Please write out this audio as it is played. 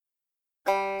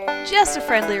Just a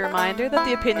friendly reminder that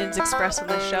the opinions expressed on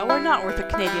this show are not worth a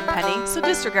Canadian penny, so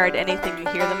disregard anything you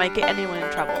hear that might get anyone in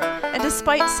trouble. And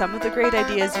despite some of the great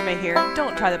ideas you may hear,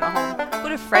 don't try them at home. Go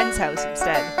to a friend's house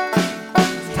instead.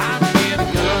 It's time to get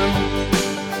a gun.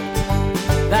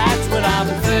 That's what I've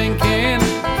been thinking.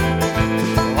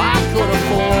 Well, I could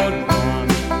afford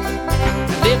one.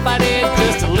 And if I did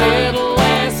just a little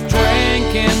less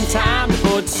drinking, time to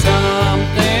put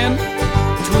something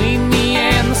between me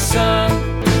and the sun.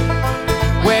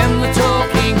 When the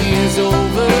talking is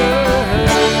over,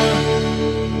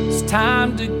 it's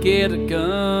time to get a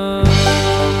gun.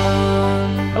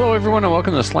 Hello, everyone, and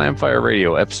welcome to Slamfire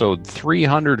Radio, episode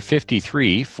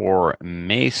 353 for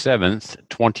May 7th,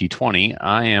 2020.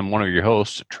 I am one of your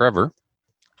hosts, Trevor.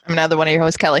 I'm another one of your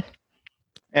hosts, Kelly.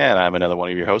 And I'm another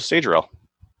one of your hosts, Adriel.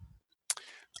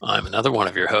 I'm another one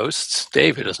of your hosts,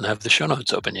 Dave, who doesn't have the show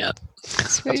notes open yet.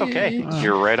 That's okay.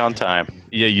 You're right on time.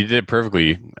 Yeah, you did it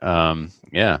perfectly.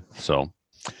 So.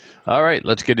 All right,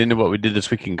 let's get into what we did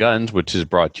this week in guns, which is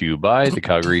brought to you by the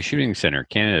Calgary Shooting Center,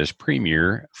 Canada's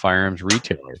premier firearms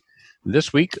retailer.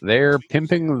 This week, they're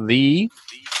pimping the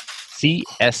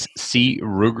CSC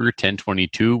Ruger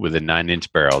 1022 with a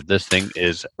 9-inch barrel. This thing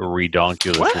is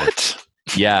redonkulous. What?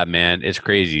 Yeah, man, it's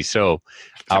crazy. So,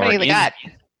 How many they got?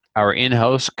 Our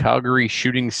in-house Calgary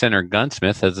Shooting Center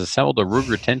gunsmith has assembled a Ruger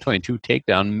 1022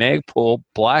 takedown Magpul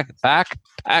black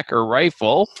backpacker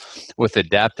rifle with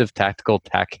adaptive tactical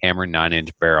tack hammer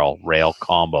 9-inch barrel rail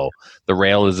combo. The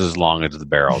rail is as long as the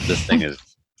barrel. This thing is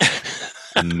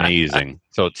amazing.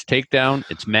 So it's takedown,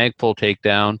 it's Magpul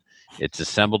takedown. It's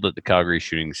assembled at the Calgary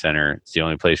Shooting Center. It's the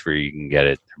only place where you can get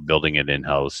it. They're building it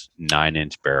in-house,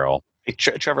 9-inch barrel. Hey,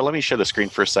 Trevor, let me share the screen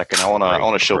for a second. I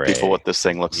want to show people what this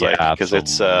thing looks like because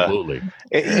absolutely.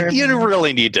 You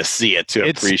really need to see it to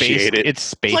appreciate it. It's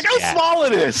space. Look how small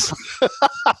it is.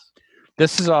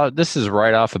 This is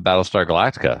right off of Battlestar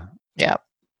Galactica. Yeah.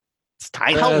 It's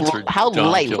tiny. How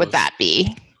light would that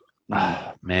be?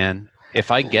 Man, if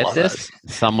I get this,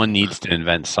 someone needs to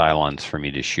invent silence for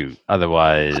me to shoot.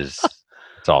 Otherwise,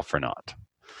 it's all for naught.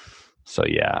 So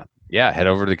yeah, head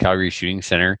over to the Calgary Shooting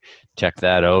Center. Check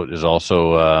that out. There's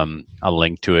also a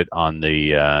link to it on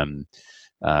the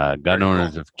Gun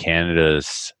Owners of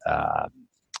Canada's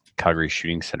Calgary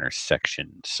Shooting Center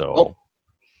section. So,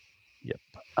 Yep.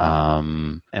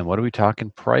 And what are we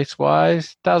talking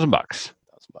price-wise? $1,000.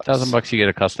 $1,000 you get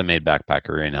a custom-made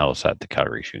backpacker in-house at the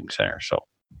Calgary Shooting Center. So,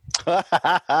 Look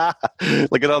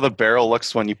at how the barrel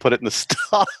looks when you put it in the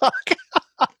stock.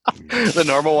 The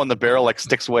normal one, the barrel like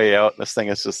sticks way out. This thing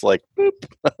is just like boop.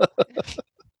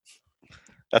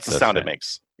 That's the sound it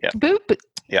makes. Yeah. Boop.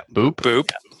 Yeah. boop.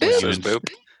 Boop. Boop. Says boop.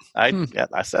 I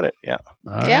said it. Yeah.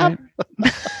 All Yeah.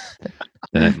 right.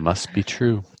 Then it must be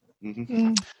true.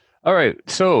 Mm-hmm. All right,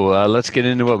 so let's get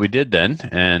into what we did then,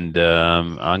 and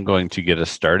I'm going to get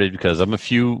us started because I'm a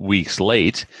few weeks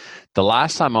late. The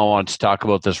last time I wanted to talk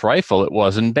about this rifle, it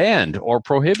wasn't banned or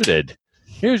prohibited.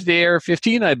 Here's the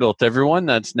AR-15 I built, everyone.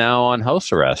 That's now on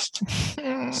house arrest.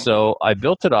 So I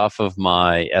built it off of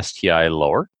my STI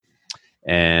lower,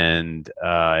 and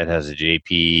it has a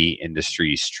JP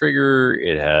Industries trigger.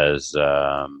 It has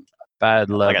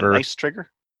bad lever. Like a nice trigger?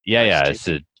 Yeah, Nice it's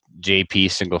a JP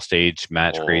single stage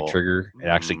match grade trigger. It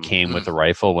actually came with the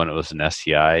rifle when it was an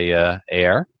STI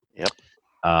AR. Yep.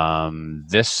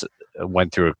 This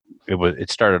went through.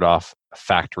 It started off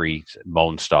factory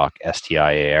bone stock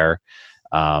STI AR.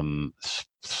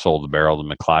 Sold the barrel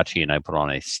to McClatchy, and I put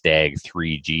on a Stag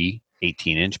 3G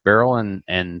 18-inch barrel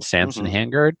and Samson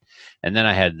handguard, and then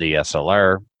I had the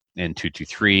SLR in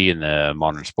 223 and the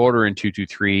Modern Sporter in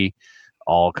 223.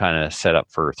 All kind of set up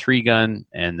for 3-gun,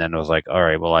 and then I was like, all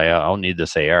right, well, I'll need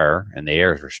this AR, and the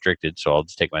AR is restricted, so I'll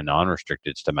just take my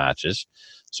non-restricteds to matches.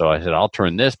 So I said, I'll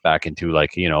turn this back into a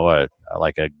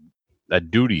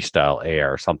duty style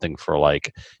AR, something for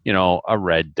a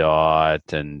red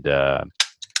dot and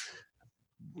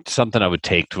something I would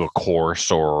take to a course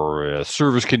or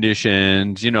service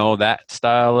conditions, that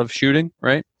style of shooting,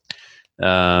 right?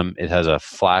 It has a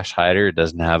flash hider. It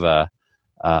doesn't have a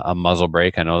muzzle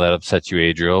brake. I know that upsets you,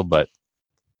 Adriel,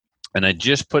 and I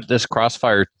just put this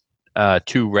Crossfire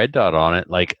 2 red dot on it.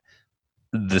 Like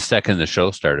the second the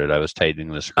show started, I was tightening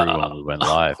the screw when we went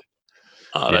live.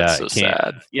 Oh, that's so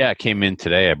sad. Yeah, it came in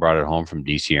today. I brought it home from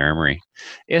DC Armory.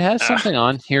 It has something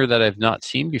on here that I've not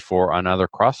seen before on other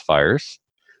Crossfires.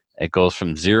 It goes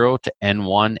from 0 to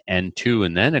N1, N2,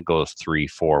 and then it goes 3,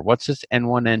 4. What's this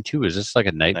N1, N2? Is this like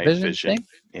a night vision thing?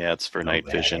 Yeah, it's for night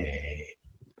vision.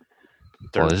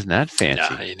 Well, isn't that fancy?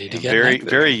 Yeah, you need to get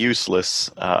very useless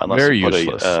unless you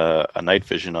put a night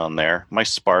vision on there. My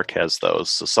Spark has those,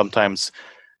 so sometimes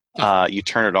You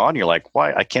turn it on, you're like,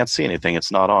 why? I can't see anything.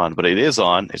 It's not on. But it is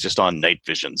on. It's just on night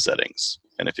vision settings.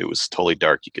 And if it was totally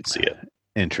dark, you could see it.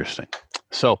 Interesting.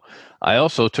 So I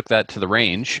also took that to the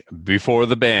range before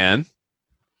the ban.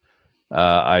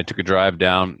 I took a drive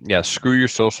down. Yeah, screw your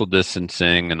social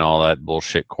distancing and all that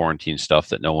bullshit quarantine stuff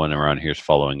that no one around here is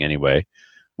following anyway.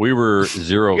 We were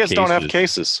zero You guys cases. don't have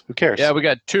cases. Who cares? Yeah, we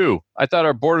got 2. I thought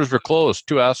our borders were closed.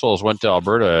 2 assholes went to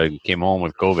Alberta and came home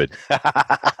with COVID.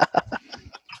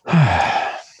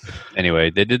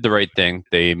 Anyway, they did the right thing.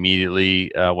 They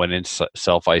immediately went in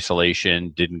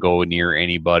self-isolation, didn't go near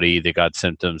anybody. They got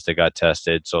symptoms. They got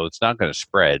tested. So it's not going to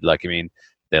spread.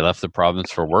 They left the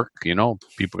province for work.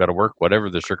 People got to work, whatever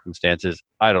the circumstances.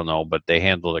 I don't know, but they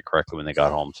handled it correctly when they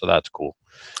got home. So that's cool.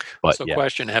 But So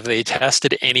question, have they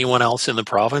tested anyone else in the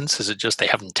province? Is it just they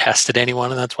haven't tested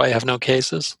anyone and that's why you have no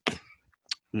cases?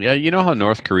 Yeah, you know how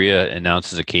North Korea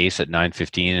announces a case at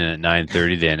 9:15 and at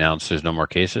 9:30 they announce there's no more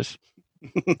cases?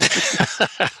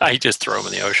 I just throw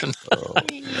them in the ocean.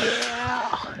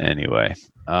 Anyway,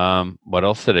 what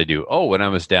else did I do? Oh, when I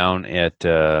was down at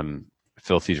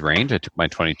Filthy's Range, I took my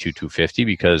 22-250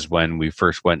 because when we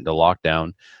first went into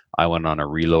lockdown, I went on a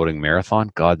reloading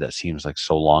marathon. God, that seems like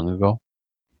so long ago.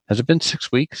 Has it been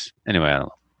 6 weeks? Anyway, I don't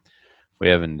know. We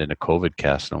haven't done a COVID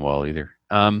cast in a while either.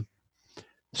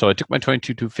 So I took my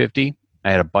 22-250.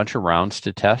 I had a bunch of rounds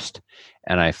to test,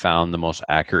 and I found the most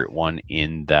accurate one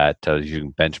in that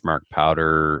using benchmark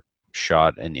powder,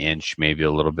 shot an inch, maybe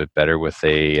a little bit better with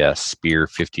a Spear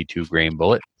 52 grain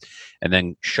bullet, and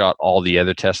then shot all the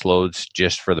other test loads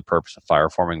just for the purpose of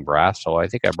fire-forming brass. So I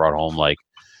think I brought home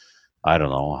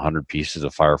 100 pieces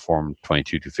of fire-formed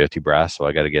 22-250 brass. So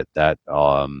I got to get that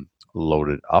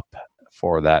loaded up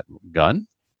for that gun.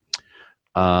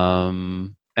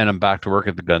 And I'm back to work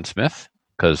at the gunsmith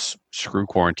because screw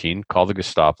quarantine. Call the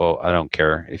Gestapo. I don't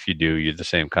care. If you do, you're the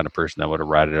same kind of person that would have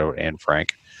ratted out Anne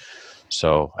Frank.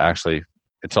 So actually,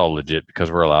 it's all legit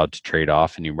because we're allowed to trade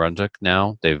off in New Brunswick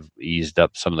now. They've eased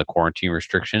up some of the quarantine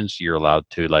restrictions. You're allowed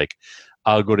to,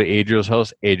 I'll go to Adriel's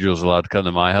house. Adriel's allowed to come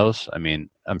to my house. I mean,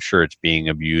 I'm sure it's being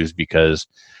abused because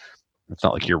it's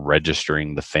not like you're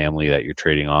registering the family that you're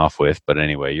trading off with. But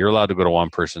anyway, you're allowed to go to one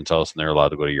person's house and they're allowed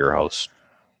to go to your house.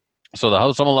 So the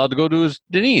house I'm allowed to go to is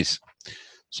Denise.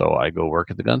 So I go work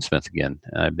at the gunsmith again.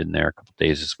 I've been there a couple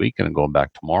days this week and I'm going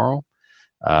back tomorrow.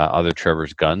 Other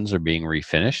Trevor's guns are being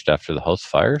refinished after the house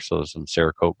fire. So there's some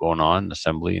Cerakote going on,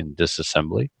 assembly and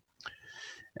disassembly.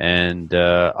 And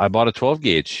I bought a 12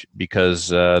 gauge because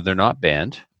they're not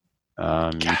banned.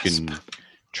 You can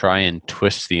try and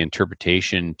twist the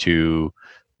interpretation to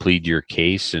plead your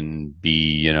case and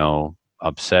be,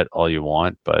 upset all you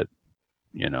want, but,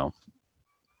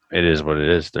 it is what it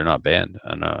is. They're not banned.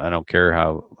 And I don't care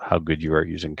how good you are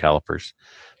using calipers.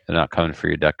 They're not coming for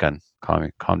your duck gun.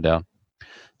 Calm down.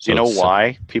 Do you know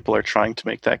why people are trying to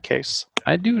make that case?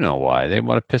 I do know why. They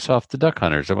want to piss off the duck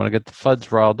hunters. They want to get the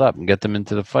FUDs riled up and get them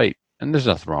into the fight. And there's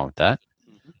nothing wrong with that.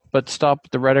 But stop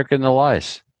the rhetoric and the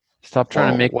lies. Stop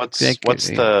trying to make... What's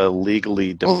the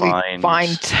legally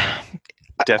defined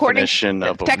definition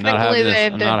of... I'm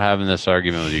not having this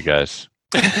argument with you guys.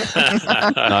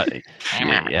 I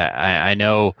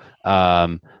know,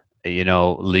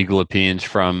 legal opinions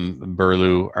from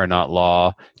Burlew are not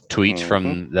law. Tweets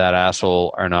from that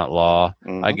asshole are not law.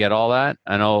 I get all that.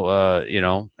 I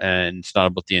know, and it's not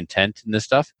about the intent in this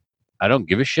stuff. I don't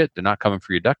give a shit. They're not coming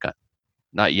for your duck gun.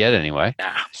 Not yet, anyway.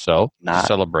 So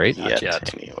celebrate. Not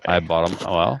yet, anyway. I bought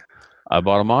them. I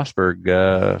bought a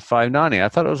Mossberg 590. I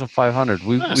thought it was a 500.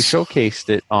 We showcased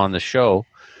it on the show.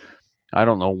 I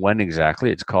don't know when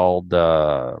exactly. It's called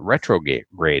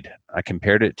Retrograde. I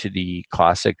compared it to the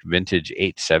classic vintage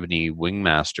 870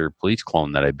 Wingmaster police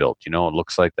clone that I built. It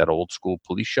looks like that old school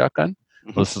police shotgun.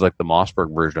 Mm-hmm. This is like the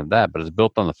Mossberg version of that, but it's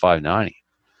built on the 590.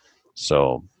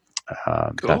 So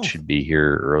cool. That should be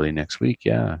here early next week.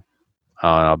 Yeah.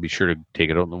 I'll be sure to take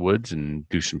it out in the woods and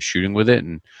do some shooting with it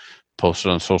and post it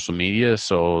on social media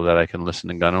so that I can listen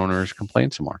to gun owners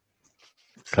complain some more.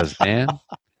 Because, man...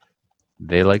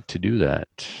 they like to do that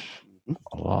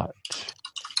a lot.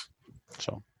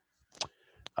 So,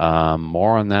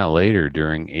 more on that later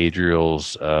during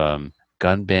Adriel's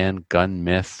gun ban, gun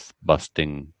myth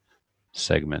busting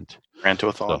segment.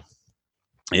 Rantothon.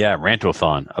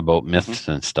 Rantothon about myths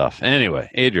and stuff. Anyway,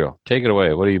 Adriel, take it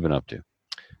away. What have you been up to?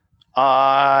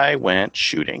 I went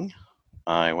shooting.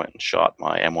 I went and shot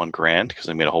my M1 Garand because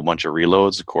I made a whole bunch of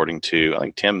reloads according to, I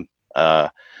think Tim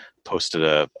posted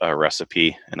a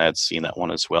recipe, and I'd seen that one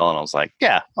as well, and I was like,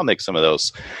 yeah, I'll make some of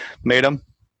those. Made them,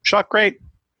 shot great,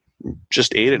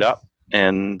 just ate it up,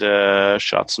 and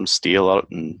shot some steel out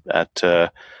and at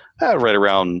right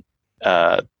around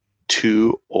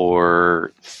 200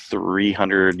 or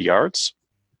 300 yards.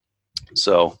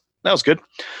 So that was good.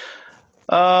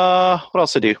 What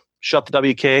else did I do? Shot the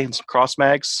WK and some cross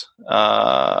mags.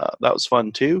 That was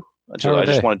fun too. I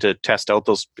just wanted to test out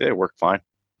those. It worked fine.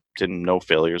 Didn't no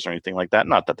failures or anything like that.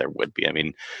 Not that there would be. I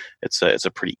mean, it's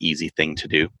a pretty easy thing to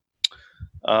do.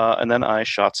 And then I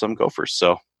shot some gophers.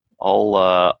 So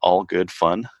all good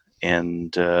fun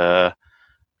and good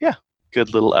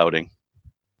little outing.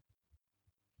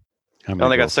 And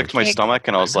I got sick to my stomach,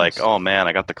 and I was like, "Oh man,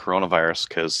 I got the coronavirus,"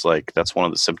 because like that's one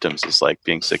of the symptoms is like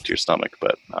being sick to your stomach.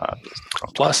 But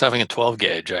plus, having a 12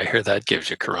 gauge, I hear that gives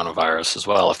you coronavirus as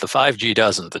well. If the 5G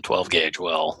doesn't, the 12 gauge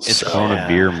will. It's Corona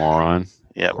beer, moron.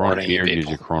 Yeah, Corona beer gives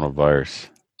you coronavirus.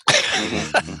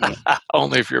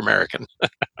 Only if you're American.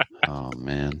 Oh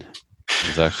man,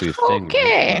 it's actually a thing.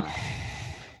 Okay.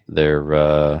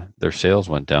 Their sales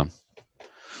went down.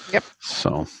 Yep.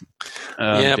 So,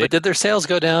 but did their sales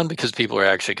go down because people are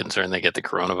actually concerned they get the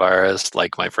coronavirus?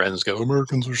 Like my friends go,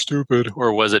 Americans are stupid.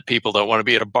 Or was it people don't want to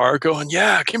be at a bar going,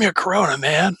 yeah, give me a Corona,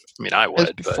 man? I mean, I would.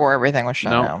 It was before everything was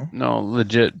shut down. No,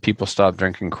 legit. People stopped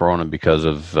drinking Corona because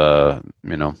of, because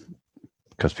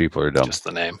people are dumb. Just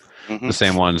the name. Mm-hmm. The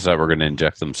same ones that were going to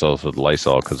inject themselves with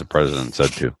Lysol because the president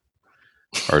said to.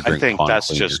 Or drink I think that's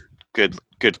just good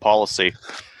policy.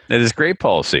 It is great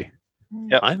policy.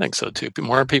 Yeah, I think so too.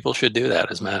 More people should do that.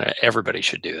 As a matter, everybody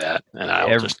should do that, and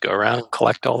I'll just go around and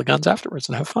collect all the guns afterwards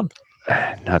and have fun.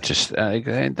 Not just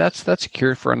that's a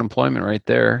cure for unemployment right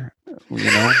there.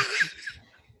 You know.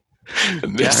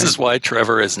 This is why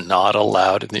Trevor is not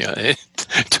allowed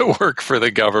to work for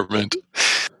the government.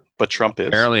 But Trump is.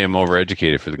 Apparently, I'm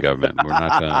overeducated for the government. We're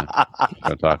not going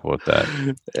to talk about that.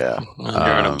 Yeah. Well,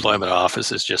 your unemployment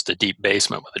office is just a deep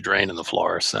basement with a drain in the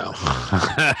floor. So,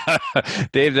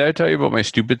 Dave, did I tell you about my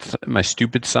stupid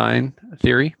sign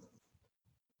theory?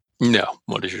 No.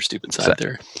 What is your stupid sign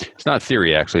theory? It's not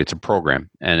theory, actually. It's a program,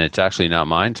 and it's actually not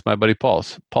mine. It's my buddy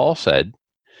Paul's. Paul said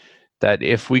that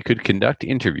if we could conduct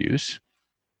interviews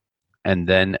and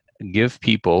then give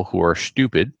people who are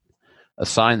stupid a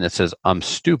sign that says "I'm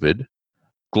stupid,"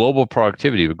 global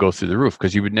productivity would go through the roof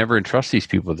because you would never entrust these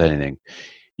people with anything.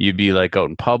 You'd be like out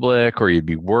in public, or you'd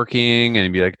be working, and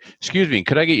you'd be like, "Excuse me,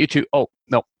 could I get you to?" Oh,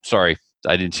 no, sorry,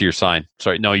 I didn't see your sign.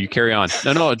 Sorry, no, you carry on.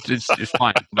 No, it's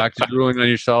fine. Go back to drooling on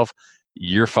yourself.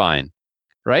 You're fine,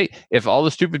 right? If all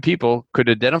the stupid people could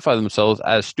identify themselves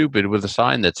as stupid with a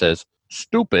sign that says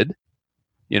 "stupid,"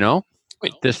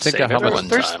 just think of how much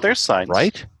there's signs,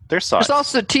 right? There's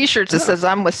also T-shirts that says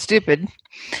 "I'm with stupid."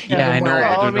 Yeah, I know.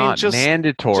 They're not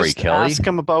mandatory, Kelly. Ask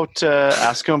them about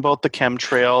the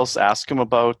chemtrails. Ask them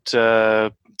about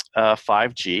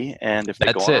 5G, and if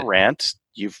they go on a rant,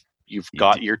 you've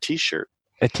got your T-shirt.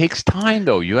 It takes time,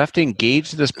 though. You have to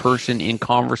engage this person in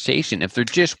conversation. If they're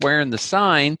just wearing the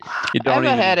sign, you don't.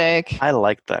 I have a headache. I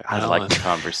like that. I like the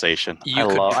conversation. I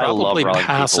love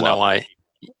pass an OIC.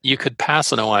 You could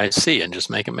pass an OIC and just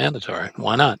make it mandatory.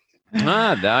 Why not?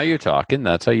 Now you're talking.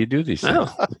 That's how you do these things. No,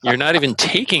 you're not even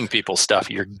taking people's stuff.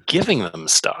 You're giving them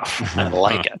stuff. I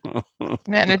like it.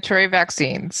 Mandatory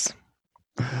vaccines.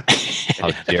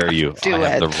 How dare you? I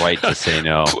have the right to say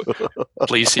no.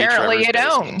 Please see Apparently you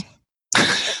Trevor's don't.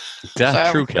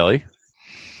 That's true, Kelly.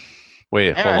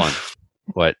 Wait, hold on.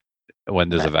 What? When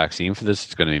there's a vaccine for this,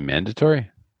 it's going to be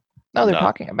mandatory? No, they're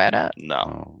talking about it.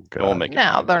 No. Oh,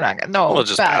 No, they're not going to. No, They'll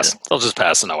just pass. They'll just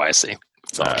pass an OIC.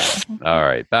 All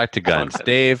right, back to guns.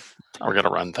 Dave, we're going to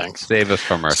run things. Save us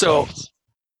from ourselves. So,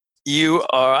 you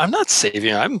are. I'm not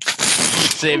saving you. I'm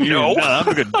saving you. No. I'm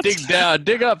going to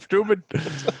dig up, stupid.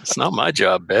 It's not my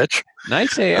job, bitch.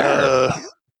 Nice hair.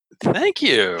 Thank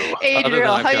you.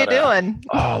 Adriel, how you doing?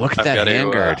 Oh, look at that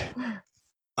handguard.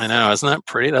 I know, isn't that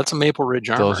pretty? That's a Maple Ridge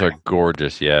armory. Those are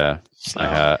gorgeous, yeah. So,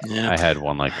 I had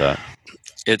one like that.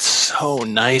 It's so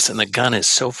nice, and the gun is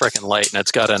so freaking light, and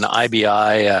it's got an IBI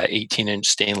 18-inch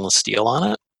stainless steel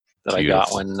on it that I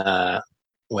got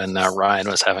when Ryan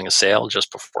was having a sale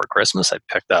just before Christmas. I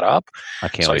picked that up. I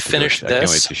can't wait to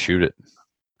shoot it.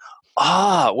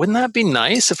 Wouldn't that be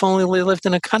nice if only we lived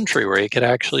in a country where you could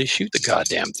actually shoot the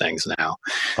goddamn things now?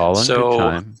 All in good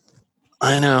time.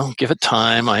 I know. Give it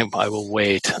time. I will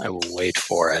wait. I will wait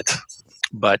for it.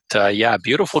 But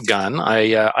beautiful gun.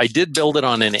 I did build it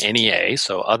on an NEA,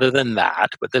 so other than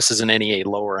that, but this is an NEA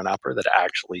lower and upper that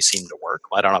actually seemed to work.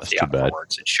 I don't know if the upper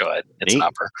works. It should. It's an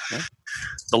upper. Yeah.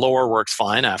 The lower works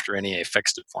fine after NEA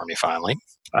fixed it for me finally.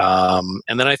 And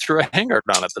then I threw a handguard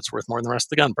on it that's worth more than the rest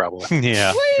of the gun, probably.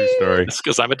 Yeah, true story. It's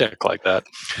because I'm a dick like that.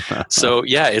 So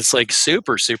yeah, it's like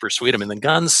super, super sweet. I mean, the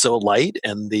gun's so light,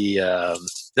 and the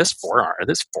this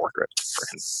foregrip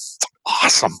freaking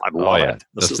awesome. I love yeah. it.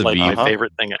 This That's is the like my V1.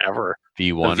 favorite thing ever.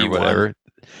 V1 The or V1. whatever.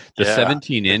 The Yeah,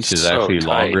 17-inch it's is so actually tight.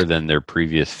 longer than their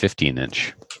previous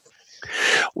 15-inch.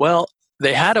 Well,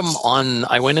 they had them on.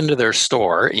 I went into their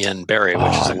store in Barrie,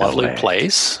 which is a no lovely way.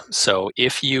 place. So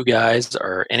if you guys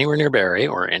are anywhere near Barrie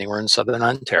or anywhere in southern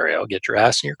Ontario, get your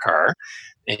ass in your car.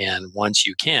 And once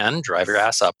you can, drive your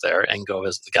ass up there and go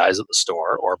visit the guys at the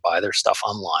store or buy their stuff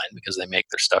online because they make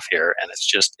their stuff here. And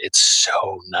it's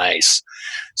so nice.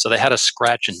 So they had a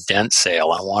scratch and dent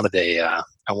sale. I wanted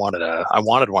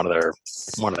one of their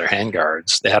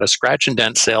handguards. They had a scratch and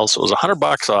dent sale. So it was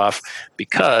 $100 off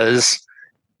because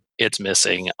it's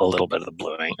missing a little bit of the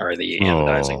bluing or the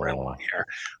anodizing right along here,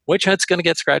 which it's going to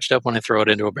get scratched up when I throw it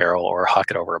into a barrel or huck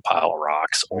it over a pile of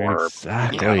rocks or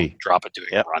Exactly. drop it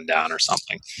doing a rundown or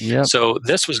something. Yep. So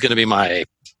this was going to be my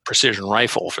precision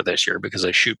rifle for this year because I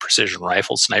shoot precision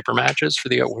rifle sniper matches for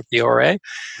the ORA,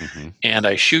 and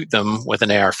I shoot them with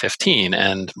an AR-15.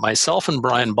 And myself and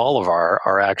Brian Bolivar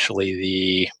are actually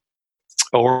the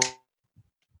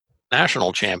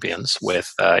national champions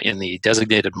with in the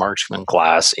designated marksman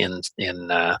class in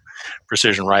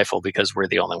precision rifle because we're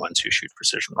the only ones who shoot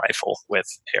precision rifle with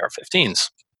AR-15s,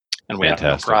 and we have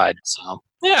no pride. So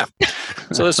yeah,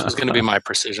 so this was going to be my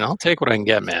precision. I'll take what I can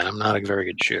get, man. I'm not a very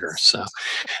good shooter, so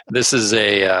this is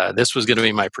this was going to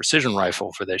be my precision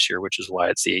rifle for this year, which is why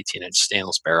it's the 18-inch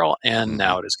stainless barrel, and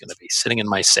now it is going to be sitting in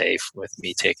my safe with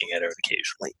me taking it out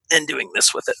occasionally and doing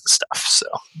this with it and stuff. So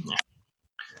yeah.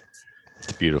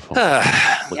 It's beautiful.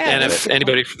 And if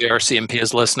anybody from the RCMP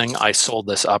is listening, I sold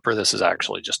this upper. This is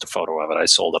actually just a photo of it. I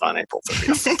sold it on April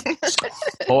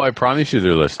 30th. Oh, I promise you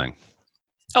they're listening.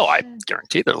 Oh, I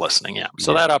guarantee they're listening, yeah.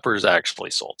 So that upper is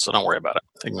actually sold, so don't worry about it.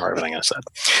 Ignore everything I said.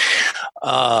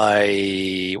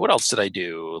 What else did I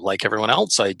do? Like everyone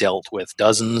else, I dealt with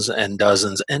dozens and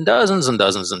dozens and dozens and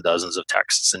dozens and dozens of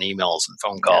texts and emails and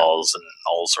phone calls and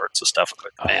all sorts of stuff.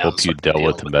 I hope you dealt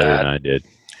with them better than I did.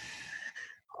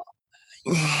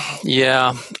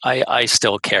 Yeah, I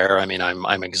still care. I mean,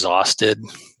 I'm exhausted,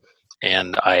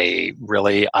 and I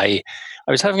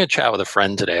was having a chat with a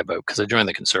friend today because I joined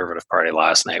the Conservative Party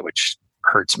last night, which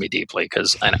hurts me deeply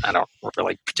because I don't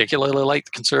really particularly like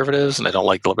the Conservatives, and I don't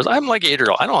like the Liberals. I'm like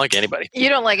Adriel. I don't like anybody. You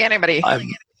don't like anybody.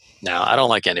 No, I don't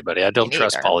like anybody. I don't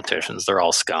trust politicians. They're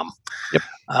all scum. Yep.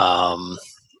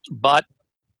 But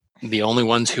the only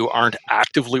ones who aren't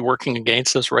actively working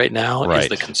against us right now is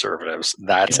the Conservatives.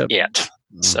 That's it.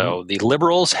 Mm-hmm. So the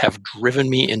Liberals have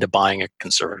driven me into buying a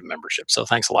Conservative membership. So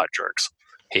thanks a lot, jerks.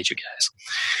 Hate you guys.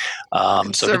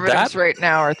 Conservatives right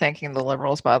now are thanking the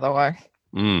Liberals, by the way.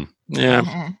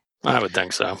 Yeah, I would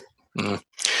think so.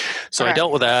 So I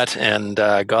dealt with that and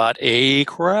got a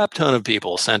crap ton of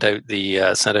people sent out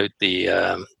the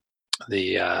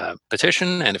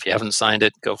petition, and if you haven't signed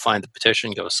it, go find the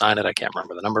petition, go sign it. I can't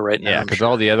remember the number right now. Yeah, because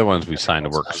all the other ones we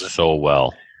signed work so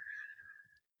well.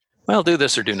 Well, do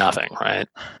this or do nothing, right?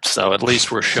 So at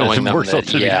least we're showing them that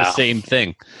the same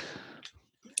thing.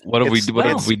 What have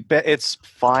we? It's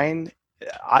fine.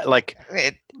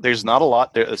 There's not a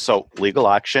lot there. So legal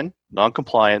action,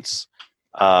 non-compliance,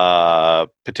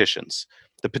 petitions.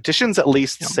 The petitions at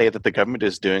least say that the government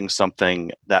is doing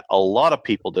something that a lot of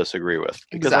people disagree with.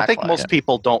 Because I think most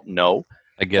people don't know.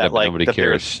 I get it, but nobody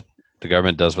cares. The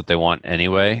government does what they want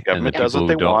anyway. Government does what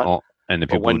they want. And the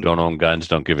people who don't own guns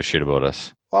don't give a shit about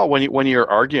us. Well, when you're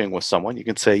arguing with someone, you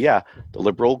can say, yeah, the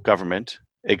Liberal government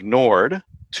ignored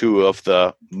 2 of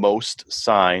the most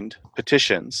signed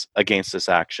petitions against this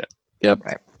action. Yep.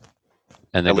 Right.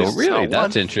 And they go, really?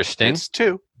 That's interesting. It's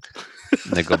 2.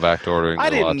 And they go back to ordering. I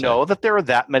didn't know that there were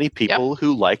that many people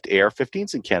who liked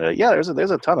AR-15s in Canada. Yeah,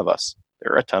 there's a ton of us.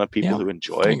 There are a ton of people who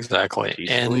enjoy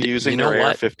and using their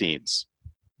AR-15s.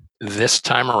 This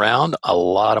time around, a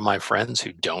lot of my friends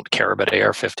who don't care about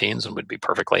AR-15s and would be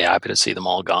perfectly happy to see them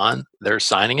all gone, they're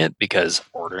signing it because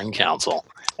order in council.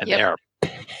 And they are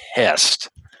pissed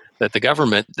that the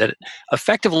government that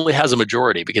effectively has a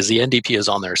majority because the NDP is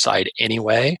on their side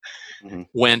anyway,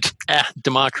 went,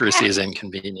 democracy is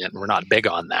inconvenient. We're not big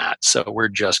on that. So we're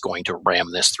just going to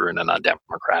ram this through in an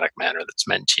undemocratic manner that's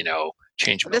meant,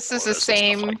 change. This is the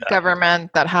same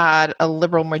government that had a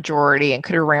Liberal majority and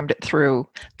could have rammed it through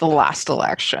the last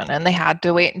election. And they had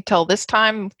to wait until this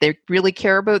time. They really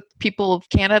care about people of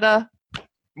Canada.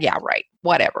 Yeah, right.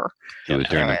 Whatever. It was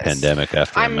during the pandemic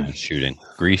after a mass shooting.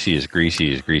 Greasy as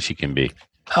greasy can be.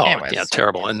 Oh, yeah,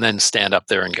 terrible. And then stand up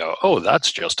there and go, oh,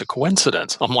 that's just a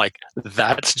coincidence. I'm like,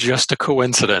 that's just a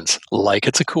coincidence. Like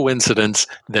it's a coincidence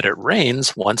that it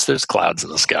rains once there's clouds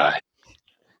in the sky.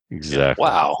 Exactly.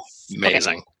 Wow.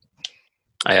 Amazing.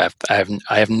 I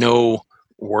have no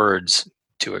words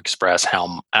to express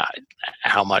how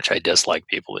much I dislike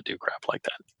people that do crap like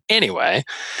that. Anyway,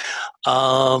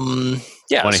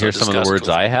 yeah. Want to hear some of the discussed words with-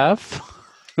 I have?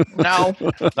 No.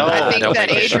 No, I think don't that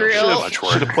think I should. Adriel- Much should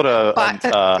have word. put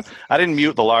But- I didn't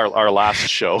mute our last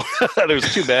show.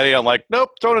 There's too many. I'm like,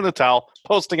 nope, throw it in the towel,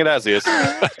 posting it as is.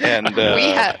 And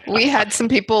we had some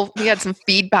people. We had some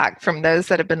feedback from those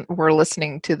that were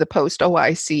listening to the post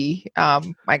OIC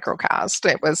microcast.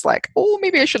 It was like, oh,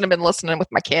 maybe I shouldn't have been listening with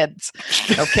my kids.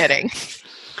 No kidding.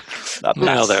 not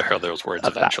Now that- they'll hear those words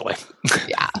Not that eventually.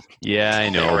 Yeah. Yeah, I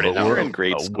know. already But know. We're in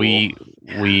grade school.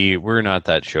 we're not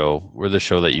that show. We're the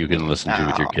show that you can listen to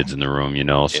with your No. kids in the room. You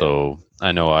know. So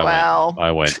I know Well, I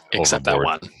went Except that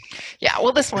overboard. one. yeah.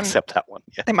 Well, this one except that one.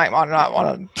 Yeah. they might not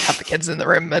want to have the kids in the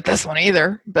room at this one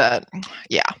either. But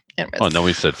yeah. Anyways. Oh, no,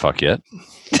 we said fuck yet.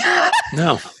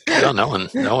 No, no one.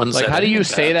 Like, said how do you anything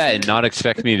say bad. that and not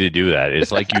expect me to do that?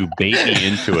 It's like you bait me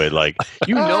into it. Like,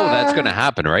 you know that's going to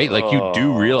happen, right? Like, you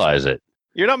do realize it.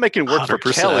 You're not making work for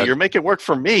 100%. Kelly. You're making work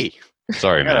for me.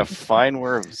 Sorry, I gotta man. find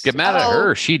words. Get mad at Oh.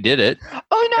 her. She did it.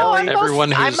 Oh no! Ellie, everyone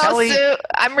who's-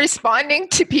 I'm responding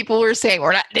to people who are saying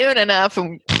we're not doing enough.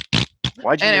 And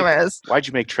Why'd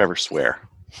you make Trevor swear?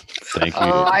 Thank you.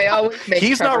 I always make.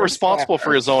 He's not Trevor responsible swear.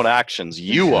 for his own actions.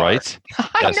 You are. Right? I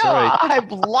That's know. right. I've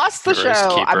lost the You're his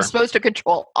show. keeper. I'm supposed to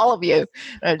control all of you.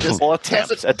 I just Well,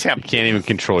 attempt. You Attempt. can't even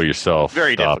control yourself.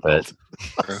 Very Stop difficult.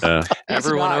 it. Uh,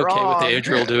 Everyone not okay wrong. with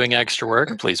Adriel doing extra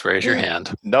work? Please raise your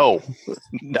hand. No.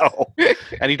 No.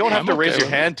 And you don't have I'm to raise okay your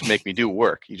with hand to make me do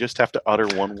work. You just have to utter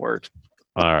one word.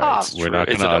 all right. Oh, We're not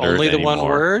Is going it to utter only it the one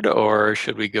anymore. word, or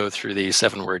should we go through the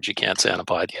 7 words you can't say on a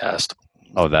podcast?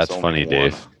 Oh, that's It's funny, only one.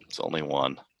 Dave. It's only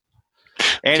one.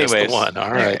 Just Anyways, the one.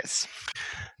 All right. Anyways.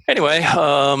 Anyway,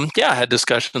 I had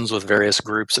discussions with various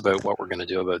groups about what we're going to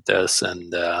do about this,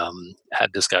 and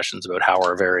had discussions about how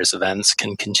our various events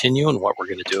can continue and what we're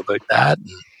going to do about that. And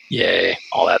yay,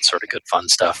 all that sort of good fun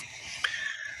stuff.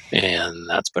 And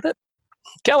that's about it.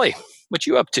 Kelly, what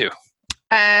you up to?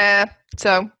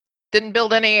 So didn't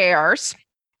build any ARs.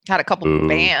 Had a couple Boo.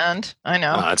 banned. I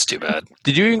know. Oh, that's too bad.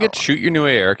 Did you even get to shoot your new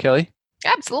AR, Kelly?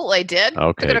 Absolutely did.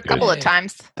 Okay, Did it a good. couple of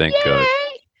times. Thank God.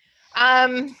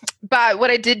 But what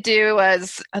I did do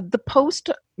was the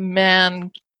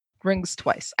postman rings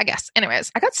twice, I guess.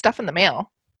 Anyways, I got stuff in the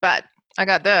mail, but I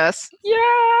got this.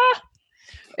 Yeah.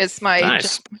 It's my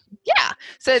Nice.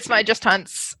 So it's my Just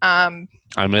Hunts.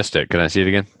 I missed it. Can I see it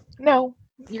again? No,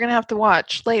 you're gonna have to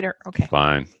watch later. Okay.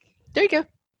 Fine. There you go.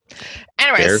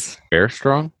 Anyways, Bear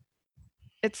strong?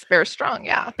 it's Bear Strong,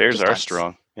 yeah. bears Just are Hunts.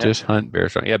 strong. Yeah. Just hunt bear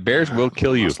strong. Yeah, bears will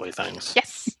kill you. Mostly things.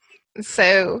 Yes.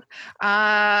 So,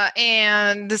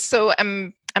 and so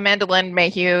Amanda Lynn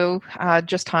Mayhew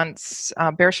just hunts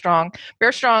Bear Strong.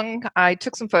 Bear Strong, I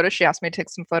took some photos. She asked me to take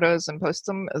some photos and post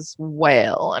them as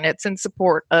well. And it's in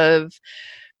support of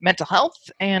mental health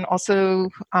and also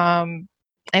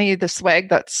any of the swag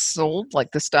that's sold,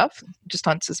 like this stuff, just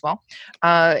hunts as well.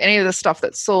 Any of the stuff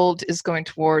that's sold is going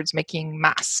towards making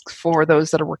masks for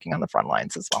those that are working on the front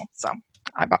lines as well. So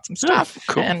I bought some stuff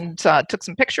cool. and took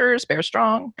some pictures, Bear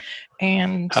Strong.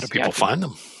 And How do people find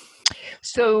them?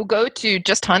 So go to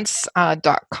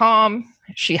justhunts.com.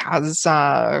 She has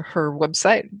her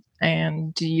website,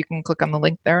 and you can click on the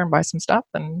link there and buy some stuff.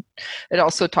 And it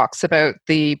also talks about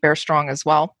the Bear Strong as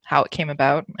well, how it came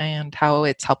about, and how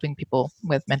it's helping people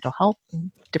with mental health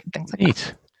and different things like that.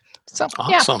 Neat. So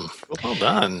yeah. Awesome. Well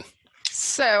done.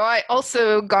 So I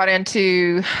also got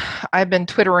into, I've been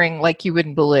Twittering like you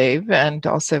wouldn't believe, and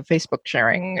also Facebook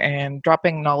sharing and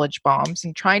dropping knowledge bombs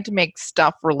and trying to make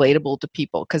stuff relatable to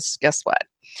people. Because guess what?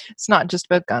 It's not just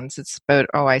about guns, it's about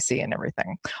OIC and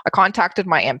everything. I contacted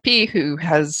my MP who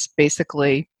has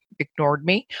basically ignored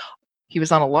me. He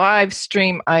was on a live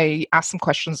stream. I asked some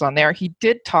questions on there. He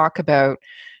did talk about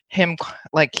him,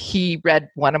 like he read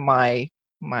one of my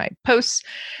posts,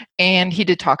 and he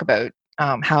did talk about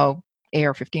how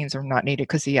AR-15s are not needed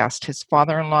because he asked his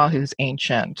father-in-law, who's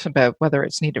ancient, about whether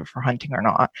it's needed for hunting or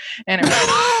not. And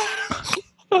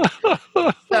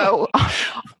so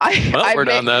We're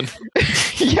done then.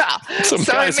 Yeah. Some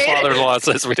So I guy's made it- father-in-law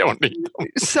says we don't need them.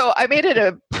 So I made it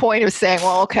a point of saying,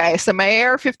 well, okay, so my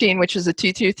AR-15, which is a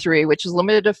 223, which is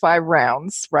limited to 5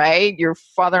 rounds, right? Your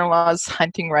father-in-law's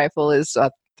hunting rifle is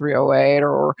a 308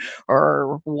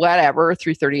 or whatever,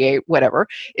 338, whatever.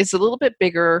 It's a little bit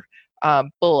bigger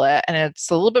bullet, and it's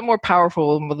a little bit more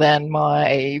powerful than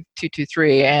my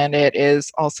 223, and it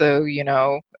is also,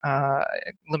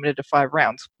 limited to 5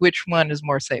 rounds. Which one is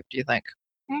more safe, do you think?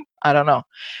 I don't know.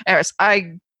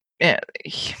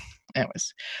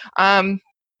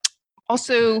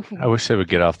 Also, I wish they would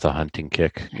get off the hunting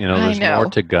kick. I There's know. more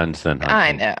to guns than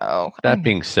hunting. I know. That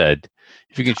being said,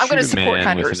 If you can I'm gonna shoot a support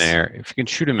man with hunters. if you can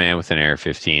shoot a man with an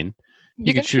AR-15,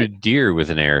 you can shoot a deer with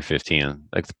an AR-15.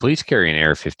 Like the police carry an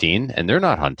AR-15, and they're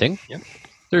not hunting. Yep.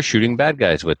 They're shooting bad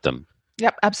guys with them.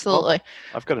 Yep, absolutely.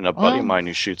 I've got a buddy of mine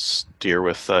who shoots deer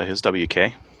with his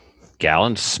WK.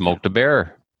 Gallon smoked a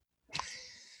bear.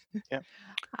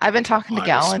 I've been talking to Nice.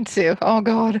 Gallon too. Oh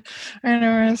God.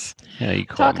 Anyways, Yeah, he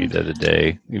called me Talking- the other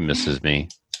day. He misses me.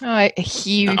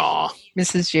 he Aw.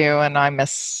 misses you, and I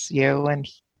miss you, and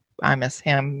I miss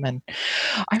him, and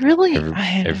I really.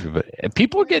 Everybody,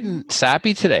 people are getting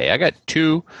sappy today. I got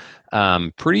two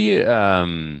pretty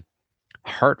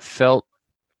heartfelt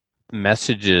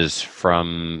messages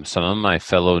from some of my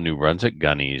fellow New Brunswick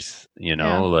gunnies. You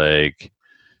know, like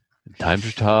times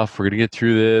are tough. We're gonna get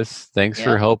through this. Thanks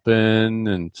for Yeah. helping.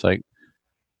 And it's like,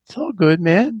 it's all good,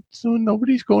 man. So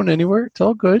nobody's going anywhere. It's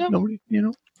all good. Yeah. Nobody,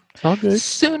 it's all good.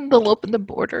 Soon they'll open the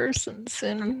borders, and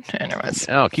soon. Anyways,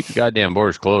 Oh, keep the goddamn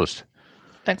borders closed.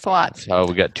 thanks a lot. That's how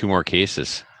we got 2 more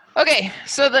cases. Okay,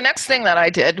 so the next thing that I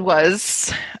did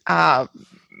was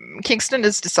Kingston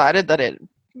has decided that it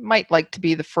might like to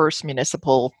be the first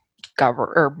municipal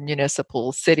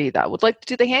municipal city that would like to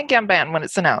do the handgun ban when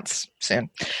it's announced soon.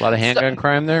 A lot of handgun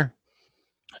crime there.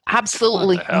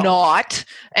 Absolutely What the hell? not.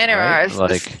 Anyways, Right,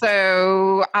 like-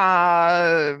 so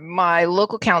my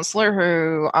local counselor,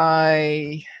 who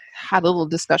I had a little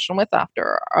discussion with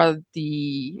after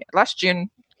the last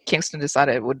June, Kingston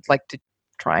decided it would like to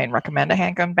try and recommend a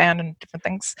handgun ban and different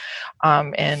things.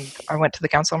 And I went to the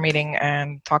council meeting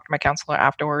and talked to my counselor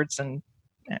afterwards, and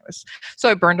anyways, so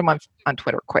I burned him on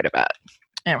Twitter quite a bit.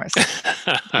 Anyways.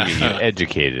 I mean, you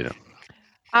educated him.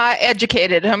 I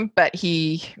educated him, but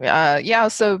he,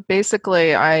 so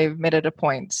basically I made it a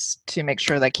point to make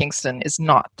sure that Kingston is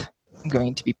not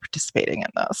going to be participating in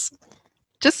this.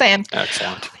 Just saying.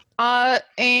 Excellent. And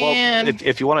Well,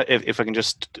 if you want to, if I can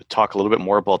just talk a little bit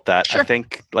more about that, Sure. I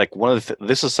think like one of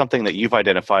this is something that you've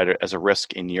identified as a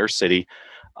risk in your city.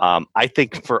 I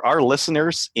think for our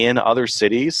listeners in other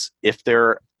cities, if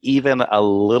they're even a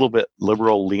little bit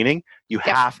liberal leaning, you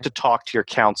Yep. have to talk to your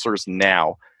counselors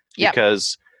now Yep.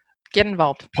 because get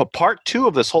involved. part 2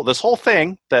 of this whole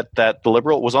thing that the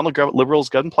liberal was on the Liberals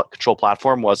gun control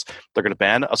platform was they're going to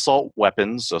ban assault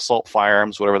weapons, assault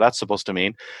firearms, whatever that's supposed to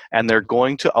mean, and they're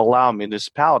going to allow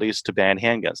municipalities to ban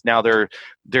handguns. Now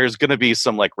there's going to be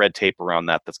some like red tape around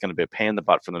that's going to be a pain in the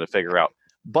butt for them to figure out.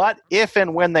 But if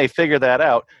and when they figure that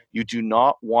out, you do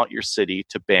not want your city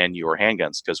to ban your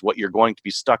handguns, because what you're going to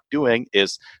be stuck doing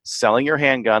is selling your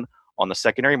handgun on the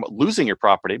secondary, losing your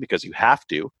property because you have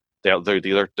to.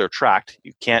 They're tracked.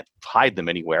 You can't hide them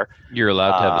anywhere. You're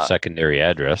allowed to have a secondary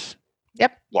address,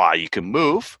 Well, you can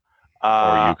move,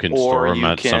 or you can store them you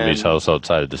at somebody's can- house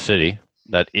outside of the city.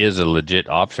 That is a legit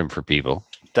option for people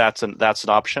That's an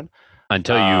option.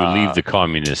 until you leave the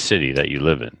communist city that you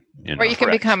live in. You know? Or you can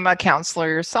correct. become a counselor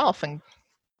yourself and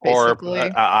Or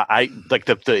basically. I like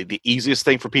the easiest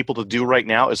thing for people to do right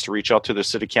now is to reach out to their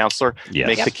city councilor. Yes.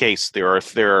 Make the case. There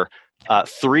are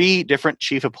 3 different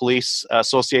chief of police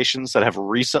associations that have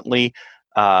recently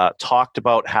talked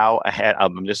about how a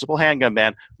municipal handgun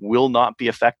ban will not be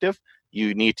effective.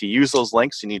 You need to use those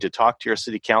links. You need to talk to your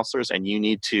city councilors, and you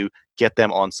need to get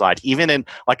them on side. Even in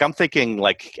I'm thinking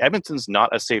like Edmonton's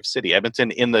not a safe city.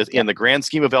 Edmonton in the grand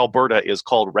scheme of Alberta is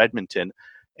called Redmonton,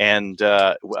 and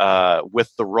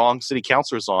with the wrong city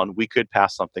councilors on, we could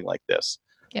pass something like this.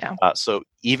 Yeah. So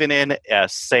even in a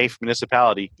safe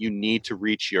municipality, you need to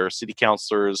reach your city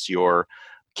councilors, your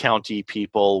county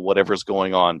people, whatever's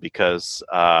going on, because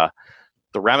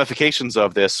the ramifications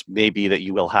of this may be that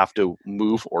you will have to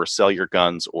move or sell your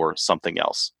guns or something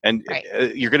else. And Right.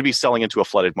 you're going to be selling into a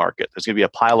flooded market. There's going to be a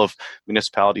pile of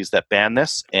municipalities that ban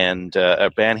this and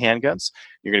ban handguns.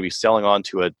 You're going to be selling on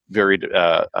to a very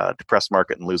depressed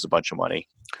market and lose a bunch of money.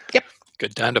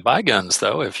 Good time to buy guns,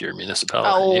 though, if your municipality.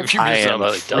 Oh, if your I am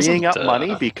municipality freeing up doesn't,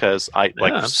 money because some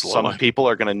absolutely. people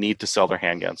are going to need to sell their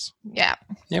handguns. Yeah.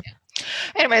 Yep.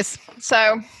 Anyways,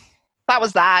 so that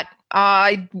was that.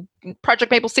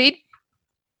 Project Maple Seed,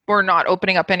 we're not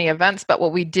opening up any events, but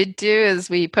what we did do is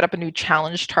we put up a new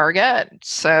challenge target.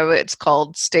 So it's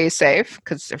called Stay Safe,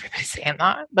 because everybody's saying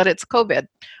that, but it's COVID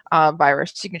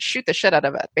virus. You can shoot the shit out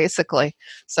of it, basically.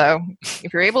 So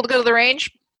if you're able to go to the range,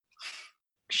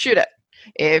 shoot it.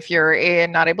 If you're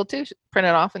not able to, print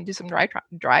it off and do some dry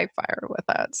fire with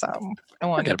it. So I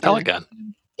want Get a pellet gun.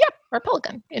 Yeah, or a pellet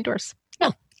gun indoors. Yeah,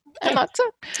 and that's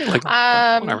it. Like,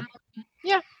 whatever.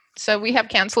 Yeah. So we have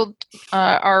canceled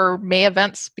our May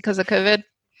events because of COVID.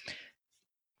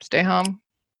 Stay home.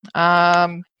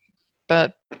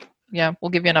 But yeah, we'll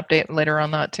give you an update later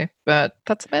on that too. But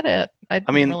that's about it.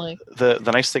 I mean, really,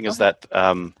 the nice thing is that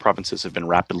provinces have been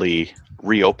rapidly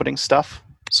reopening stuff.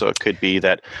 So it could be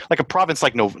that, like a province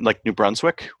like New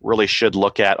Brunswick really should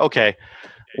look at, okay,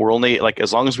 we're only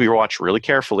as long as we watch really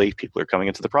carefully, people are coming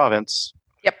into the province.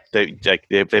 Yep.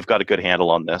 They've got a good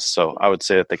handle on this. So I would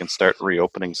say that they can start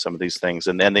reopening some of these things,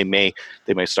 and then they may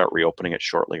start reopening it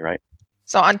shortly, right?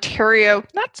 so Ontario,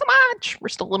 not so much. We're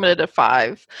still limited to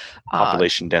 5.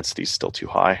 Population density is still too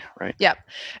high, right? Yeah.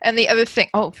 And the other thing,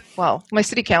 my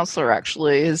city councilor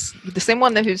actually is the same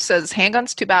one who says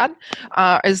handguns too bad,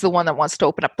 is the one that wants to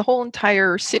open up the whole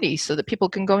entire city so that people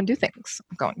can go and do things.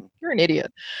 I'm going, you're an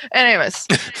idiot. Anyways,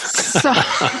 so,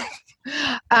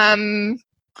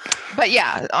 but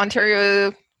yeah,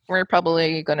 Ontario, we're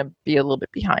probably going to be a little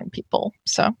bit behind people.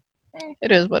 So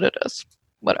it is what it is.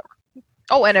 Whatever.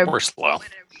 Oh, and We're slow.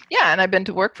 yeah, and I've been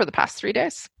to work for the past 3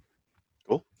 days.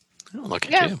 Oh, look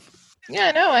at you. Yeah,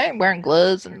 I know. I'm wearing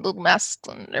gloves and little masks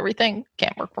and everything.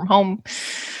 Can't work from home.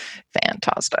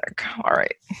 Fantastic. All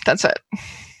right. That's it.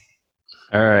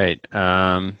 All right.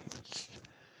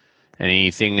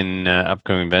 Anything in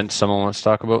upcoming events someone wants to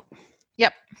talk about?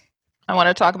 Yep. I want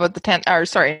to talk about the 10th, or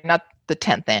sorry, not the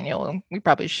 10th annual. We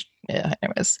probably should. Yeah,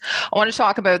 anyways. I want to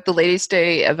talk about the Ladies'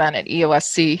 Day event at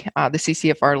EOSC, the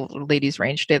CCFR Ladies'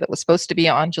 Range Day that was supposed to be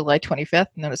on July 25th.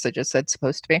 Notice I just said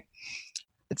supposed to be.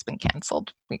 It's been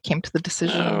canceled. We came to the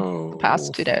decision the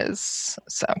past 2 days.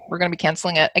 So we're going to be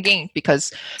canceling it again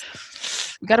because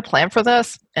we got a plan for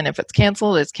this. And if it's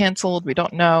canceled, it's canceled. We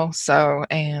don't know. So,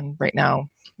 and right now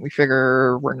we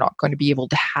figure we're not going to be able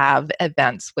to have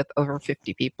events with over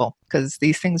 50 people because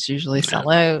these things usually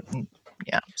sell out. And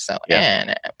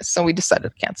so we decided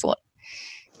to cancel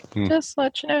it. Just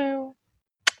let you know.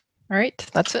 All right.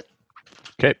 That's it.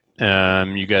 Okay.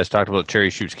 You guys talked about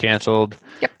cherry shoots canceled.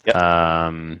 Yep.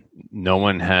 No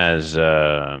one has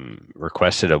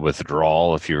requested a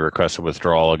withdrawal. If you request a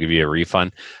withdrawal, I'll give you a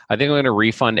refund. I think I'm going to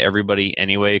refund everybody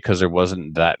anyway because there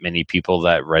wasn't that many people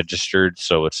that registered.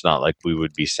 So it's not like we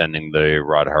would be sending the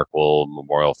Rod Harkwell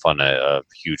Memorial Fund a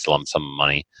huge lump sum of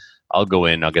money. I'll go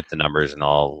in, I'll get the numbers, and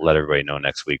I'll let everybody know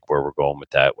next week where we're going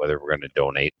with that, whether we're going to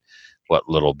donate what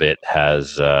little bit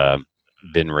has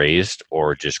been raised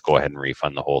or just go ahead and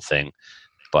refund the whole thing.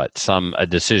 But a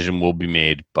decision will be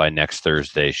made by next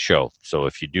Thursday's show. So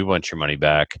if you do want your money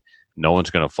back, no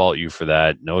one's going to fault you for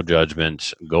that. No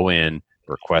judgments. Go in,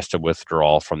 request a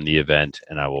withdrawal from the event,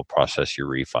 and I will process your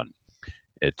refund.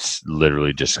 It's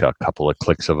literally just a couple of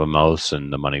clicks of a mouse,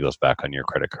 and the money goes back on your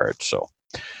credit card. So,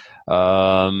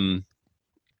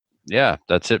 yeah,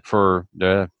 that's it for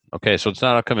the. Okay, so it's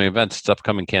not upcoming events; it's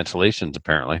upcoming cancellations.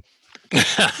 Apparently,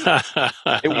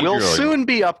 it will soon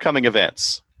be upcoming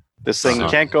events. This thing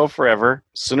can't go forever.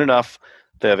 Soon enough,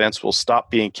 the events will stop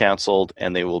being canceled,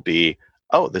 and they will be.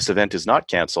 Oh, this event is not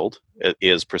canceled. It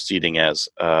is proceeding as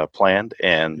planned,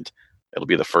 and it'll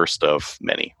be the first of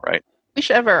many. Right? We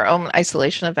should have our own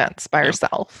isolation events by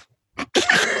ourselves. We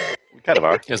kind of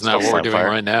are. Isn't that what we're doing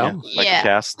right now? Yeah.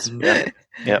 Casts. Yeah.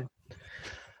 Yep.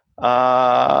 Can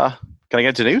I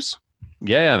get into news?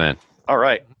 Yeah, man. All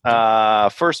right.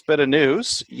 First bit of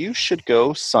news. You should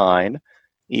go sign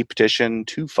e-petition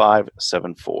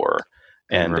 2574.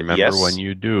 And remember, when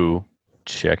you do,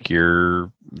 check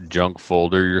your junk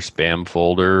folder, your spam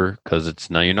folder, because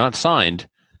you're not signed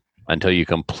until you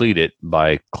complete it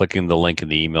by clicking the link in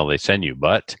the email they send you.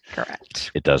 But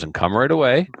correct, it doesn't come right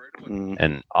away,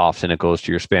 and often it goes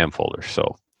to your spam folder.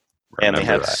 So, and they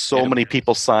had so many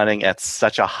people signing at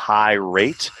such a high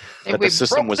rate that the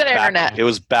system was it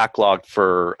was backlogged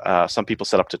for some people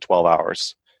set up to 12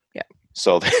 hours. Yeah.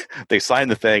 So they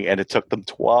signed the thing, and it took them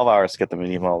 12 hours to get them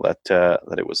an email that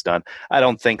it was done. I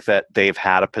don't think that they've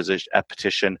had a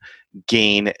petition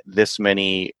gain this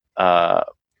many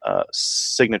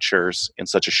signatures in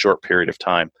such a short period of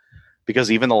time, because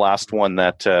even the last one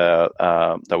that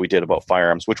we did about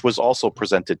firearms, which was also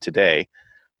presented today,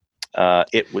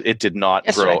 it did not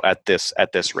grow at this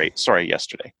rate. Sorry,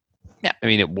 yesterday. Yeah, I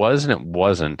mean it was and it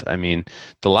wasn't. I mean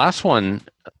the last one,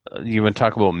 you would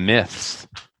talk about myths.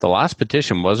 The last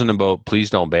petition wasn't about please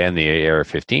don't ban the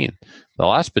AR-15. The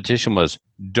last petition was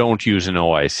don't use an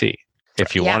OIC.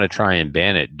 If you want to try and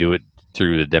ban it, do it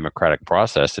through the democratic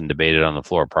process and debate it on the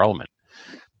floor of Parliament.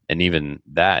 And even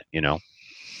that, it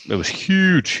was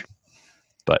huge.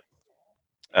 But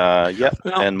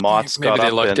and Mott's maybe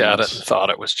they looked at it and thought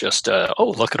it was just,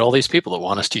 look at all these people that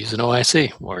want us to use an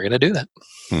OIC. We're going to do that.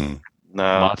 No,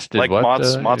 Mott's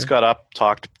got up,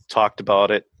 talked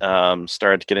about it,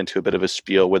 started to get into a bit of a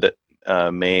spiel with it.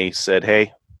 May said,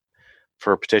 "Hey,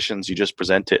 for petitions, you just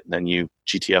present it, and then you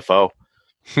GTFO,"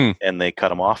 and they cut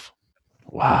him off.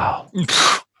 Wow. You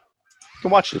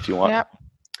can watch it if you want. Yep.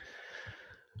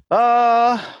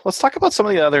 Let's talk about some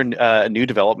of the other new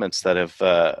developments that have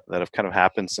kind of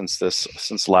happened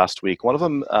since last week. One of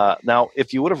them, now,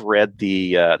 if you would have read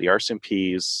the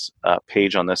RCMP's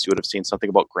page on this, you would have seen something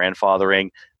about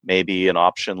grandfathering, maybe an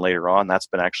option later on. That's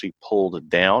been actually pulled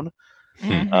down,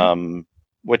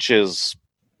 which is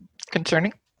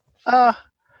concerning.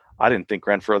 I didn't think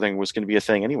grandfathering was going to be a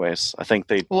thing, anyways. I think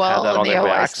they had that on there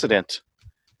by accident.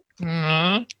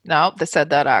 No, they said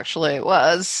that actually it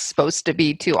was supposed to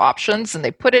be 2 options, and they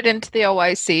put it into the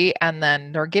OIC, and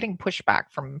then they're getting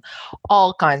pushback from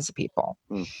all kinds of people.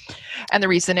 And the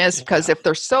reason is because if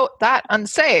they're that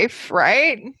unsafe,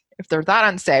 right? If they're that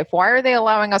unsafe, why are they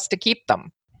allowing us to keep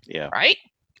them? Yeah. Right?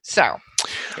 So.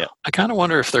 Yeah. I kind of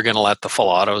wonder if they're going to let the full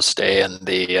auto stay and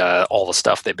the all the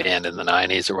stuff they banned in the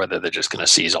 90s, or whether they're just going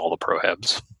to seize all the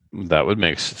prohibs. That would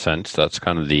make sense. That's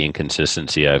kind of the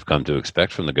inconsistency I've come to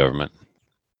expect from the government.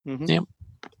 Yep.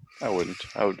 I wouldn't.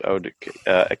 I would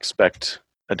expect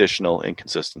additional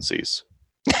inconsistencies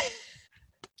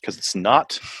because it's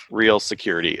not real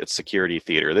security. It's security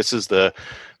theater. This is the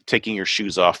taking your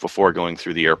shoes off before going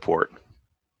through the airport.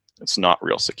 It's not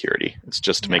real security. It's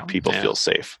just to make people feel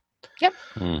safe. Yep.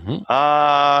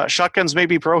 Shotguns may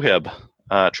be prohib.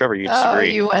 Trevor, you disagree?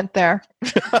 Oh, you went there.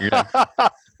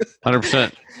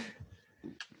 100%.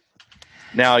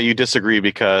 Now you disagree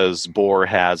because BOR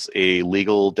has a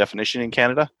legal definition in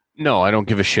Canada? No, I don't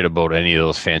give a shit about any of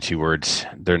those fancy words.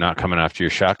 They're not coming after your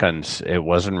shotguns. It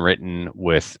wasn't written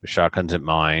with shotguns in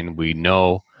mind. We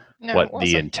know what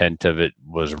the intent of it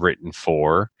was written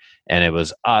for. And it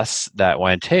was us that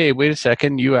went, hey, wait a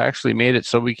second, you actually made it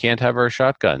so we can't have our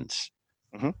shotguns.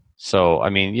 So, I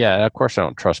mean, yeah, of course I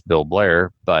don't trust Bill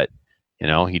Blair, but, you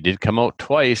know, he did come out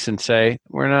twice and say,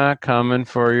 we're not coming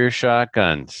for your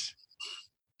shotguns.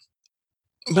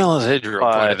 Well, as Adriel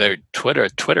pointed out,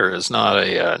 Twitter is not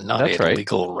a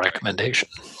legal recommendation.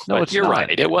 No, but it's you're not.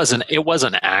 right. It was an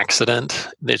accident.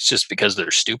 It's just because they're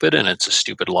stupid, and it's a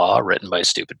stupid law written by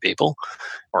stupid people,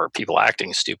 or people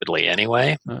acting stupidly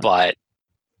anyway. But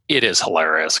it is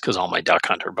hilarious because all my duck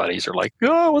hunter buddies are like,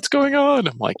 "Oh, what's going on?"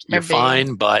 I'm like, "You're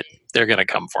fine, but they're going to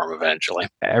come for him eventually."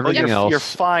 Everything else, you're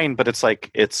fine, but it's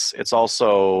like it's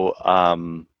also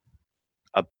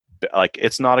like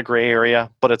it's not a gray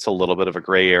area, but it's a little bit of a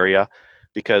gray area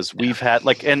because we've had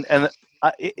like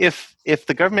if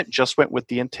the government just went with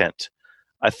the intent,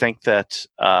 I think that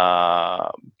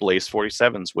Blaze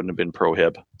 47s wouldn't have been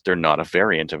prohib. They're not a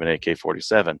variant of an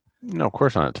AK-47. No, of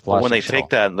course not. It's But when they plastic take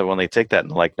that, and they're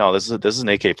like, no, this is an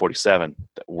AK-47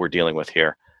 that we're dealing with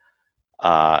here.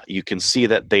 You can see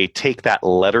that they take that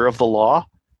letter of the law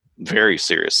very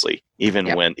seriously,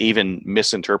 even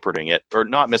misinterpreting it or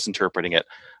not misinterpreting it.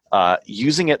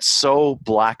 Using it so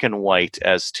black and white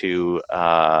as to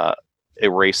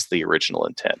erase the original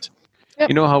intent. Yep.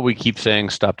 You know how we keep saying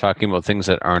stop talking about things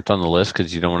that aren't on the list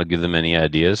because you don't want to give them any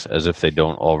ideas, as if they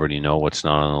don't already know what's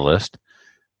not on the list.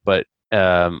 But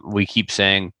we keep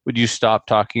saying, would you stop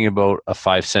talking about a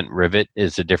 5-cent rivet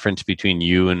is the difference between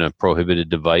you and a prohibited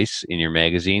device in your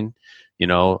magazine? You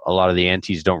know, a lot of the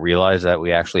antis don't realize that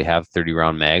we actually have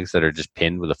 30-round mags that are just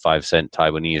pinned with a 5-cent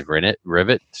Taiwanese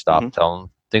rivet. Stop telling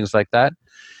things like that.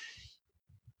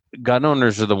 Gun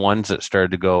owners are the ones that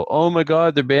started to go, oh my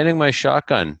God, they're banning my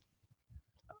shotgun.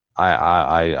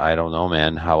 I don't know,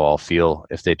 man, how I'll feel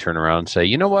if they turn around and say,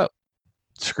 you know what?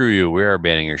 Screw you. We are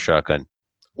banning your shotgun.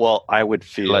 Well, I would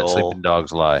feel let sleeping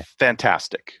dogs lie.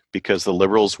 Fantastic, because the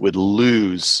Liberals would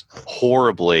lose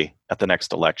horribly at the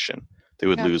next election. They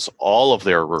would lose all of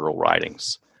their rural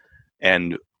ridings,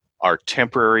 and our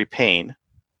temporary pain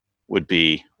would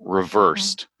be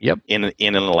reversed in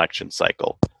an election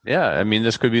cycle. Yeah, I mean,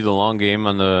 this could be the long game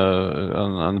on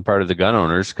the part of the gun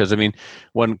owners, because I mean,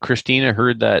 when Christina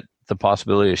heard that the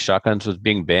possibility of shotguns was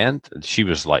being banned, she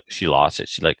was like, she lost it.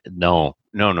 She's like, no,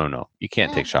 you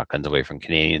can't take shotguns away from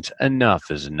Canadians. Enough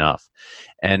is enough.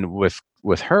 And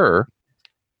with her,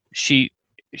 she's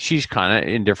kind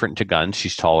of indifferent to guns.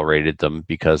 She's tolerated them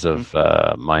because of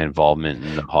my involvement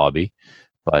in the hobby,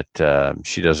 but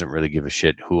she doesn't really give a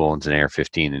shit who owns an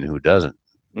AR-15 and who doesn't.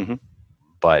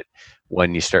 But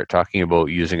when you start talking about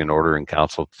using an order in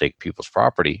council to take people's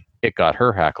property, it got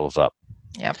her hackles up.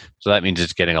 Yep. So that means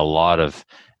it's getting a lot of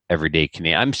everyday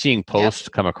Canadian. I'm seeing posts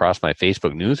come across my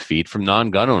Facebook news feed from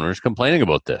non-gun owners complaining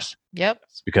about this. Yep.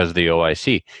 It's because of the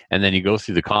OIC. And then you go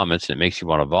through the comments and it makes you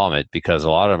want to vomit, because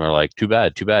a lot of them are like, too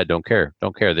bad, don't care.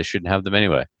 They shouldn't have them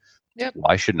anyway. Yep.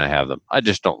 Why shouldn't I have them? I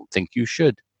just don't think you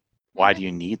should. Why do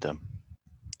you need them?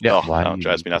 Yeah, that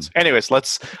drives me nuts. Anyways,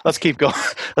 let's keep going.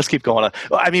 Let's keep going on.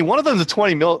 I mean, one of them, the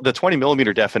 20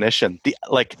 millimeter definition.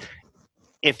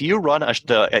 if you run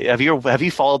have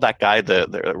you followed that guy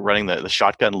the running the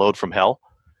shotgun load from hell?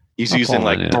 He's I'm using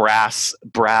following like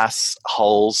it. brass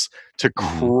hulls to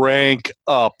crank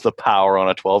up the power on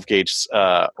a 12 gauge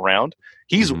round.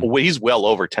 He's well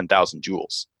over 10,000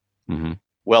 joules. Mm-hmm.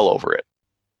 Well over it.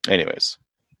 Anyways,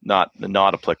 not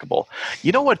applicable.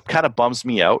 You know what kind of bums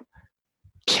me out?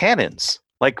 Cannons.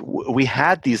 Like we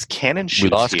had these cannon shoots. We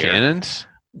lost here. cannons.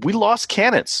 We lost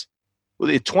cannons.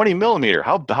 20 millimeter.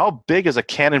 How big is a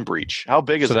cannon breech? How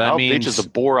big is a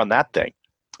bore on that thing?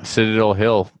 Citadel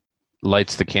Hill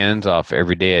lights the cannons off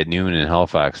every day at noon in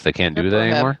Halifax. They can't do that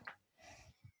anymore.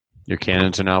 Your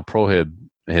cannons are now prohib.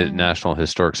 National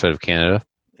Historic Site of Canada.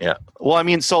 Yeah. Well, I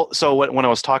mean, so when I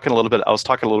was talking a little bit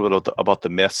about the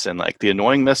myths, and like the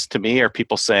annoying myths to me are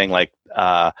people saying like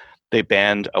they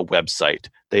banned a website,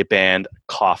 they banned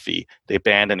coffee, they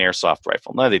banned an airsoft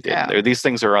rifle. No, they didn't. Yeah. These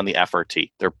things are on the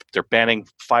FRT. They're banning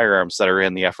firearms that are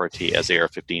in the FRT as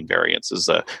AR-15 variants. Is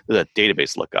a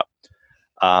database lookup.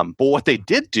 But what they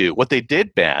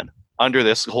did ban under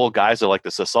this whole guise of like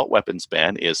this assault weapons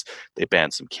ban is they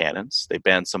banned some cannons, they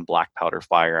banned some black powder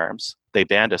firearms, they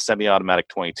banned a semi-automatic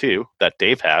 22 that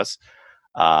Dave has.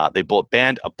 They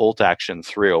banned a bolt action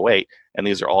 308, and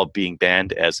these are all being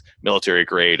banned as military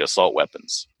grade assault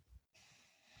weapons.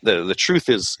 The truth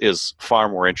is far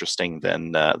more interesting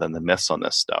than the myths on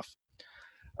this stuff.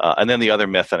 And then the other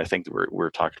myth, and I think we were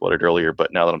talking about it earlier,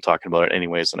 but now that I'm talking about it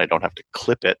anyways, and I don't have to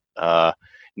clip it,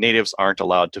 natives aren't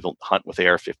allowed to hunt with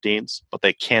AR-15s, but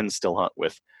they can still hunt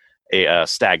with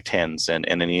Stag 10s and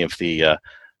any of the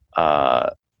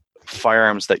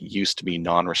firearms that used to be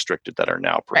non-restricted that are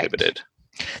now prohibited.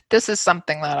 Right. This is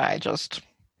something that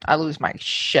I lose my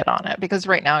shit on it, because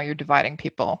right now you're dividing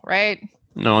people, right?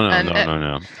 No.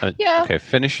 Yeah. Okay,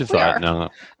 finish your thought. No,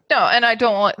 and I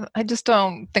just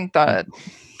don't think that.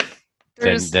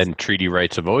 Then treaty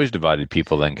rights have always divided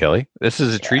people. Then Kelly, this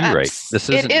is a treaty right. This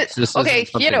isn't. Okay,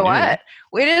 you know what?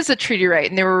 It is a treaty right,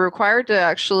 and they were required to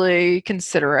actually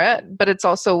consider it. But it's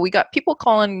also, we got people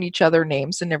calling each other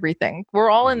names and everything.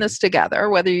 We're all in this together.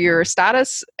 Whether you're a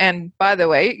status, and by the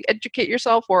way, educate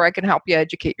yourself, or I can help you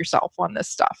educate yourself on this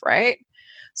stuff, right?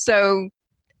 So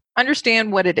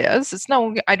understand what it is. It's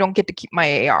no, I don't get to keep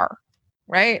my AR,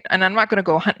 right? And I'm not going to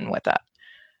go hunting with it.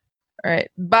 All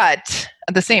right. But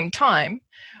at the same time,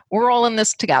 we're all in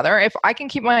this together. If I can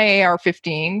keep my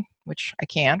AR-15, which I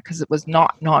can because it was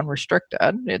not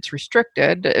non-restricted, it's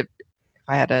restricted. If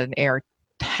I had an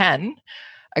AR-10,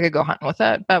 I could go hunting with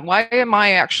it. But why am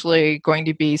I actually going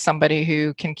to be somebody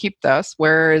who can keep this,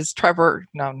 whereas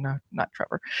not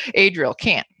Trevor, Adriel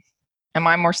can't? Am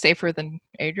I more safer than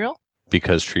Adriel?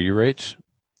 Because treaty rights.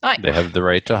 They have the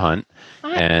right to hunt,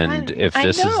 and if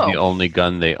this is the only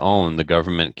gun they own, the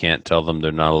government can't tell them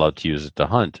they're not allowed to use it to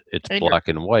hunt. It's black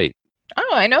and white.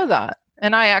 Oh, I know that.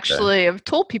 And I actually have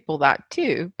told people that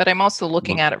too, but I'm also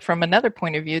looking at it from another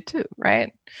point of view too,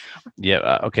 right?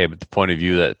 Yeah, okay, but the point of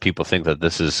view that people think that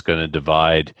this is going to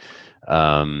divide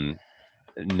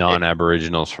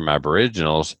non-Aboriginals from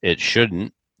Aboriginals, it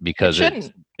shouldn't, because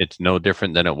it's no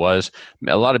different than it was.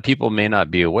 A lot of people may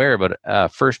not be aware, but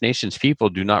First Nations people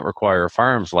do not require a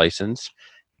firearms license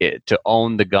to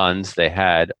own the guns they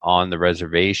had on the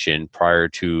reservation prior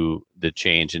to the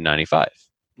change in 95. A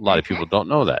lot of people don't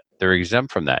know that. They're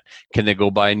exempt from that. Can they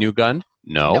go buy a new gun?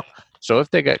 No. Nope. So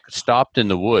if they get stopped in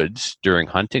the woods during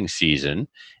hunting season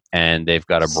and they've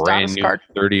got a brand new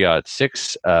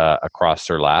 30-06 across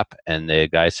their lap, and the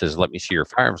guy says, "Let me see your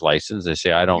firearms license," they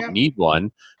say, "I don't need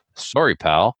one." Sorry,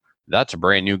 pal. That's a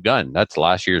brand new gun. That's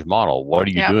last year's model. What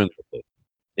are you doing with it?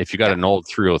 If you got an old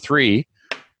 303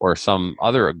 or some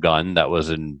other gun that was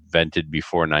invented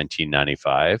before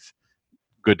 1995,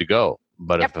 good to go.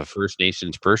 But if a First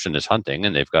Nations person is hunting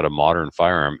and they've got a modern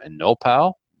firearm and no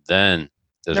PAL, then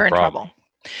there's a problem. Trouble.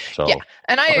 So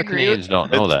and I agree. Canadians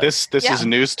don't know that. This is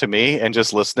news to me, and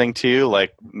just listening to you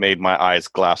like made my eyes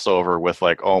glass over with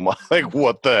like, oh my, like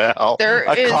what the hell?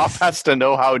 Cop has to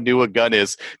know how new a gun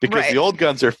is, because the old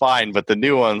guns are fine, but the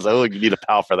new ones, you need a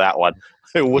PAL for that one.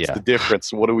 What's the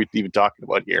difference? What are we even talking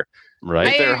about here? Right?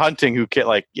 If they're hunting, who can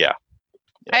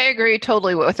I agree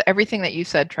totally with everything that you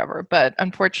said, Trevor. But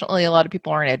unfortunately, a lot of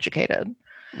people aren't educated,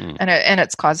 and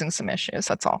it's causing some issues.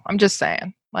 That's all. I'm just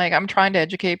saying. Like, I'm trying to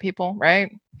educate people, right?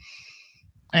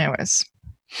 Anyways,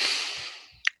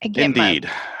 I get indeed.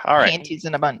 All right, panties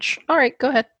in a bunch. All right, go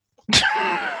ahead.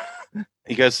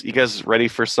 You guys ready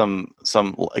for some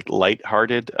like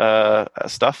lighthearted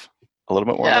stuff? A little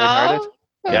bit more lighthearted.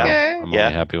 Okay. Yeah, I'm only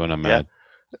happy when I'm mad.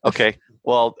 Okay.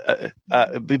 Well,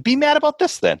 be mad about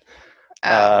this then.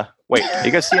 Wait,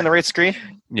 you guys see on the right screen?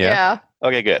 Yeah.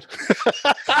 Okay, good.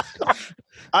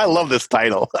 I love this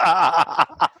title.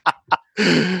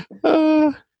 You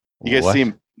guys What?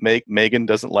 see Megan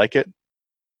doesn't like it?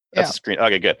 That's a screen.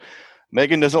 Okay, good.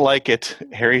 Megan doesn't like it.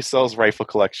 Harry sells rifle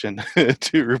collection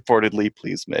to reportedly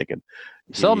please Megan.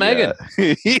 Sell Megan.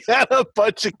 He had a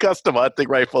bunch of custom hunting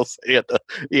rifles. He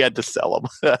had to sell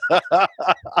them.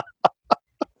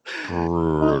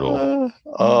 Brutal.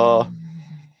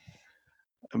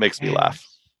 It makes me laugh.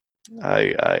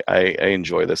 I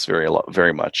enjoy this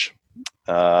very much.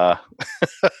 The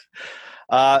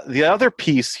other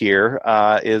piece here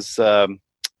is how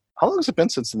long has it been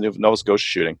since the Nova Scotia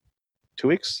shooting? 2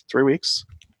 weeks? 3 weeks?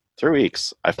 3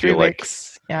 weeks. I feel 3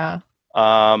 weeks. Yeah.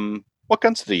 What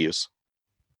guns did they use?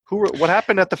 What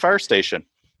happened at the fire station?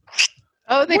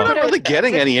 Oh, they We're not put really out-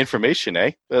 getting any information,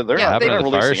 eh? They're What not happened at the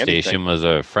releasing fire anything. station was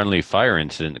a friendly fire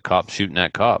incident. The cops shooting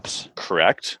at cops.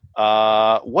 Correct.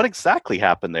 What exactly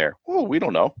happened there? Oh, we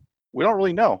don't know. We don't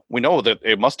really know. We know that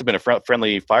it must have been a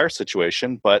friendly fire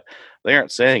situation, but they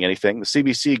aren't saying anything. The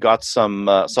CBC got some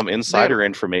insider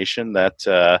information that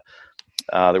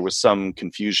there was some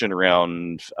confusion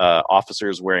around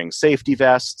officers wearing safety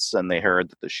vests, and they heard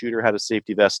that the shooter had a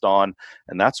safety vest on,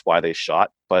 and that's why they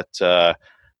shot. But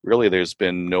really, there's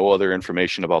been no other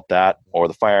information about that, or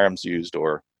the firearms used,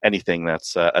 or anything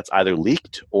that's either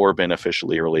leaked or been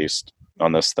officially released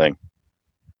on this thing.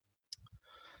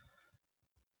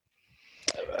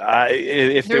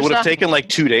 If they There's would have nothing. taken like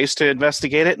 2 days to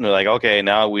investigate it, and they're like, okay,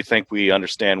 now we think we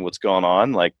understand what's going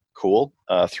on, like, cool.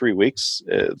 3 weeks,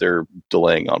 they're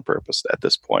delaying on purpose at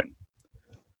this point.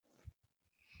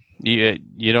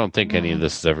 You don't think any of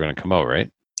this is ever going to come out,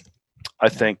 right? I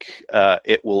think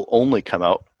it will only come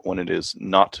out when it is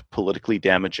not politically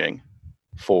damaging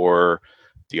for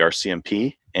the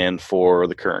RCMP and for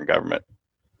the current government.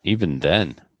 Even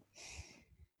then,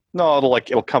 No,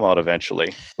 it'll come out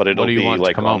eventually, but it'll what do you be want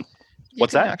like to come out? You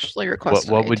What's can that? Actually, request.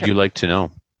 What would you like to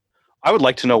know? I would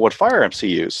like to know what firearms he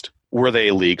used. Were they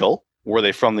illegal? Were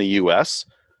they from the U.S.?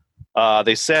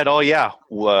 They said, "Oh yeah,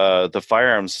 the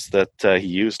firearms that he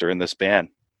used are in this ban."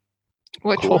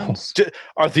 Which Cool. ones?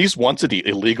 Are these ones that he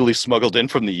illegally smuggled in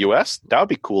from the U.S.? That would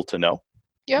be cool to know.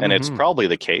 Yep. And it's Mhm. probably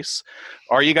the case.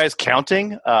 Are you guys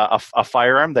counting a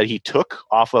firearm that he took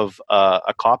off of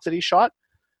a cop that he shot?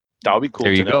 That would be cool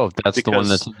There to you know. go. That's the one because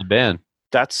that's in the ban.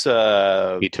 That's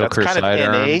He took that's her kind of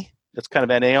sidearm. NA. That's kind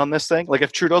of NA on this thing. Like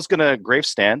if Trudeau's going to grave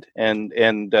stand and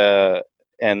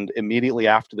immediately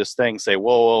after this thing say,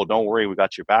 whoa, don't worry, we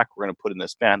got your back. We're going to put in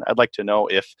this ban. I'd like to know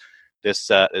if this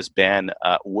ban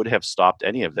would have stopped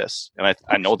any of this. And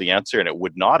I know the answer, and it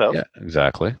would not have. Yeah,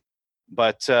 exactly.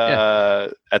 But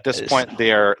at this point,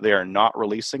 they are not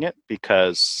releasing it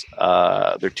because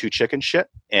they're too chicken shit,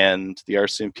 and the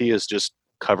RCMP is just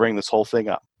covering this whole thing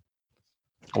up.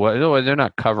 Well, no, they're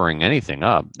not covering anything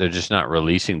up. They're just not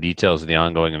releasing details of the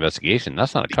ongoing investigation.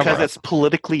 That's not a Because cover-up. it's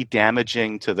politically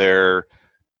damaging to their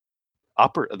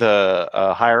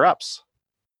higher ups.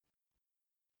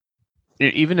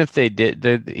 Even if they did,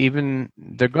 they're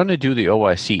going to do the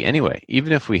OIC anyway.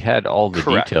 Even if we had all the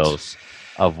Correct. details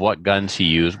of what guns he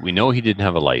used, we know he didn't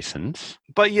have a license.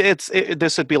 But yeah,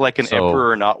 this would be like an So-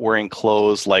 emperor not wearing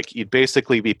clothes. Like you'd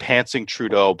basically be pantsing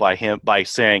Trudeau by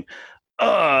saying,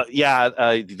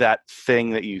 that thing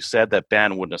that you said, that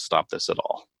ban wouldn't have stopped this at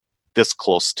all. This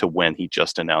close to when he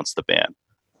just announced the ban.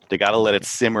 They got to let it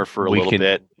simmer for a We little can-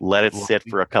 bit, let it sit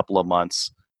for a couple of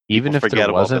months. Even if Forget there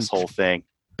about wasn't, this whole thing.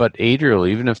 but Adriel,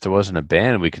 even if there wasn't a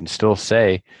ban, we can still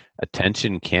say,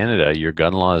 "Attention, Canada, your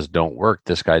gun laws don't work.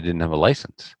 This guy didn't have a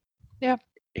license." Yeah.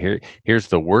 Here's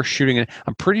the worst shooting.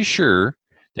 I'm pretty sure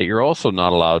that you're also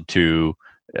not allowed to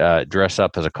dress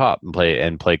up as a cop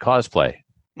and play cosplay.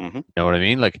 Mhm. You know what I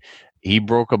mean? Like he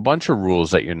broke a bunch of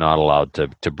rules that you're not allowed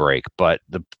to break, but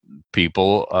the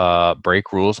people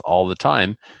break rules all the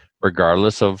time,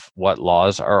 regardless of what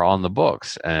laws are on the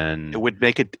books. And It would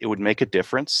make a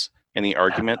difference in the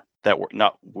argument that we're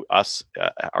not us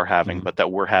are having, Mhm. but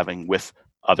that we're having with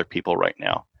other people right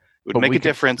now. It would But make we a can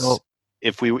difference still-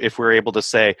 if we're able to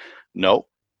say, no,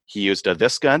 he used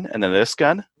this gun and then this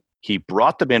gun. He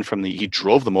brought them in he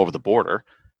drove them over the border.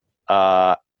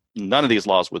 None of these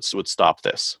laws would stop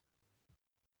this.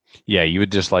 yeah, you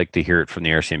would just like to hear it from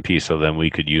the RCMP, so then we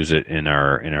could use it in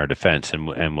our defense, and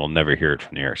we'll never hear it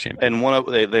from the RCMP. And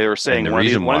they were saying the one of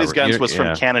reason these why guns we're- was from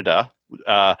yeah. Canada.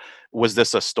 Was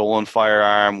this a stolen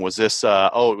firearm? Was this? It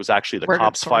was actually the Where did it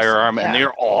cop's source? firearm, and Yeah.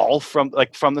 they're all from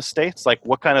the States. Like,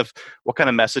 what kind of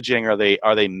messaging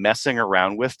are they messing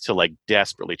around with to like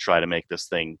desperately try to make this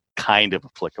thing kind of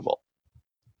applicable?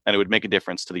 And it would make a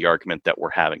difference to the argument that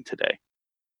we're having today.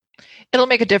 It'll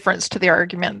make a difference to the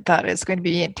argument that is going to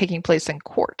be taking place in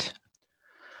court.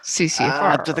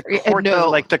 CCFR. To the court, no.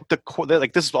 like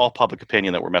this is all public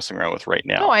opinion that we're messing around with right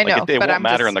now. No, I know, It but won't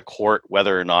matter in the court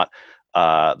whether or not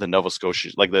the Nova Scotia,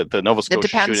 like the Nova Scotia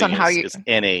depends shooting on how is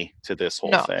NA to this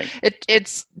whole thing.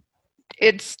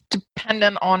 It's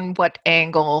dependent on what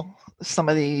angle some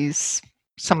of these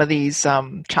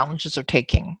challenges are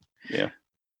taking. Yeah.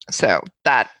 So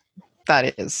that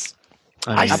is.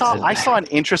 I saw an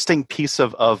interesting piece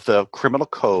of the criminal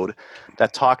code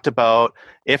that talked about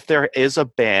if there is a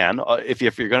ban, if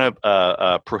you're going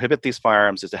to prohibit these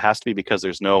firearms, it has to be because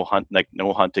there's no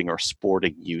hunting or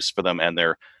sporting use for them, and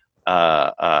they're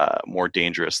more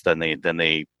dangerous than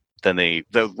the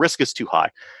risk is too high.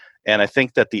 And I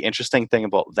think that the interesting thing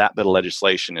about that bit of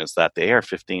legislation is that the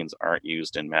AR-15s aren't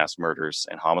used in mass murders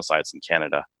and homicides in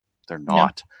Canada. They're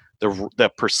not.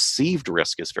 The perceived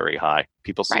risk is very high.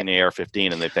 People see an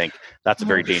AR-15 and they think that's a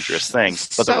very dangerous thing,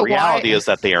 but the reality is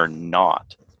that they are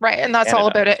not. Right, and that's all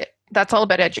about it. That's all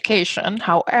about education.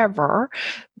 However,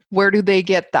 where do they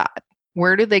get that?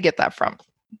 Where do they get that from?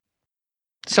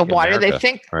 So why do they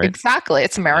think exactly?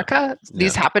 It's America. Yeah.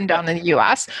 These happen down in the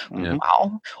U.S. Yeah.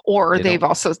 Wow. Or they've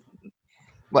also.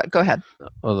 What? Go ahead.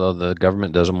 Although the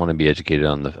government doesn't want to be educated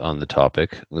on the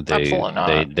topic, Absolutely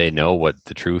not. They know what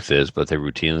the truth is, but they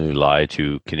routinely lie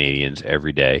to Canadians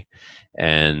every day,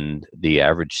 and the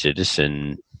average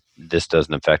citizen, this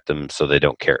doesn't affect them, so they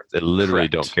don't care. They literally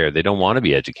don't care. They don't want to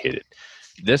be educated.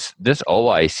 This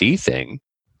OIC thing,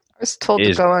 I was told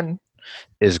to go and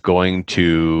is going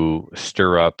to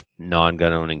stir up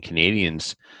non-gun owning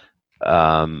Canadians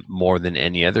more than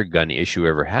any other gun issue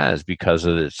ever has, because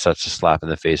of it's such a slap in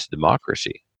the face of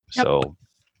democracy. Yep. So,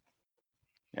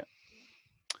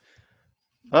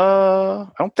 I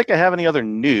don't think I have any other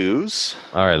news.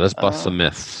 All right, let's bust some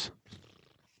myths.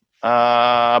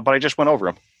 But I just went over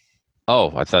them. Oh,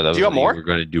 I thought that was you were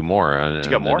going to do more on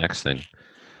the next thing.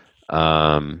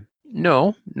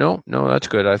 No, that's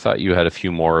good. I thought you had a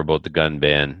few more about the gun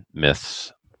ban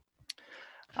myths.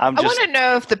 I want to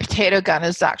know if the potato gun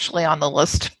is actually on the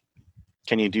list.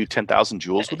 Can you do 10,000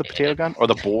 joules with the potato gun or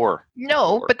the bore?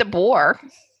 No, but the bore.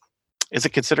 Is it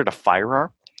considered a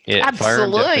firearm?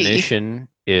 Firearm definition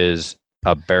is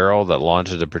a barrel that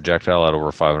launches a projectile at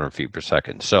over 500 feet per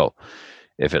second. So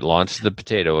if it launches the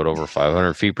potato at over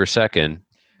 500 feet per second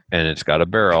and it's got a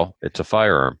barrel, it's a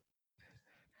firearm.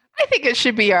 I think it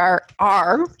should be our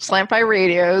Slamfy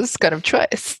Radio's gun of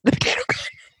choice, the potato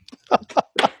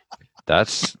gun.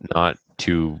 That's not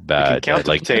too bad. You can count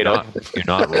the potato. You're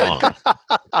not wrong.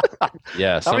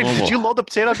 Yeah. Did you load the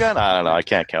potato gun? I don't know. I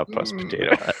can't count plus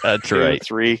potato. That's 2, right.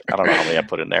 3. I don't know how many I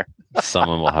put in there.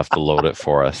 Someone will have to load it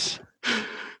for us.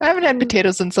 I haven't had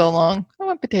potatoes in so long. I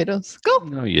want potatoes. Go.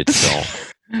 No, you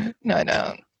don't. No, I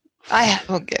don't. I have.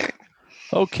 Okay.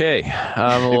 Okay.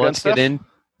 Let's get in.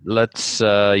 Let's do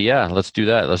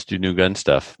that. Let's do new gun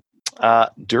stuff.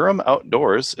 Durham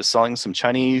Outdoors is selling some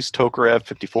Chinese Tokarev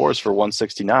 54s for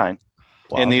 $169.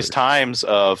 In these times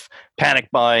of panic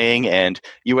buying and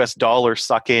U.S. dollar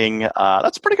sucking,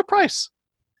 that's a pretty good price.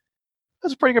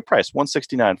 That's a pretty good price.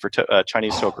 $169 for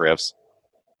Chinese Tokarevs.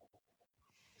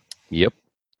 Yep.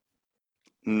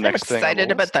 I'm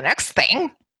excited about the next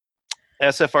thing.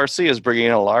 SFRC is bringing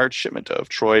in a large shipment of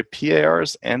Troy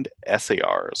PARs and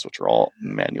SARs, which are all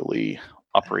manually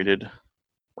operated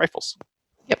rifles.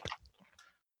 Yep.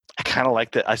 I kind of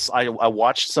like that. I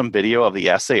watched some video of the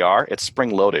SAR. It's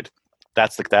spring loaded.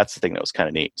 That's the thing that was kind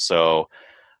of neat. So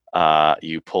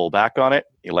you pull back on it,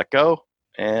 you let go,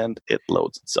 and it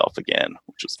loads itself again,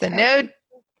 which is the no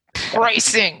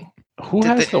pricing. Who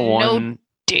has the one? No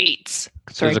dates.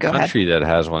 Sorry, There's a country that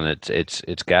has one.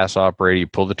 It's gas operated. You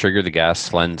pull the trigger, the gas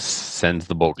sends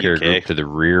the bolt carrier group to the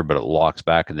rear, but it locks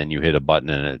back, and then you hit a button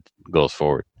and it goes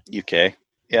forward. UK.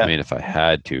 Yeah. I mean, if I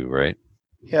had to, right?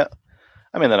 Yeah.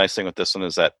 I mean, the nice thing with this one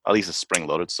is that at least it's spring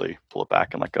loaded, so you pull it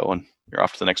back and let go, and you're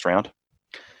off to the next round.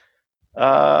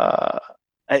 I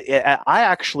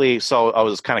actually, so I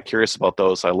was kind of curious about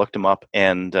those. I looked them up,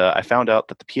 and I found out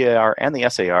that the PAR and the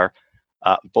SAR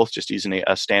both just using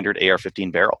a standard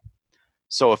AR-15 barrel.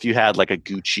 So if you had like a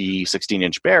Gucci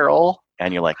 16-inch barrel,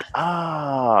 and you're like,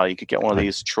 you could get one of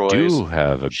these Troys. Do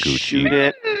have a Gucci. Shoot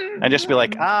it, and just be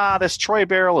like, this Troy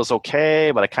barrel is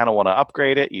okay, but I kind of want to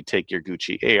upgrade it. You take your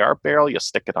Gucci AR barrel, you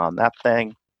stick it on that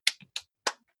thing.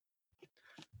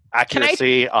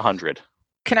 Accuracy 100.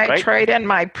 Can I trade in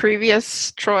my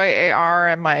previous Troy AR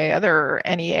and my other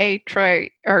NEA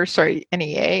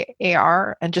NEA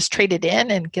AR and just trade it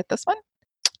in and get this one?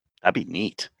 That'd be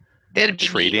neat. That'd be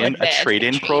a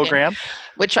trade-in program,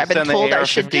 which I've been told I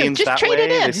should do. Just trade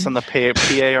it in. They send the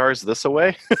PARs this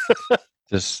away.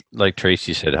 Just like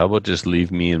Tracy said, how about just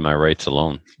leave me and my rights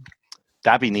alone?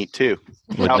 That'd be neat too.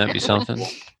 Wouldn't that be something?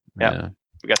 Yeah.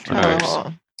 We got 2 Alright. types.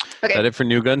 Oh. Is that it for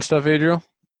new gun stuff, Adriel?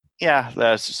 Yeah,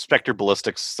 the Spectre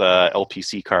Ballistics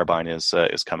LPC carbine is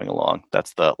coming along.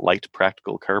 That's the light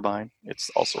practical carbine. It's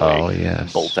also a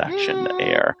Yes. bolt action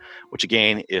AR, which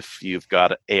again, if you've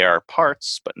got AR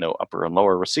parts but no upper and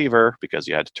lower receiver because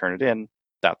you had to turn it in,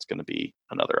 that's going to be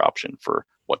another option for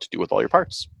what to do with all your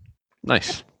parts.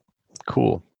 Nice.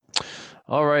 Cool.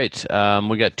 All right.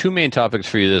 We got 2 main topics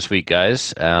for you this week,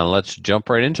 guys. Let's jump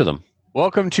right into them.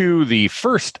 Welcome to the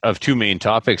first of 2 main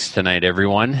topics tonight,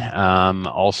 everyone. Welcome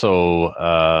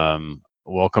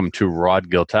to Rod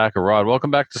Giltaca. Rod, welcome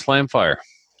back to Slamfire.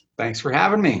 Thanks for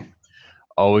having me.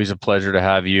 Always a pleasure to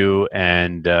have you.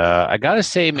 And I got to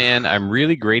say, man, I'm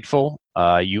really grateful.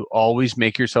 You always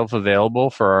make yourself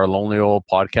available for our Lonely Old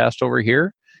podcast over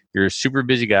here. You're a super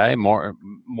busy guy,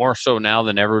 more so now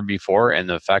than ever before. And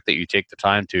the fact that you take the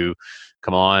time to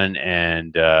come on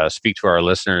and speak to our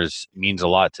listeners means a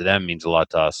lot to them, means a lot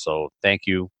to us. So thank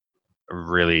you.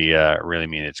 Really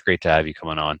mean it. It's great to have you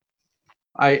coming on.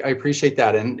 I appreciate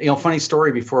that. And, funny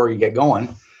story before you get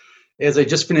going is I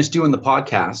just finished doing the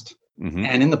podcast. Mm-hmm.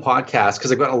 And in the podcast,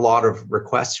 because I've got a lot of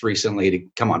requests recently to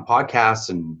come on podcasts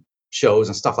and shows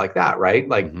and stuff like that, right?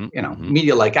 Like,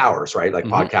 media like ours, right? Like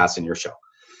podcasts and your show.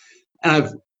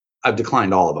 And I've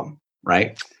declined all of them,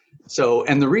 right? So,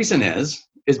 and the reason is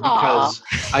because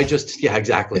I just, yeah,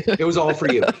 exactly. It was all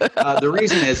for you. The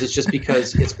reason is just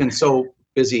because it's been so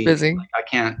busy. Like,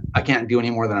 I can't do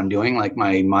any more than I'm doing. Like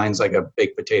my mind's like a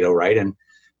baked potato, right? And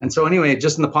so anyway,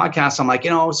 just in the podcast, I'm like,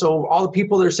 so all the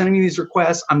people that are sending me these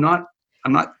requests, I'm not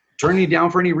turning you down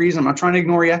for any reason. I'm not trying to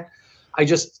ignore you.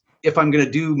 If I'm going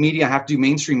to do media, I have to do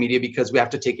mainstream media because we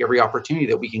have to take every opportunity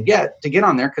that we can get to get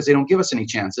on there because they don't give us any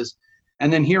chances.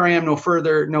 And then here I am, no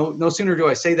sooner do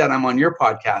I say that I'm on your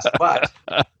podcast, but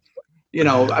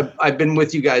I've been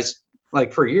with you guys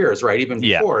like for years, right? Even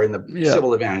before in the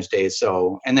Civil Advantage days.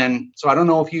 So I don't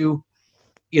know if you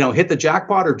hit the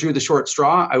jackpot or drew the short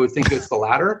straw. I would think it's the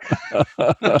latter.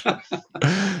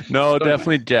 No,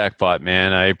 definitely jackpot,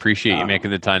 man. I appreciate you making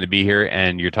the time to be here,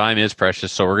 and your time is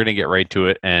precious. So we're going to get right to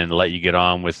it and let you get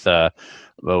on with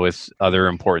other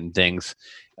important things.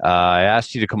 I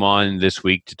asked you to come on this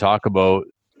week to talk about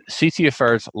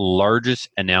CCFR's largest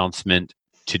announcement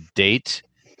to date.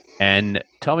 And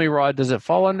tell me, Rod, does it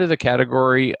fall under the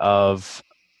category of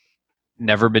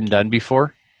never been done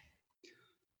before?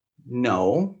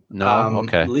 No.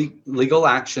 Okay. Legal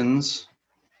actions.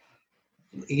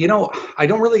 I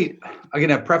don't really. I'm going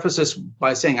to preface this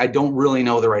by saying I don't really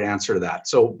know the right answer to that.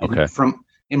 So,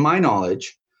 in my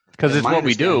knowledge, because it's what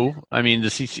we do. I mean, the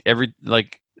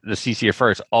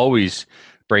CCFR is always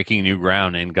breaking new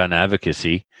ground in gun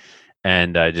advocacy,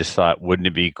 and I just thought, wouldn't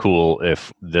it be cool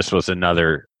if this was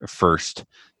another first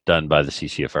done by the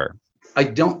CCFR? I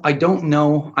don't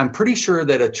know. I'm pretty sure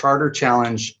that a charter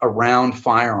challenge around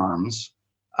firearms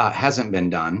hasn't been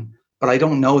done, but I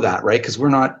don't know that, right? Because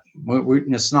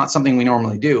it's not something we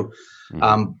normally do.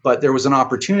 Mm-hmm. But there was an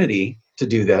opportunity to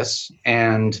do this,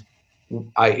 and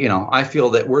I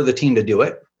feel that we're the team to do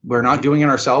it. We're not doing it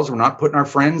ourselves. We're not putting our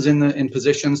friends in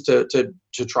positions to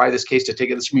try this case, to take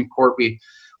it to the Supreme Court.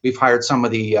 We've hired some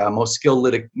of the most skilled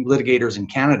litigators in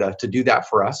Canada to do that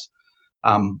for us.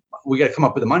 We got to come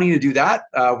up with the money to do that.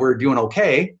 We're doing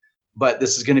okay, but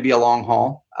this is going to be a long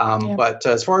haul. But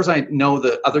as far as I know,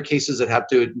 the other cases that have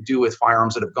to do with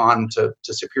firearms that have gone to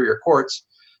superior courts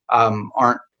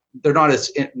they're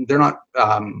not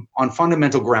on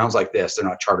fundamental grounds like this. They're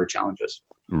not charter challenges.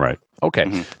 Right. Okay.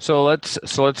 Mm-hmm. So let's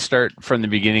start from the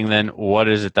beginning then. What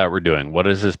is it that we're doing? What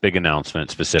is this big announcement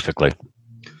specifically?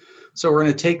 So we're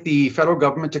going to take the federal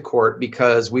government to court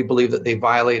because we believe that they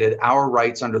violated our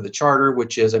rights under the charter,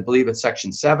 which is, I believe it's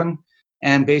Section 7.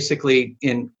 And basically,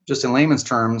 in layman's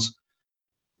terms,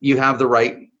 you have the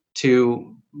right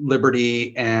to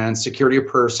liberty and security of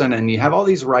person, and you have all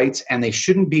these rights, and they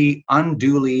shouldn't be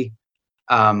unduly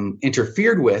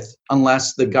interfered with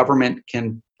unless the government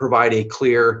can provide a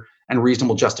clear and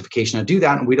reasonable justification to do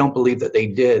that. And we don't believe that they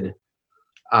did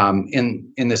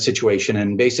in this situation.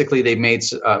 And basically, they made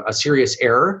a serious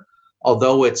error,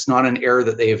 although it's not an error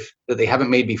that they haven't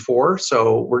made before.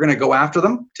 So we're going to go after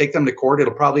them, take them to court.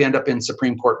 It'll probably end up in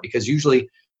Supreme Court because usually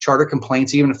charter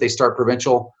complaints, even if they start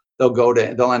provincial, they'll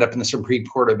end up in the Supreme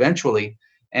Court eventually.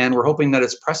 And we're hoping that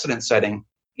it's precedent setting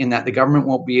in that the government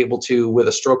won't be able to, with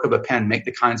a stroke of a pen, make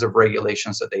the kinds of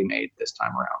regulations that they made this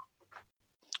time around.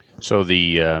 So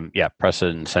the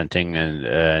precedent setting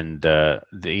and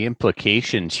the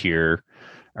implications here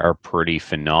are pretty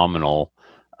phenomenal.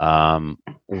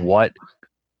 What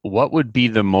would be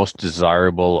the most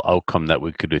desirable outcome that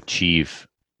we could achieve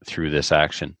through this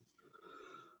action?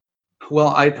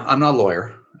 Well, I'm not a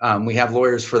lawyer. We have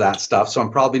lawyers for that stuff, so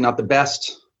I'm probably not the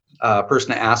best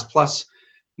person to ask. Plus,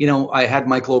 I had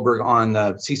Mike Loberg on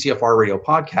the CCFR radio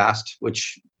podcast,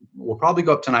 which will probably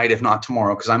go up tonight, if not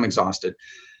tomorrow, because I'm exhausted.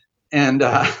 And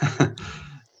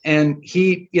and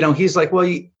he's like, well,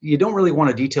 you don't really want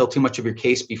to detail too much of your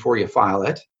case before you file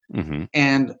it. Mm-hmm.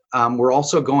 And we're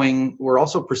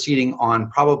also proceeding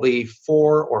on probably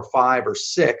 4 or 5 or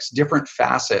 6 different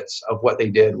facets of what they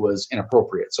did was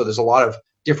inappropriate. So there's a lot of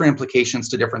different implications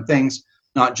to different things,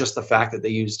 not just the fact that they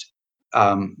used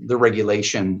the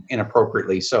regulation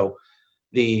inappropriately. So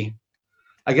I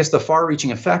guess the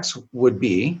far-reaching effects would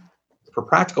be, for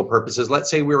practical purposes,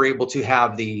 let's say we were able to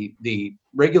have the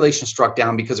regulation struck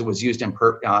down because it was used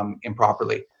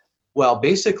improperly. Well,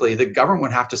 basically, the government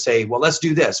would have to say, well, let's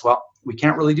do this. Well, we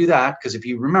can't really do that because if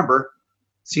you remember,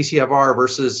 CCFR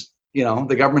versus,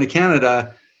 the government of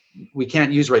Canada, we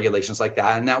can't use regulations like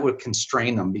that. And that would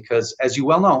constrain them because, as you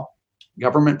well know,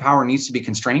 government power needs to be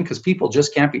constrained because people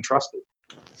just can't be trusted.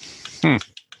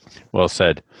 Well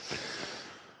said.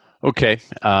 Okay.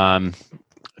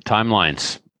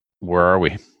 Timelines. Where are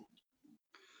we?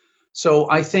 So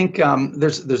I think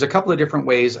there's a couple of different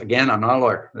ways. Again, I'm not a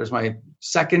lawyer. There's my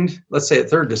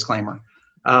third disclaimer.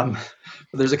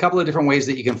 There's a couple of different ways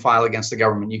that you can file against the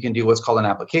government. You can do what's called an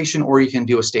application, or you can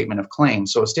do a statement of claim.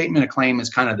 So a statement of claim is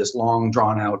kind of this long,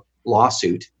 drawn-out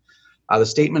lawsuit. The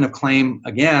statement of claim,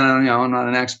 again, I'm not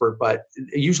an expert, but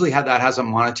usually that has a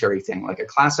monetary thing, like a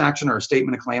class action or a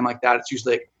statement of claim like that. It's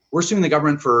usually like, we're suing the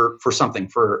government for something,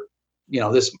 for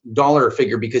this dollar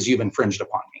figure because you've infringed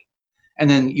upon me. And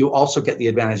then you also get the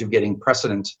advantage of getting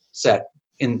precedent set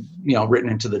in, written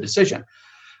into the decision.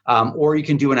 Or you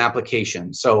can do an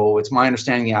application. So it's my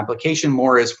understanding the application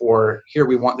more is for, here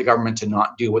we want the government to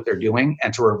not do what they're doing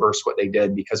and to reverse what they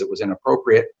did because it was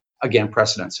inappropriate. Again,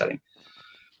 precedent setting.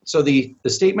 So the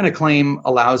statement of claim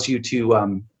allows you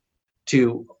to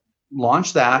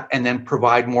launch that and then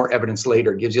provide more evidence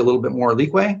later. It gives you a little bit more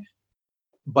leeway.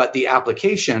 But the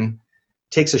application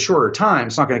takes a shorter time.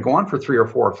 It's not going to go on for 3 or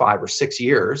 4 or 5 or 6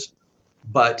 years,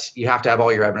 but you have to have all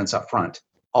your evidence up front.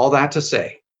 All that to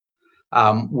say,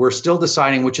 we're still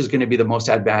deciding which is going to be the most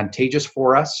advantageous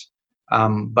for us,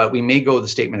 but we may go the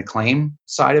statement of claim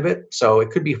side of it. So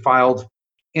it could be filed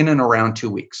in and around 2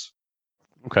 weeks.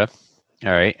 Okay.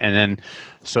 All right. And then,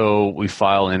 so we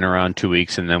file in around 2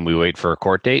 weeks and then we wait for a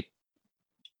court date?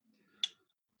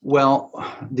 Well,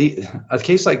 a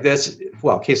case like this,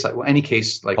 any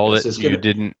case like Hold this it. is You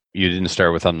didn't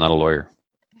start with, I'm not a lawyer.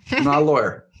 I'm not a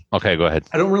lawyer. Okay, go ahead.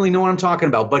 I don't really know what I'm talking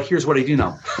about, but here's what I do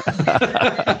know.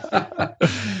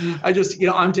 I just,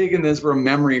 I'm taking this from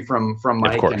memory from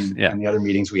Mike and the other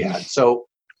meetings we had. So,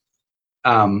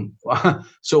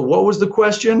 so what was the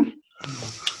question?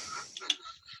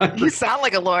 You sound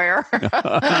like a lawyer.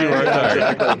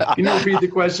 Exactly. Can you repeat the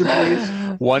question, please?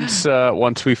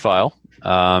 Once we file,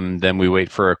 then we wait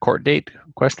for a court date?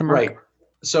 Question mark? Right.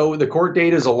 So the court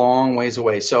date is a long ways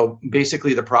away. So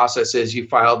basically the process is you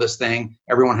file this thing.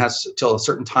 Everyone has till a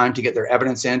certain time to get their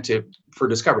evidence in for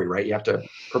discovery, right? You have to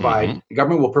provide, the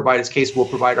government will provide its case, we'll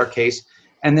provide our case.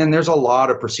 And then there's a lot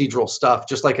of procedural stuff,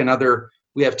 just like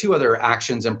we have 2 other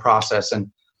actions in process.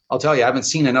 And I'll tell you, I haven't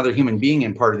seen another human being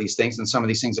in part of these things. And some of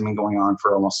these things have been going on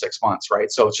for almost 6 months,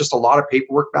 right? So it's just a lot of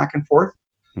paperwork back and forth.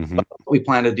 Mm-hmm. But what we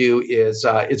plan to do is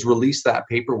release that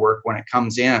paperwork when it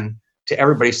comes in to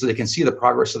everybody so they can see the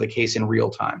progress of the case in real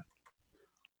time.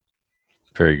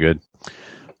 Very good.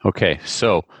 Okay,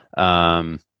 so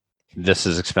this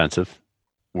is expensive.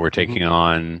 We're taking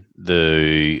on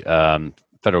the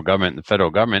federal government. The federal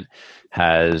government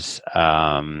has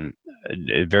very,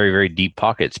 very deep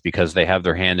pockets because they have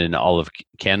their hand in all of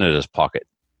Canada's pocket,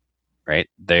 right?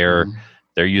 They're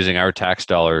using our tax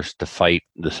dollars to fight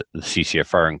the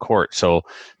CCFR in court. So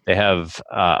they have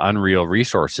unreal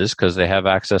resources because they have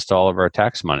access to all of our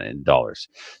tax money and dollars.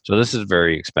 So this is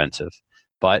very expensive,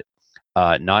 but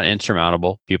not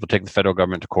insurmountable. People take the federal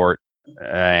government to court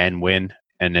and win,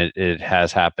 and it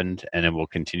has happened, and it will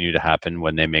continue to happen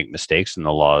when they make mistakes and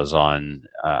the law is on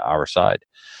our side.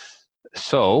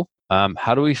 So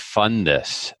how do we fund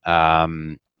this?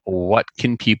 What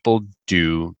can people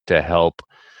do to help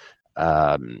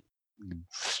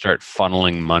start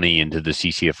funneling money into the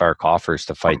CCFR coffers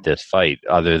to fight this fight,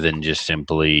 other than just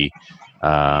simply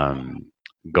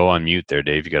go on mute there,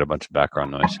 Dave? You got a bunch of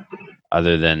background noise.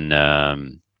 Other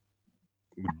than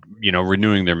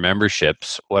renewing their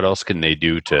memberships, what else can they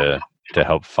do to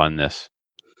help fund this?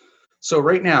 So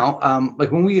right now,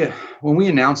 like when we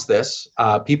announced this,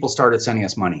 people started sending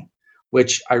us money,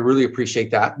 which I really appreciate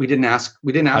that. We didn't ask.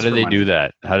 How do they do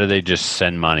that? How do they just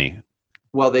send money?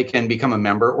 Well, they can become a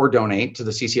member or donate to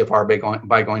the CCFR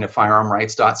by going to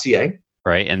firearmrights.ca.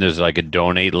 Right, and there's like a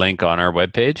donate link on our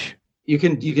webpage. You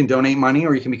can donate money,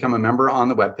 or you can become a member on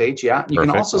the webpage. Yeah, you can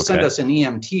Perfect. also send Okay. us an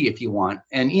EMT if you want.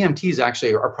 And EMTs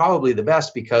actually are probably the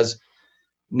best because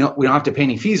no, we don't have to pay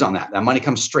any fees on that. That money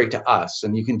comes straight to us,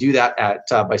 and you can do that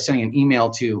by sending an email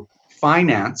to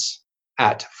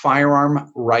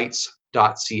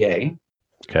finance@firearmrights.ca.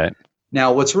 Okay.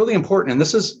 Now, what's really important, and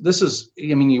this is,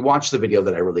 I mean, you watch the video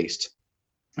that I released,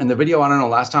 and the video, I don't know,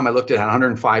 last time I looked at had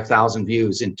 105,000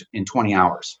 views in 20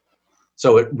 hours.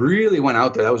 So it really went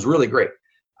out there. That was really great.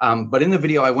 But in the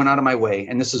video, I went out of my way,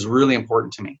 and this is really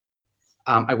important to me.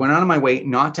 I went out of my way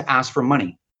not to ask for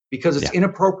money because it's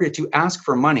inappropriate to ask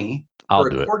for money for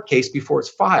a court case before it's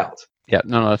filed. Yeah,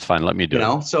 no, that's fine. Let me do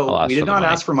it. So we did not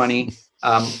ask for money,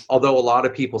 although a lot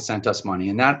of people sent us money,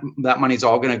 and that money's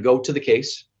all going to go to the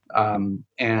case.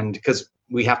 And because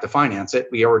we have to finance it,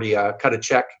 we already cut a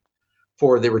check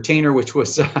for the retainer, which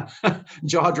was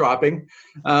jaw-dropping.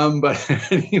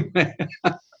 But anyway,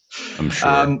 I'm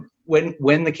sure.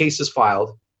 When the case is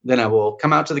filed, then I will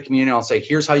come out to the community. I'll say,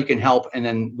 here's how you can help. And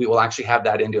then we will actually have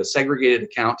that into a segregated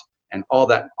account, and all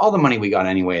the money we got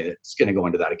anyway, that's going to go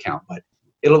into that account, but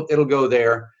it'll go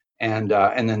there. And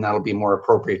then that'll be more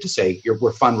appropriate to say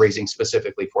we're fundraising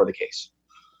specifically for the case.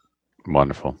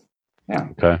 Wonderful. Yeah.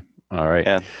 Okay. All right.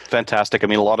 Yeah, fantastic. I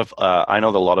mean, I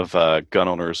know that a lot of gun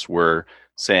owners were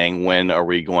saying, when are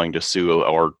we going to sue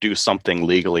or do something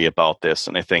legally about this?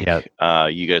 And I think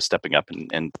you guys stepping up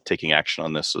and taking action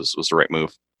on this was the right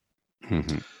move.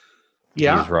 Mm-hmm.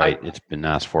 Yeah. He's right. It's been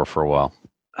asked for a while.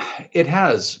 It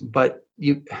has, but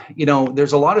you know,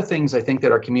 there's a lot of things I think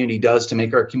that our community does to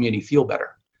make our community feel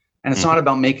better. And it's not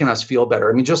about making us feel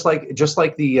better. I mean, just like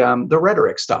the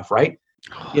rhetoric stuff, right?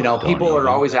 You know, people are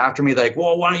always after me like,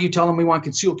 well, why don't you tell them we want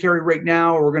concealed carry right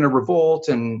now, or we're going to revolt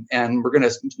and we're going to,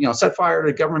 set fire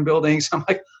to government buildings. I'm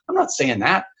like, I'm not saying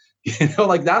that,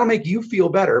 like that'll make you feel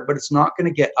better, but it's not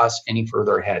going to get us any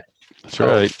further ahead. That's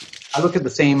right. I look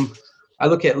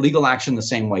at legal action the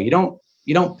same way. You don't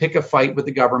pick a fight with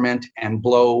the government and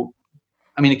blow.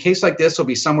 I mean, a case like this will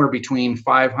be somewhere between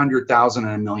 $500,000 and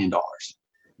 $1 million.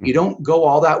 You don't go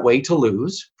all that way to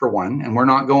lose, for one, and we're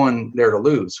not going there to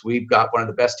lose. We've got one of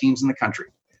the best teams in the country,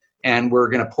 and we're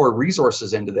going to pour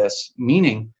resources into this,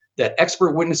 meaning that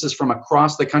expert witnesses from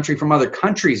across the country, from other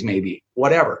countries maybe,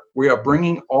 whatever, we are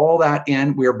bringing all that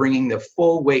in. We are bringing the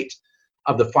full weight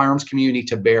of the firearms community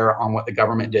to bear on what the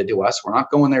government did to us. We're not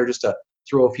going there just to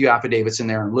throw a few affidavits in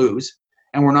there and lose,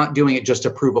 and we're not doing it just to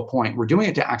prove a point. We're doing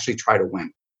it to actually try to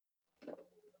win.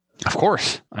 Of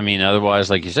course. I mean,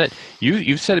 otherwise, like you said,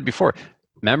 you've said it before,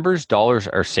 members' dollars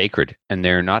are sacred and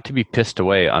they're not to be pissed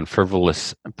away on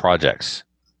frivolous projects.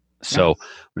 So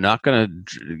we're not going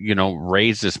to,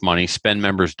 raise this money, spend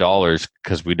members' dollars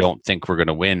because we don't think we're going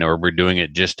to win, or we're doing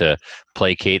it just to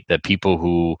placate the people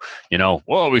who,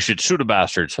 we should sue the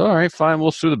bastards. All right, fine. We'll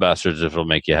sue the bastards if it'll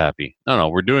make you happy. No,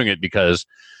 we're doing it because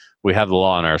we have the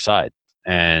law on our side,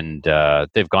 and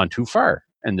they've gone too far.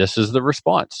 And this is the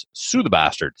response. Sue the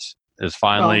bastards is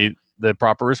finally the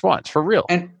proper response, for real.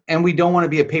 And we don't want to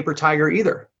be a paper tiger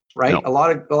either, right? No. A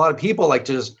lot of people like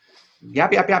to just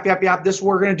yap. This,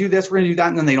 we're going to do this, we're going to do that,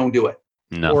 and then they don't do it.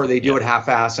 No. Or they do it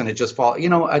half-ass and it just falls.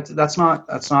 That's not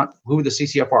who the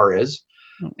CCFR is,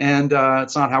 and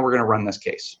it's not how we're going to run this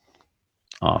case.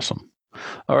 Awesome.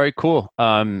 All right, cool.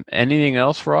 Anything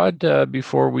else, Rod,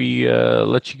 before we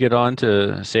let you get on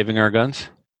to saving our guns?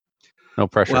 No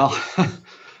pressure. Well,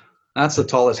 that's the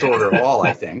tallest order of all,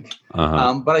 I think.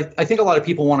 But I think a lot of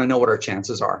people want to know what our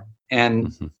chances are.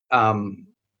 And,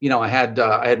 I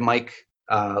had Mike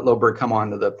Loberg come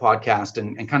on to the podcast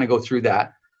and kind of go through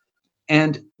that.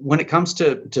 And when it comes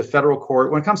to federal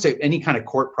court, when it comes to any kind of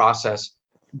court process,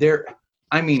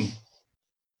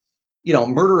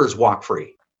 murderers walk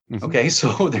free. Okay.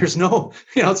 So there's no,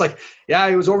 it's like,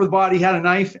 he was over the body, he had a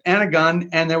knife and a gun,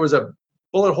 and there was a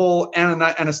bullet hole and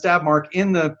a stab mark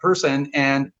in the person,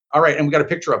 and all right, and we got a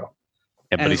picture of him.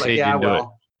 Yeah, but it's like,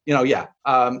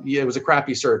 it was a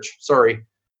crappy search. Sorry,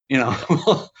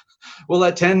 we'll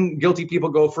let 10 guilty people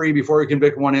go free before we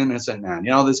convict one innocent man.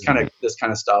 This kind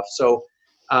of stuff. So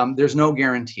there's no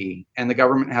guarantee, and the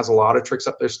government has a lot of tricks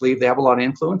up their sleeve. They have a lot of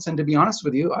influence, and to be honest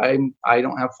with you, I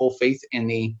don't have full faith in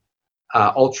the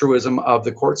altruism of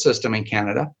the court system in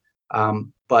Canada.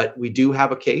 But we do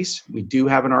have a case. We do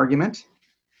have an argument.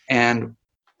 And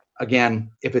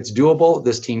again, if it's doable,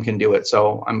 this team can do it.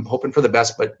 So I'm hoping for the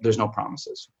best, but there's no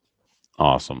promises.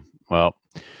 Awesome. Well,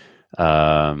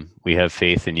 we have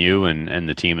faith in you and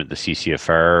the team at the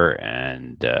CCFR,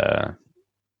 and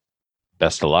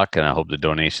best of luck. And I hope the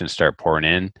donations start pouring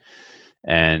in.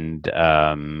 And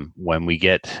when we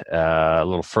get a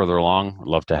little further along, I'd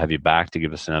love to have you back to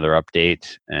give us another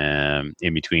update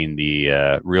in between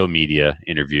the real media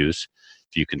interviews.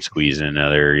 If you can squeeze in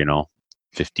another,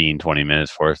 15, 20 minutes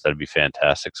for us, that'd be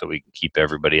fantastic, so we can keep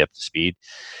everybody up to speed.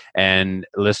 And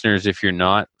listeners, if you're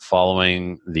not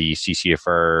following the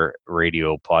CCFR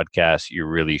radio podcast, you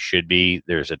really should be.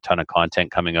 There's a ton of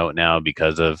content coming out now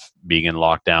because of being in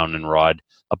lockdown, and Rod,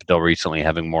 up until recently,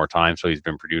 having more time, so he's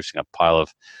been producing a pile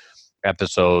of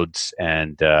episodes,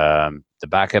 and the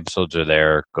back episodes are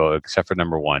there, go except for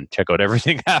number 1. Check out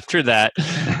everything after that.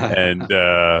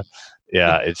 And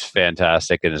yeah, it's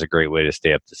fantastic, and it's a great way to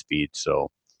stay up to speed.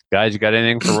 So, guys, you got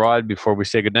anything for Rod before we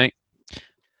say goodnight?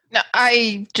 No,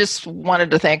 I just wanted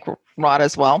to thank Rod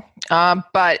as well.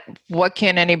 But what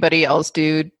can anybody else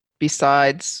do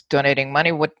besides donating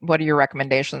money? What are your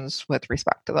recommendations with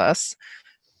respect to this?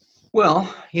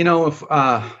 Well,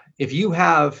 if you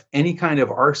have any kind of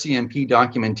RCMP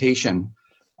documentation,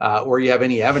 or you have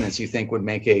any evidence you think would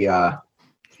make a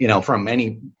from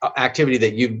any activity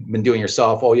that you've been doing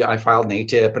yourself, oh yeah, I filed an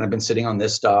ATIP and I've been sitting on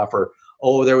this stuff, or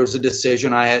oh, there was a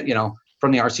decision I had,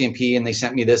 from the RCMP and they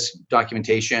sent me this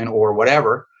documentation or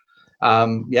whatever.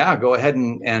 Go ahead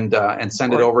and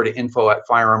send it over to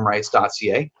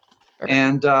info@firearmrights.ca.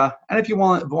 And if you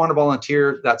want to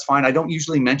volunteer, that's fine. I don't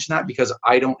usually mention that because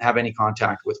I don't have any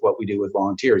contact with what we do with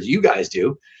volunteers. You guys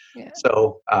do. Yeah.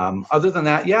 So other than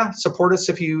that, support us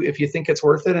if you think it's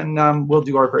worth it, and we'll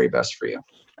do our very best for you.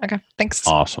 Okay, thanks.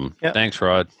 Awesome. Yeah. Thanks,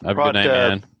 Rod. Have a good night,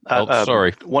 man.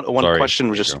 Sorry. One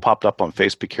question just popped up on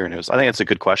Facebook here news. I think it's a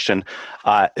good question.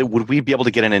 Would we be able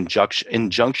to get an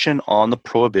injunction on the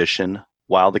prohibition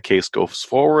while the case goes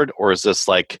forward, or is this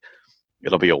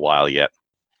it'll be a while yet?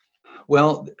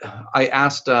 Well, I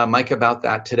asked Mike about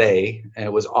that today, and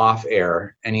it was off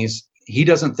air, and he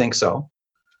doesn't think so.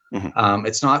 Mm-hmm.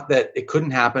 It's not that it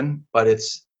couldn't happen, but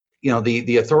it's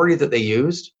the authority that they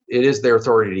used. It is their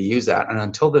authority to use that, and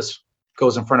until this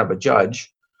goes in front of a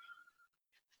judge,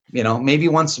 maybe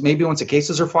once the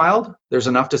cases are filed, there's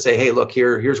enough to say, hey, look,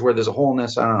 here's where there's a hole in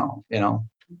this. I don't know.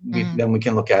 Then we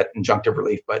can look at injunctive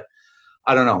relief, but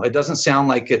I don't know. It doesn't sound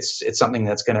like it's something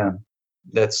that's gonna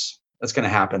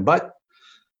happen, but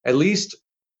at least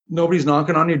nobody's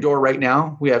knocking on your door right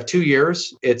now. We have 2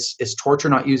 years. It's torture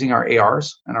not using our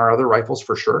ARs and our other rifles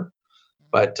for sure.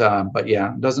 But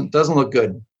yeah, it doesn't look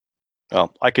good.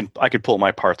 Well, I could pull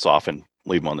my parts off and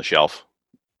leave them on the shelf.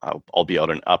 I'll be out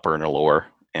an upper and a lower,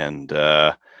 and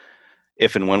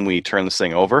if and when we turn this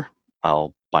thing over,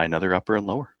 I'll buy another upper and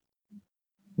lower.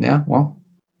 Yeah, well,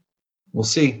 we'll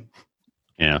see.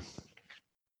 Yeah.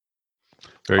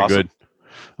 Very good.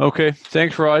 Okay.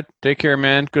 Thanks, Rod. Take care,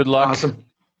 man. Good luck. Awesome.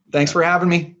 Thanks for having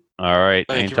me. All right.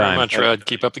 Thank you very much, Rod.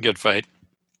 Keep up the good fight.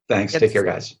 Thanks. Take care,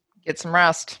 guys. Get some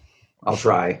rest. I'll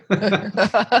try.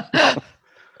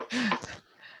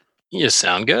 You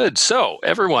sound good. So,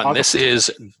 everyone, this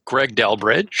is Greg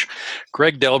Delbridge.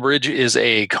 Greg Delbridge is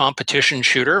a competition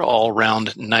shooter,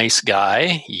 all-around nice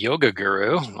guy, yoga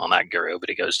guru. Well, not guru, but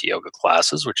he goes to yoga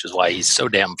classes, which is why he's so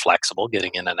damn flexible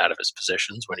getting in and out of his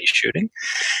positions when he's shooting.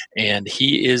 And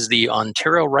he is the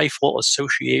Ontario Rifle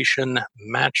Association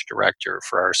match director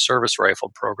for our service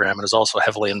rifle program, and is also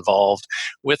heavily involved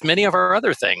with many of our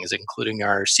other things, including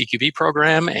our CQB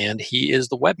program, and he is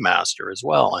the webmaster as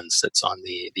well and sits on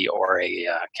the ORA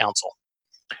council.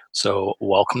 So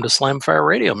welcome to Slamfire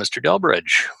Radio, Mr.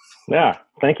 Delbridge. Yeah,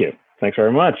 thank you. Thanks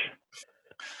very much.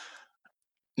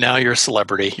 Now you're a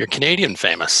celebrity. You're Canadian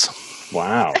famous.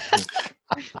 Wow.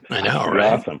 I know,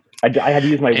 right? Awesome. I had to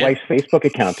use my wife's Facebook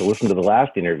account to listen to the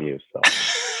last interview. So.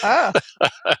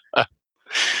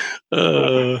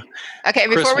 Okay,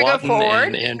 before Chris we Watton go forward,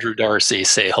 and Andrew Darcy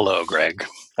say hello, Greg.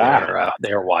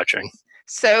 They're watching.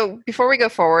 So before we go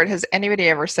forward, has anybody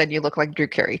ever said you look like Drew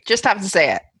Carey? Just have to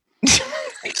say it.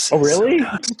 Oh, really?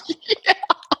 Yeah.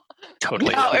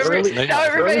 Totally. Now everybody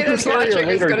that's watching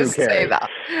is going to say that.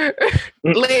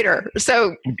 Later.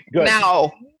 So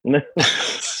now,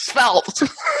 svelte.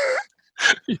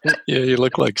 Yeah, you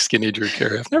look like skinny Drew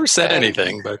Carey. I've never said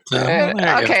anything, but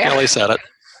okay. Kelly said it.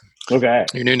 Okay.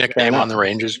 Your new nickname on the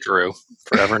range is Drew,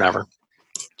 forever and ever.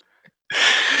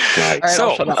 Right.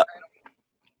 Right,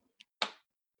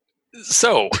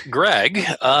 So, Greg,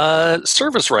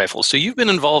 service rifle. So you've been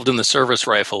involved in the service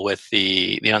rifle with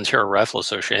the Ontario Rifle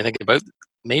Association, I think about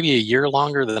maybe a year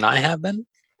longer than I have been?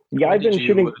 Yeah, I've been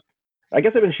shooting, I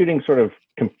guess I've been shooting sort of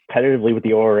competitively with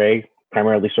the ORA,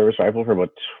 primarily service rifle, for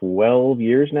about 12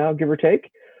 years now, give or take.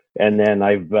 And then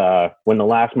when the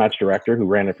last match director, who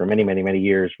ran it for many, many, many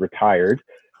years, retired,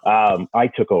 I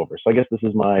took over. So I guess this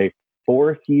is my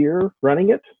 4th year running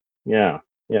it. Yeah.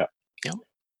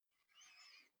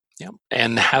 Yeah.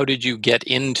 And how did you get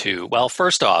into? Well,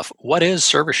 first off, what is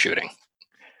service shooting?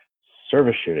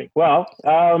 Service shooting. Well,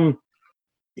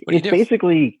 it's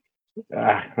basically.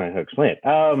 I'll explain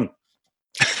it.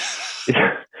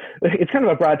 It's kind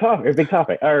of a broad topic, or big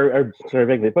topic, or sort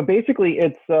of big, but basically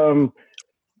it's a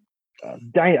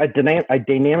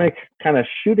dynamic kind of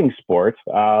shooting sport.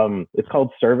 It's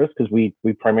called service because we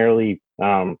primarily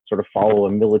sort of follow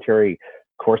a military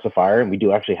course of fire, and we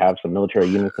do actually have some military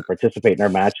units that participate in our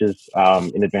matches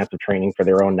in advance of training for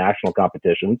their own national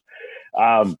competitions.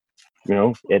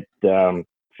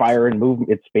 Fire and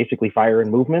movement. It's basically fire and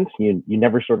movement. You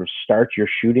never sort of start your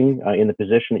shooting in the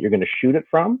position that you're going to shoot it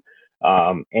from.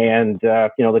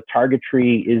 The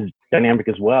targetry is dynamic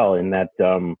as well in that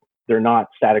they're not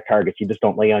static targets. You just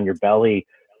don't lay on your belly,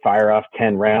 fire off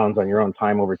 10 rounds on your own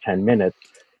time over 10 minutes.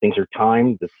 Things are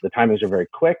timed. The timings are very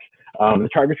quick. The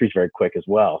targetry is very quick as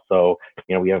well. So,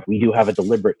 we do have a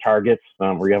deliberate target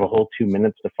where you have a whole 2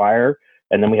 minutes to fire.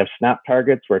 And then we have snap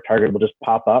targets where a target will just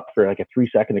pop up for like a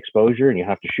 3-second exposure and you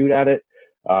have to shoot at it.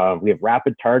 We have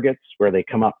rapid targets where they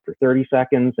come up for 30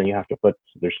 seconds and you have to put,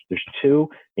 there's 2,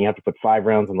 and you have to put 5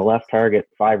 rounds on the left target,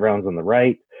 5 rounds on the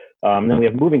right. Then we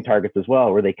have moving targets as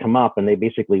well, where they come up and they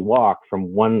basically walk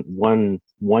from one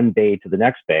bay to the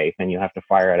next bay, and you have to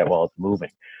fire at it while it's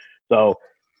moving. So,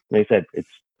 like I said, it's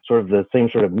sort of the same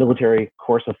sort of military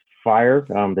course of fire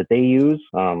that they use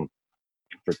for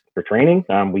training.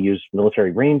 We use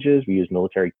military ranges, we use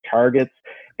military targets,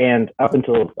 and up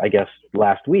until, I guess,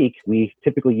 last week, we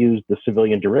typically used the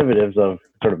civilian derivatives of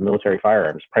sort of military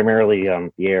firearms, primarily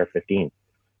the AR-15.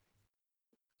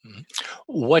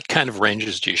 What kind of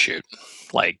ranges do you shoot?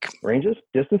 Like ranges,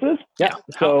 distances? Yeah.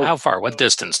 So how far? What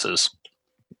distances?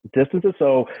 Distances.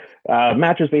 So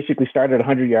matches basically start at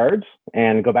 100 yards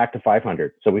and go back to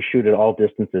 500. So we shoot at all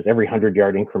distances, every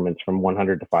 100-yard increments from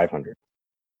 100 to 500.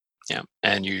 Yeah,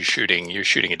 and you're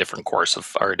shooting a different course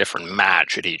or a different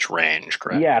match at each range,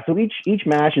 correct? Yeah. So each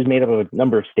match is made up of a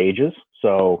number of stages.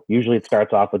 So usually it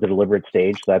starts off with a deliberate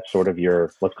stage. That's sort of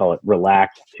your, let's call it,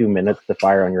 relaxed 2 minutes to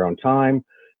fire on your own time.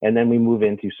 And then we move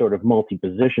into sort of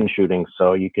multi-position shooting.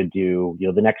 So you could do,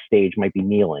 the next stage might be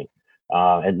kneeling.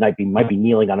 It might be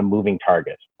kneeling on a moving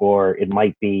target, or it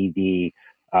might be the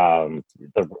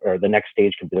next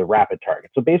stage could be the rapid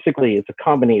target. So basically, it's a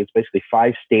combination. It's basically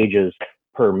 5 stages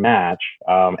per match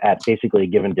at basically a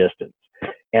given distance.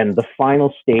 And the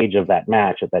final stage of that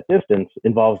match at that distance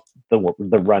involves the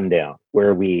rundown,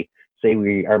 where we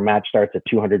say our match starts at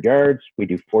 200 yards. We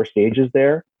do 4 stages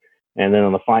there. And then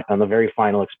on the very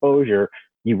final exposure,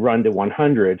 you run to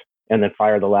 100 and then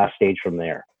fire the last stage from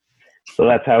there. So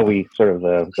that's how we sort of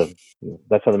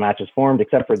that's how the match is formed,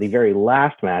 except for the very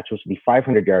last match, which is the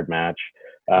 500-yard match.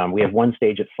 We have 1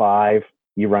 stage at 5.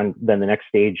 You run, then the next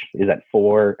stage is at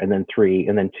 4, and then 3,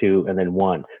 and then 2, and then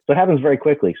 1. So it happens very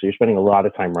quickly. So you're spending a lot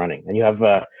of time running, and you have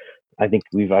I think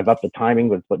I've upped the timing,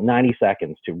 but it's about 90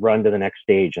 seconds to run to the next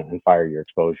stage and fire your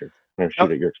exposure. Or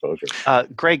shoot at your exposure.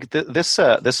 Greg, this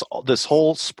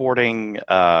whole sporting,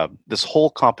 this whole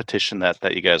competition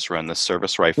that you guys run, this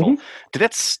service rifle, did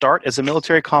it start as a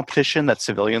military competition that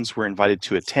civilians were invited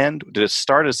to attend? Did it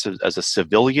start as a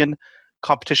civilian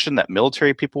competition that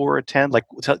military people were attend? Like,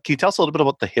 can you tell us a little bit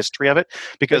about the history of it?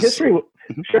 Because the history,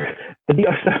 sure.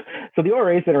 So the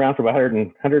ORA has been around for about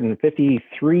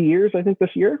 153 years, I think,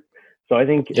 this year. So I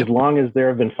think as long as there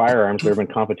have been firearms, there have been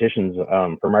competitions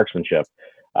for marksmanship.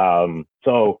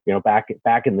 So back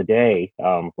in the day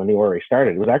when the ORA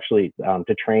started, it was actually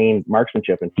to train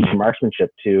marksmanship and teach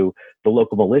marksmanship to the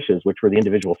local militias, which were the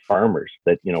individual farmers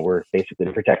that were basically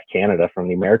to protect Canada from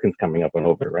the Americans coming up and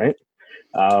over, right?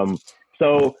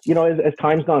 So as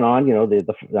time's gone on,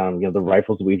 the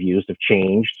rifles that we've used have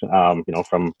changed,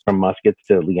 from muskets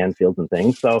to Lee Enfields and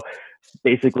things. So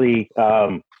basically,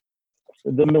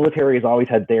 the military has always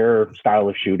had their style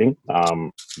of shooting.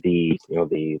 The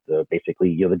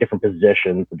different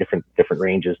positions, the different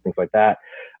ranges, things like that.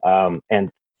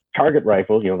 And target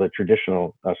rifles, the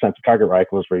traditional sense of target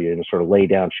rifles where you sort of lay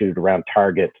down, shoot it around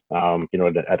target,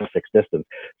 at a fixed distance.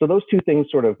 So those two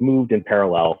things sort of moved in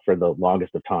parallel for the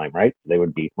longest of time, right? They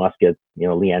would be muskets,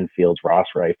 Lee Enfields, Ross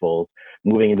rifles,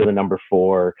 moving into the number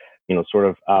 4,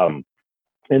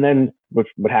 and then what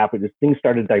happened is things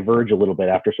started to diverge a little bit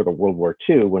after sort of World War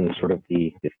II, when sort of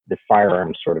the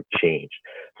firearms sort of changed.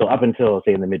 So up until,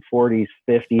 say, in the mid-40s,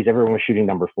 50s, everyone was shooting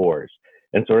number 4s.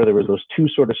 And sort of there was those two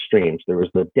sort of streams. There was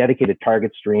the dedicated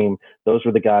target stream. Those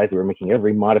were the guys who were making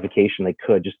every modification they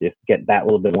could just to get that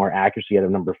little bit more accuracy out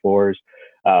of number 4s.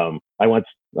 I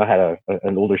had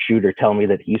an older shooter tell me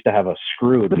that he used to have a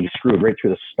screw that he screwed right through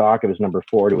the stock of his number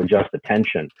 4 to adjust the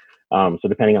tension. So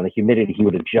depending on the humidity, he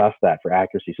would adjust that for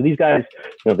accuracy. So these guys,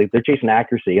 they're chasing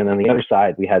accuracy. And then the other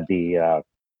side, we had the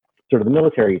sort of the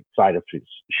military side of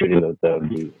shooting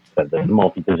the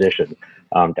multi-position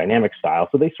dynamic style.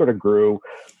 So they sort of grew.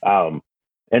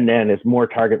 And then as more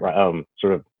target,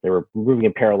 they were moving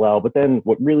in parallel. But then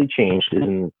what really changed is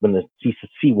when the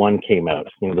C1 came out,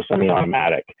 the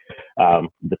semi-automatic,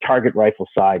 the target rifle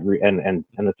side, and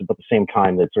it's about the same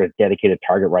time that sort of dedicated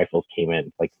target rifles came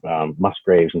in, like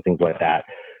Musgraves and things like that.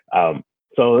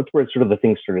 So that's where sort of the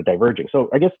things started diverging. So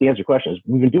I guess the answer to your question is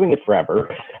we've been doing it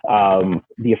forever.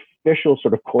 The official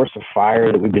sort of course of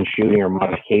fire that we've been shooting or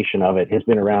modification of it has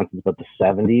been around since about the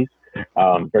 70s.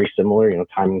 Very similar,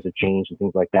 timings have changed and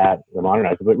things like that. They're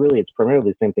modernized, but really it's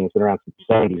primarily the same thing. It's been around since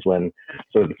the 70s when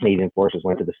sort of the Canadian forces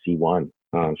went to the C1,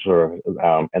 and sort of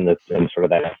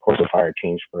that course of fire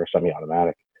changed for a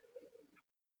semi-automatic.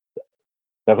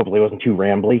 That hopefully wasn't too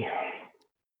rambly.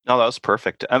 No, that was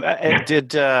perfect.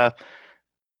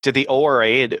 Did the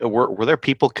ORA, were there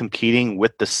people competing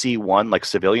with the C1, like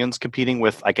civilians competing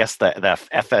with, I guess, the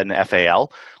FN,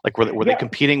 FAL? Like, were they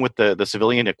competing with the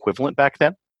civilian equivalent back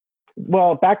then?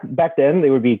 Well, back then they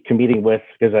would be competing with,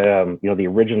 because the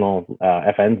original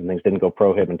FNs and things didn't go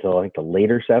prohib until I think the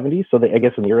later 70s. So I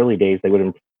guess in the early days they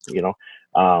would,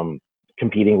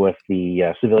 competing with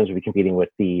the civilians would be competing with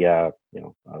the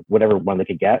whatever one they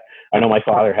could get. I know my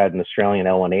father had an Australian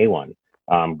L1A1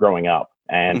 growing up.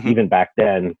 And even back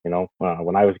then,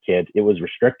 when I was a kid, it was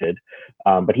restricted,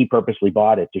 but he purposely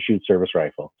bought it to shoot service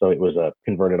rifle. So it was a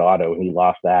converted auto, and he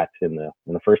lost that in the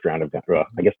first round of the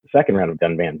second round of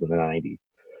gun bans in the 90s.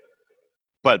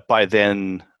 But by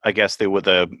then, I guess the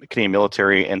Canadian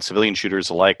military and civilian shooters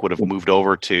alike would have moved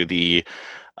over to the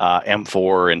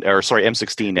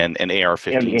M16 and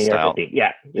AR-15 style.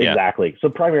 Yeah, exactly. So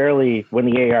primarily when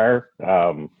the AR,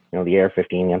 the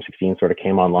AR-15, M16 sort of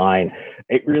came online,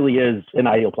 it really is an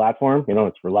ideal platform.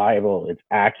 It's reliable, it's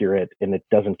accurate, and it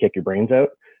doesn't kick your brains out.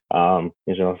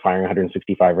 Firing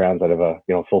 165 rounds out of a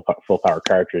full power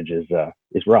cartridge is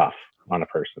rough on a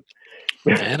person.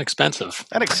 And expensive.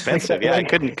 Yeah, I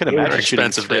couldn't imagine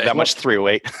shooting that much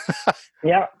 .308.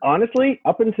 Yeah, honestly,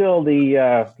 up until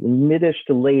the mid-ish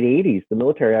to late 80s, the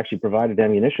military actually provided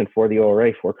ammunition for the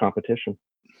ORA for competition.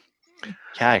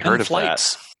 Yeah, I heard of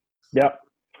that. Yep.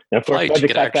 Flights, you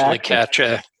could actually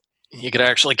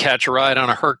catch a ride on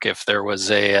a Herc if there was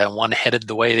a one headed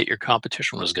the way that your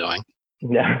competition was going.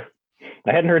 Yeah,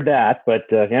 I hadn't heard that, but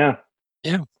yeah.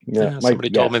 Somebody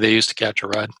told me they used to catch a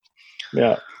ride.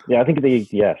 Yeah, I think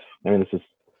yes. I mean, this is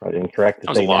incorrect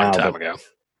to say now. That was a long time ago.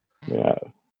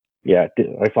 Yeah.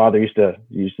 My father used to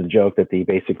joke that the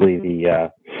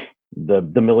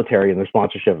military and their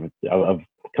sponsorship of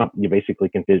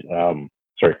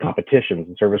competitions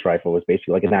and service rifle was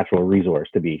basically like a natural resource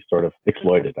to be sort of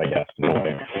exploited, I guess.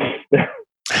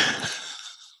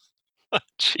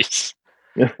 Jeez.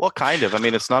 Well, kind of. I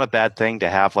mean, it's not a bad thing to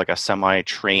have like a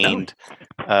semi-trained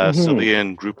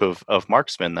civilian group of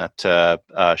marksmen that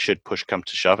should push come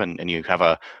to shove, and you have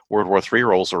a World War III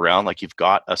rolls around, like you've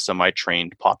got a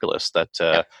semi-trained populace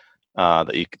that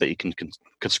you can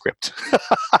conscript.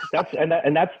 That's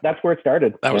where it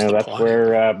started. That's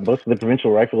where most of the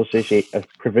provincial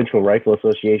rifle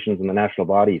associations and the national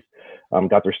bodies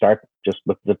got their start, just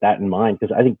with that in mind.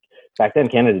 Because I think back then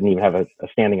Canada didn't even have a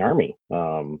standing army.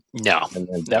 And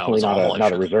definitely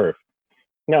not a reserve.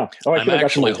 No, I'm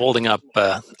actually holding up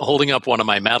one of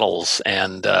my medals,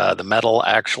 and the medal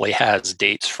actually has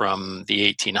dates from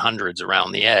the 1800s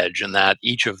around the edge, and that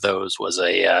each of those was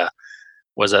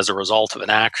as a result of an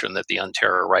action that the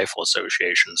Ontario Rifle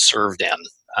Association served in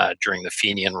during the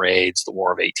Fenian raids, the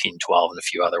War of 1812, and a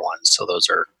few other ones. So those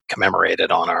are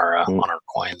commemorated on our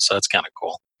coins. So that's kind of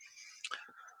cool.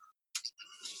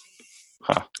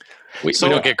 Huh. We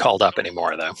don't get called up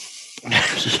anymore, though. Yeah,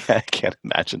 I can't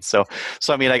imagine. So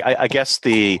I mean, I guess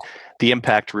the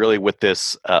impact really with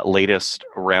this latest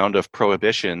round of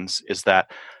prohibitions is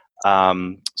that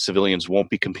civilians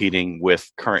won't be competing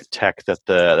with current tech that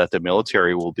the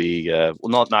military will be.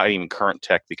 Not even current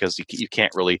tech, because you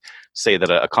can't really say that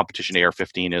a competition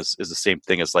AR-15 is the same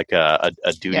thing as like a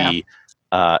duty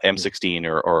M16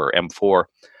 or M4.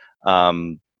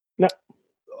 No.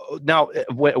 Now,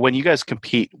 when you guys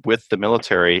compete with the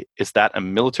military, is that a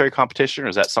military competition, or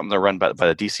is that something that's run by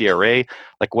the DCRA?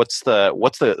 Like, what's the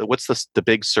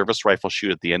big service rifle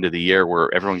shoot at the end of the year where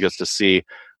everyone gets to see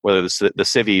whether the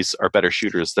civvies are better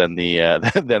shooters than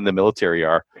the military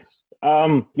are?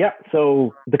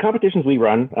 So the competitions we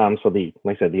run,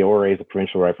 like I said, the ORA is the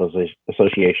Provincial Rifle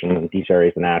Association and DCRA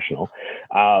is the national.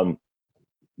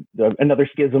 Another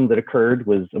schism that occurred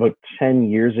was about 10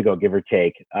 years ago, give or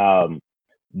take.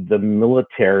 the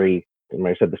military, and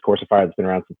like I said, this course of fire that's been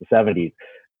around since the 70s,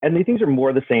 and these things are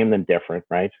more the same than different,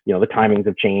 right? You know, the timings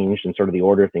have changed and sort of the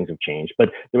order of things have changed.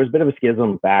 But there was a bit of a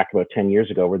schism back about 10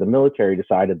 years ago where the military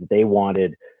decided that they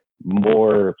wanted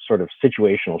more sort of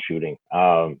situational shooting,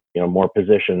 more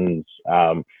positions,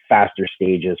 faster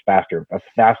stages, a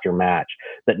faster match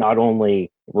that not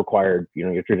only required,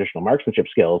 your traditional marksmanship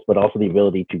skills, but also the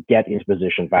ability to get into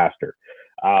position faster.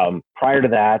 Prior to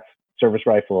that, service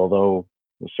rifle, although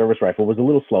the service rifle was a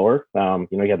little slower,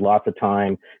 you had lots of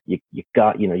time. You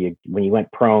got, when you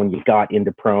went prone, you got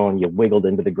into prone, you wiggled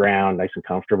into the ground, nice and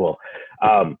comfortable.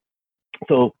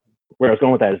 So where I was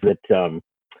going with that is that,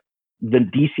 the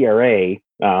DCRA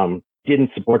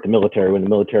didn't support the military when the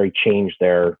military changed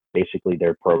their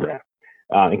program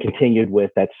and continued with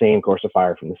that same course of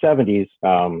fire from the 70s,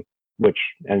 which,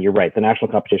 and you're right, the national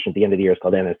competition at the end of the year is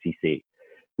called NSCC.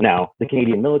 Now, the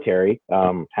Canadian military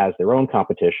has their own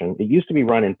competition. It used to be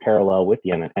run in parallel with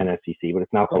the NSCC, but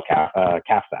it's now called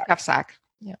CAFSAC. CAFSAC.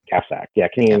 Yeah. CAFSAC. Yeah,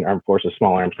 Canadian Armed Forces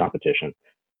Small Arms Competition.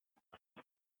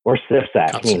 Or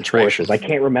CIFSAC, Canadian Forces. I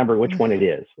can't remember which one it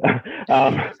is.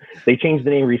 They changed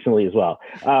the name recently as well.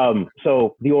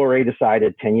 So the ORA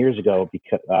decided 10 years ago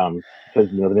because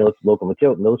the local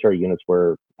military units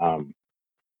were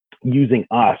using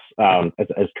us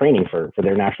as training for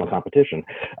their national competition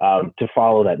to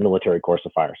follow that military course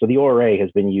of fire. So the ORA has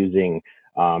been using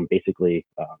basically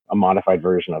a modified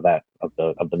version of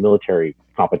the military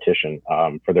competition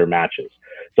for their matches.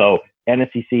 So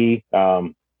NSCC.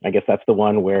 I guess that's the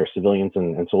one where civilians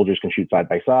and soldiers can shoot side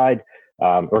by side,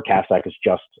 or CAFSAC is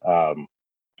just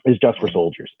for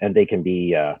soldiers, and they can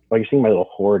be. Well, you're seeing my little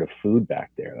hoard of food back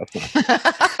there. That's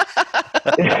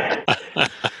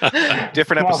not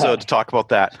different episode to talk about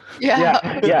that.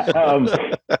 Yeah.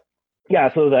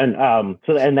 Yeah. So then,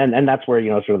 and that's where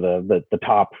sort of the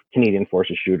top Canadian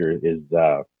Forces shooter is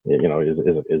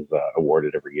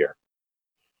awarded every year.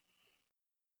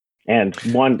 And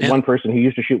one person who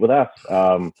used to shoot with us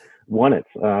won it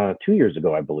 2 years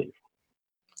ago, I believe.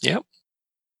 Yep.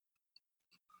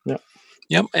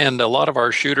 And a lot of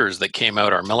our shooters that came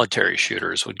out, our military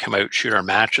shooters, would come out, shoot our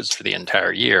matches for the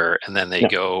entire year, and then they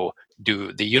go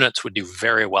the units would do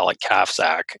very well at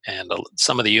CAFSAC, and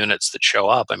some of the units that show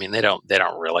up, I mean, they don't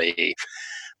really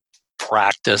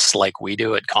practice like we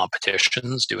do at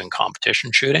competitions, doing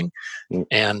competition shooting.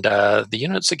 And the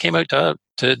units that came out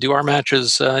to do our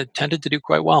matches tended to do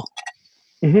quite well.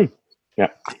 Mm-hmm. Yeah.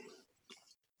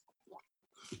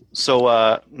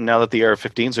 So now that the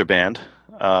AR-15s are banned,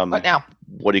 what now?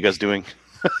 What are you guys doing?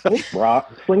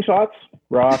 Slingshots,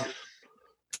 rocks,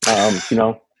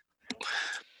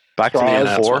 Back to the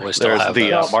M4. There's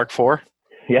the Mark IV.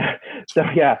 Yeah.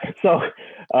 So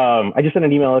I just sent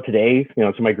an email out today,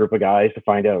 to my group of guys to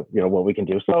find out, what we can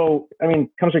do. So, I mean,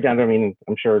 comes right down to,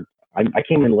 I'm sure I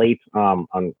came in late on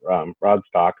Rod's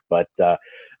talk, but I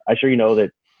sure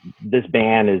that this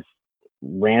ban is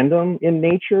random in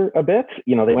nature a bit.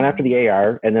 They went after the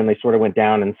AR, and then they sort of went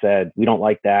down and said, we don't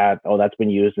like that. Oh, that's been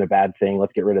used in a bad thing.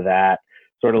 Let's get rid of that.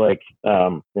 Sort of like,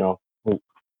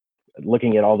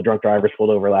 looking at all the drunk drivers pulled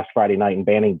over last Friday night and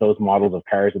banning those models of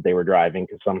cars that they were driving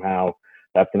because somehow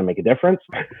that's going to make a difference.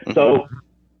 So,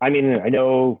 I mean, I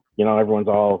know, everyone's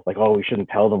all like, oh, we shouldn't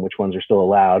tell them which ones are still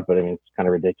allowed, but I mean, it's kind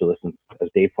of ridiculous. And as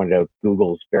Dave pointed out,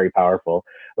 Google's very powerful.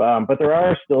 But there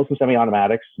are still some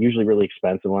semi-automatics, usually really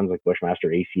expensive ones like Bushmaster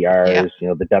ACRs,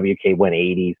 the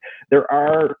WK-180s. There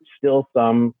are still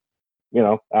some,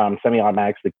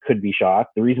 semi-automatics that could be shot.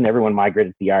 The reason everyone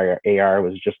migrated to the AR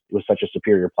was such a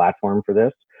superior platform for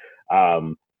this.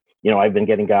 I've been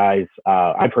getting guys,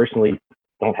 I personally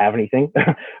don't have anything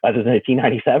other than a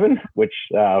T97, which,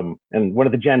 and one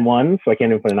of the Gen 1s, so I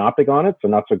can't even put an optic on it, so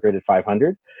not so great at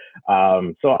 500.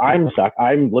 So I'm stuck.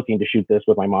 I'm looking to shoot this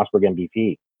with my Mossberg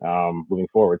MVP moving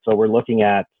forward. So we're looking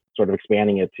at sort of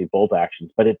expanding it to bolt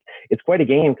actions, but it's quite a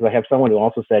game because I have someone who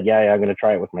also said, I'm going to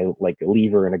try it with my a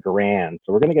lever and a Garand.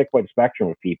 So we're going to get quite a spectrum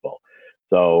of people.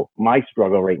 So my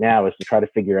struggle right now is to try to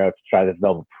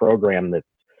develop a program that's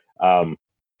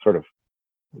sort of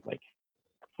like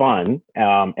fun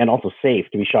and also safe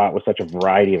to be shot with such a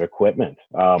variety of equipment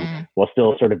while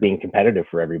still sort of being competitive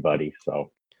for everybody. So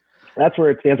that's where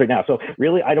it stands right now. So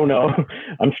really, I don't know.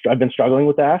 I've been struggling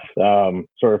with that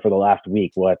sort of for the last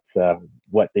week, what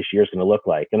this year is going to look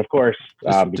like. And of course,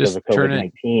 because of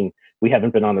COVID-19, we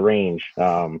haven't been on the range.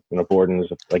 Borden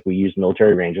is like, we use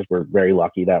military ranges. We're very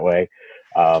lucky that way.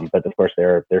 But of course,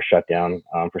 they're shut down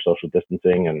for social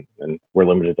distancing, and we're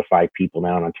limited to 5 people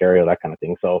now in Ontario, that kind of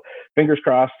thing. So fingers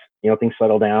crossed, things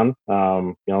settle down,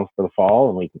 for the fall,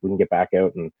 and we can get back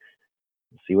out and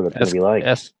see what it's going to be like.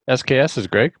 SKS is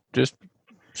great. Just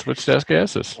Switch to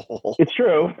SKSs. It's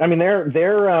true. I mean,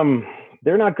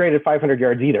 they're not great at 500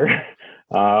 yards either.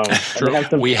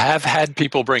 True. We have had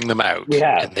people bring them out,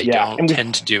 and they don't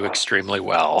tend to do extremely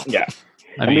well. Yeah.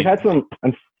 We've had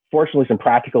unfortunately, some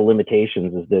practical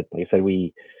limitations. Is that, like I said,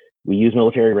 we use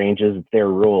military ranges, it's their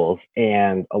rules,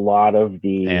 and a lot of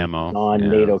the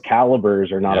non-NATO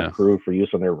calibers are not approved for use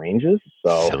on their ranges.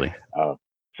 So, silly.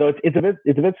 So it's a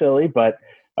bit silly, but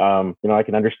I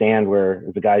can understand where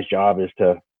the guy's job is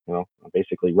to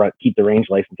basically keep the range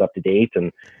license up to date,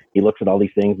 and he looks at all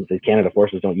these things and says, Canada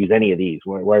Forces don't use any of these.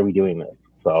 Why are we doing this?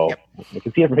 So I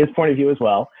can see it from his point of view as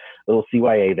well. A little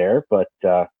CYA there, but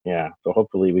so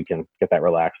hopefully we can get that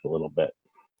relaxed a little bit.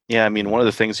 Yeah, I mean, one of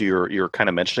the things you were kind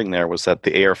of mentioning there was that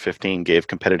the AR-15 gave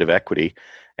competitive equity.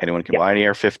 Anyone can buy an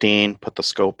AR-15, put the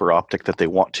scope or optic that they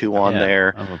want to on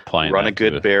there, run a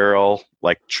good barrel,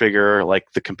 trigger.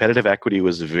 The competitive equity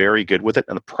was very good with it,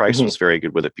 and the price was very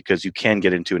good with it, because you can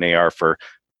get into an AR for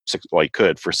for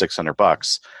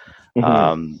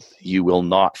 $600. You will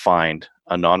not find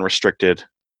a non-restricted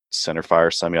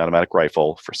centerfire semi-automatic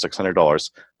rifle for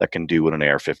 $600 that can do what an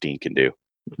AR-15 can do.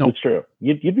 No, it's true.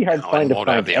 You'd be hard to find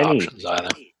any options either.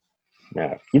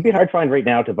 Yeah, you'd be hard to find right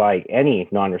now to buy any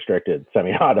non-restricted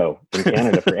semi-auto in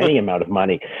Canada for any amount of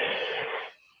money.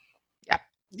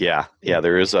 Yeah.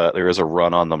 There is a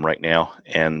run on them right now,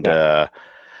 and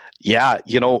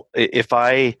if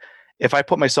I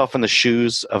put myself in the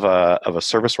shoes of a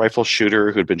service rifle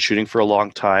shooter who'd been shooting for a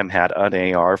long time, had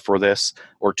an AR for this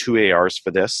or 2 ARs for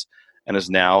this, and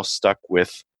is now stuck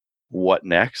with what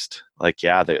next? They're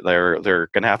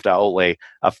going to have to outlay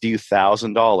a few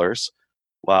 $1,000s,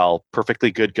 while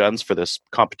perfectly good guns for this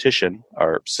competition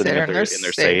are sitting in their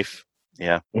safe.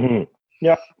 Yeah. Mm-hmm.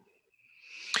 Yeah.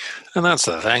 And that's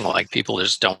the thing. People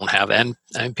just don't have, and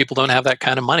people don't have that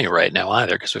kind of money right now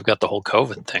either, because we've got the whole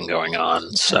COVID thing going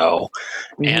on. So,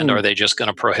 and are they just going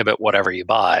to prohibit whatever you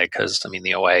buy? Because the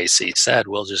OIAC said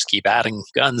we'll just keep adding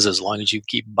guns as long as you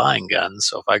keep buying guns.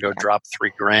 So if I go drop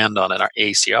 $3,000 on an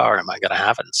ACR, am I going to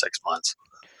have it in 6 months?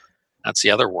 That's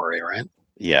the other worry, right?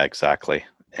 Yeah, exactly.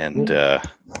 And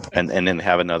then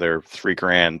have another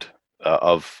 $3,000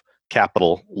 of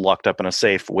capital locked up in a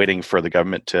safe, waiting for the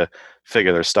government to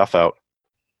figure their stuff out.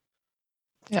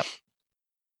 Yep.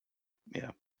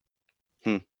 Yeah.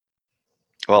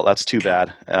 Well, that's too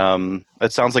bad.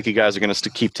 It sounds like you guys are going to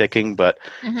keep ticking, but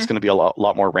it's going to be a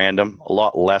lot more random, a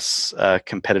lot less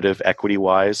competitive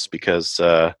equity-wise, because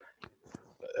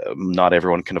not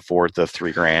everyone can afford the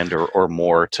 $3,000 or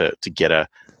more to get a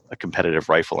competitive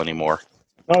rifle anymore.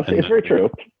 No, it's very true.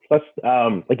 Plus,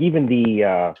 even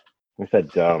the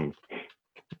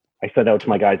I said out to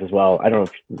my guys as well. I don't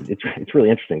know if it's really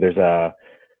interesting. There's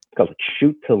it's called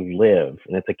Shoot to Live,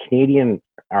 and it's a Canadian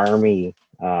Army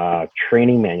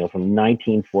training manual from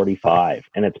 1945,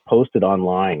 and it's posted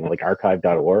online,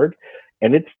 archive.org,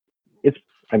 and it's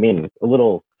a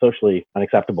little socially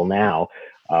unacceptable now.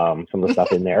 Some of the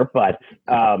stuff in there, but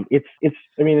it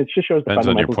just shows the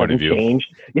fundamentals haven't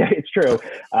changed. Yeah, it's true,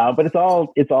 but it's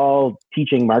all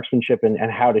teaching marksmanship and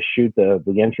how to shoot the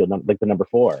Enfield, the number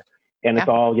 4, and it's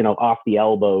all off the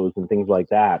elbows and things like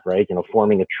that, right?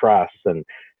 Forming a truss, and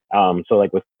so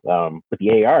with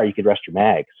the AR you could rest your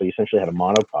mag, so you essentially had a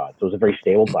monopod, so it was a very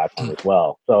stable platform as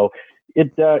well. So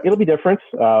it'll be different.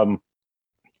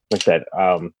 Like I said,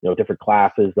 different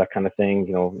classes, that kind of thing.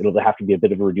 It'll have to be a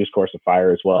bit of a reduced course of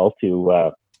fire as well.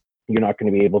 You're not going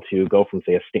to be able to go from,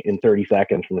 say, in 30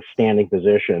 seconds from a standing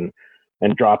position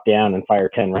and drop down and fire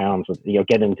 10 rounds with,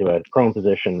 get into a prone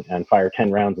position and fire 10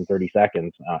 rounds in 30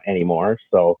 seconds anymore.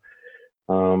 So,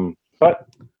 but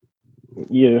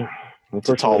it's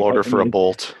a tall order for a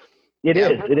bolt. It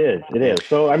is.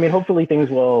 So, hopefully things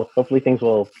will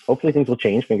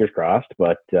change. Fingers crossed.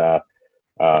 But,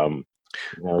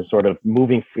 sort of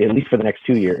moving, at least for the next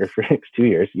 2 years.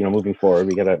 Moving forward,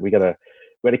 we gotta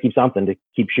keep something to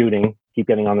keep shooting, keep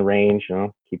getting on the range,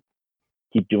 keep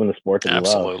doing the sport that we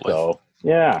love. So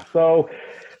yeah, so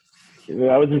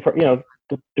I was,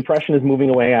 depression is moving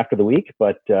away after the week,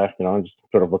 but I'm just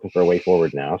sort of looking for a way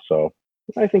forward now. So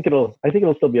I think it'll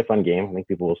still be a fun game. I think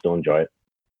people will still enjoy it.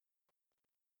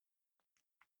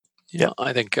 Yeah,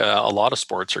 I think a lot of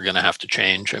sports are going to have to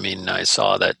change. I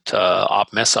saw that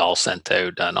Op Missile sent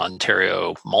out, an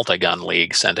Ontario multi-gun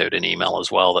league sent out an email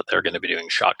as well, that they're going to be doing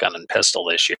shotgun and pistol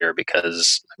this year,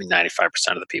 because 95%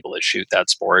 of the people that shoot that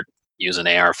sport use an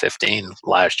AR-15.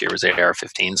 Last year was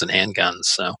AR-15s and handguns,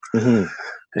 so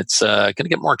it's going to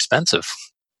get more expensive.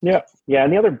 Yeah,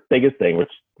 and the other biggest thing,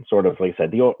 which sort of, like I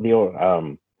said, the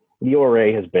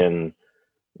ORA has been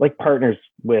partners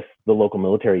with the local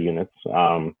military units,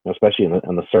 especially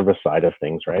on the service side of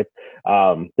things, right?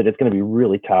 That it's going to be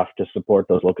really tough to support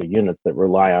those local units that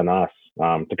rely on us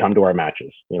to come to our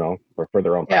matches, for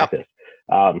their own practice.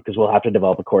 Because we'll have to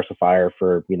develop a course of fire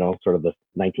for, sort of the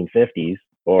 1950s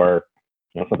or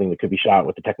something that could be shot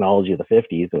with the technology of the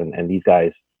 50s, and these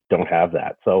guys don't have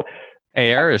that. So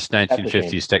AR is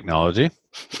 1950s technology.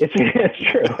 It's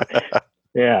true.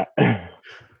 Yeah.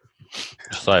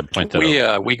 So I point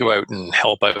that we go out and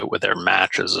help out with their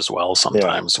matches as well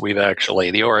sometimes. Yeah.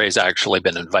 The ORA's actually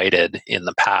been invited in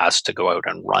the past to go out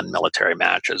and run military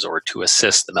matches or to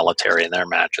assist the military in their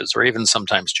matches, or even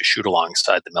sometimes to shoot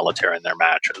alongside the military in their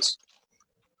matches.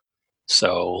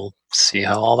 So see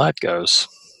how all that goes.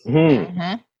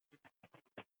 Mm-hmm.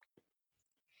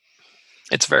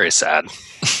 It's very sad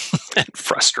and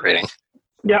frustrating.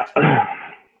 Yeah.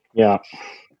 Yeah.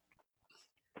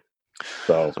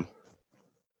 So...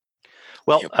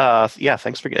 Well,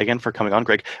 thanks again for coming on,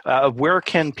 Greg. Where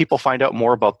can people find out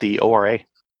more about the ORA?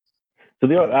 So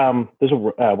there's a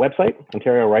website,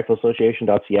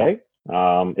 OntarioRifleAssociation.ca.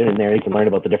 In there you can learn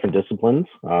about the different disciplines.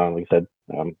 Like I said,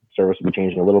 service will be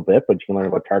changing a little bit, but you can learn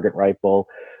about target rifle,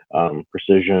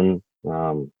 precision,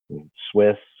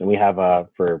 Swiss, and we have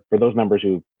for those members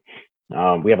who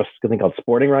we have a thing called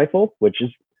sporting rifle, which is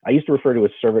I used to refer to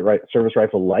as service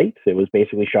rifle light. It was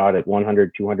basically shot at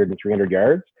 100, 200, and 300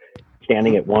 yards.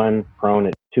 Standing at 1, prone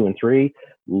at 2 and 3,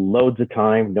 loads of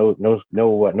time, no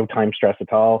time stress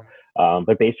at all.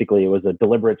 But basically, it was a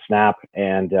deliberate snap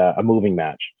and a moving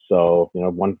match. So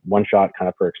one shot kind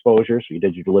of per exposure. So you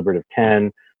did your deliberative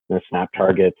 10, then a snap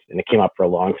target, and it came up for a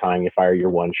long time. You fire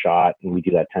your one shot, and we do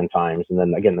that 10 times, and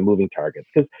then again the moving targets,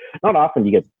 because not often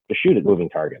you get to shoot at moving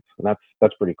targets, and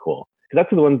that's pretty cool. Because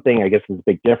that's the one thing I guess is a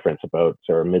big difference about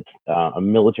sort of a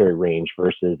military range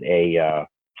versus a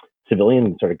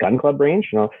civilian sort of gun club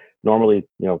range. Normally,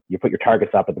 you put your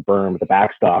targets up at the berm, at the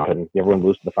backstop, and everyone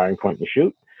moves to the firing point and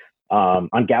shoot.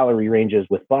 On gallery ranges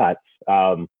with butts,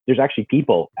 there's actually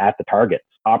people at the targets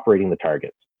operating the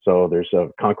targets. So there's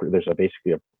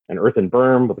basically an earthen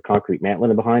berm with a concrete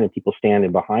mantling behind, and people stand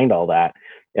in behind all that,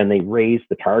 and they raise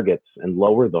the targets and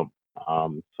lower them.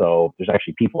 So there's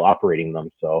actually people operating them.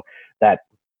 So that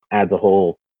adds a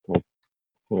whole,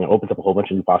 opens up a whole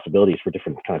bunch of new possibilities for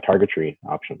different kind of targetry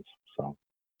options. So,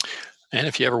 and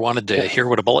if you ever wanted to hear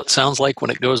what a bullet sounds like when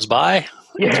it goes by,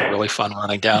 it's really fun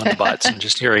running down the butts and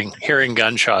just hearing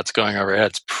gunshots going overhead.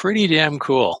 It's pretty damn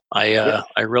cool. I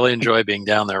really enjoy being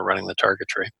down there running the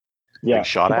targetry. Yeah,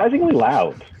 surprisingly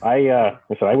loud. I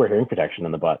wear hearing protection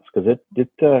in the butts because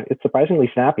it's surprisingly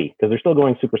snappy because they're still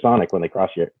going supersonic when they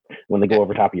go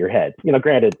over top of your head.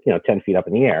 Granted, 10 feet up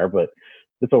in the air, but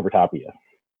it's over top of you.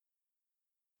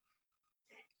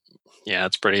 Yeah,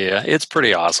 it's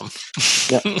pretty awesome.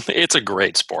 Yeah. It's a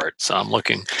great sport. So I'm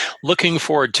looking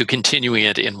forward to continuing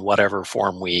it in whatever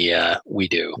form we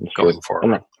do going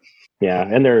forward.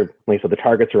 And they're the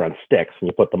targets are on sticks and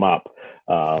you put them up.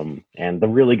 And the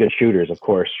really good shooters, of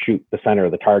course, shoot the center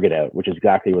of the target out, which is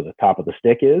exactly where the top of the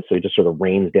stick is. So it just sort of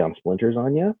rains down splinters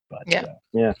on you. But yeah.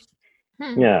 So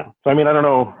I don't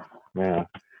know. Yeah,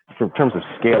 in terms of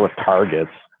scale of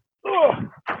targets.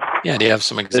 Yeah, do you have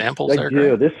some examples there? I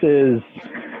do. This is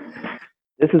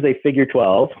a figure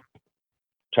 12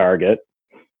 target.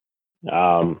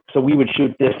 So we would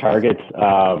shoot this target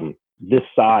this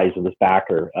size of this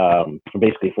backer from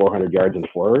basically 400 yards and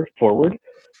forward.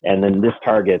 And then this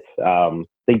target, the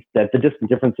distant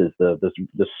difference is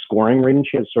the scoring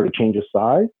range sort of changes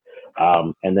size.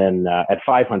 And then at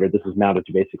 500, this is mounted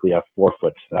to basically a 4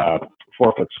 foot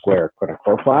square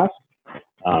chloroplast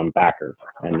backer.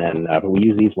 And then we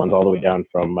use these ones all the way down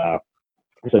from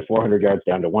 400 yards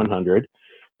down to 100.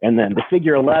 And then the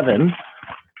figure 11,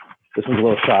 this one's a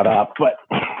little shot up, but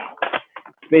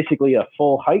it's basically a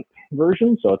full height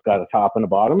version. So it's got a top and a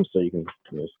bottom, so you can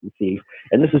see.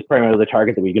 And this is primarily the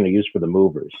target that we're going to use for the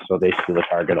movers. So basically the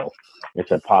target will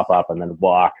pop up and then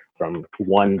walk from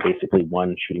one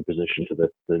shooting position to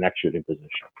the next shooting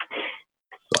position.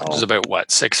 So it's about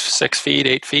what, 6 feet,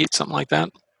 8 feet, something like that?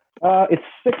 It's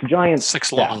 6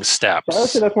 steps. Long steps. So I would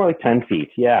say that's more like 10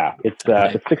 feet. Yeah, it's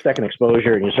 6 second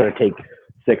exposure, and you sort of take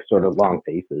 6 sort of long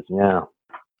paces. Yeah.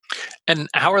 And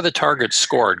how are the targets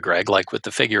scored, Greg? Like with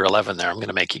the figure 11 there, I'm going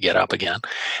to make you get up again.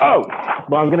 Oh,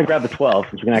 well, I'm going to grab the 12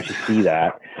 since you can actually see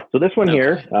that. So this one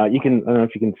here, I don't know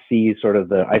if you can see sort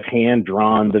of I've hand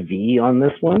drawn the V on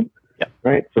this one. Yeah.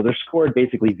 Right. So they're scored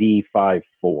basically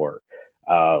V54.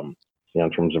 in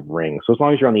terms of rings. So as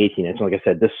long as you're on the 18 inch, like I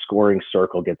said, this scoring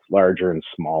circle gets larger and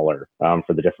smaller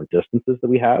for the different distances that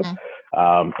we have.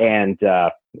 And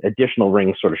additional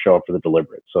rings sort of show up for the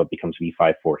deliberate. So it becomes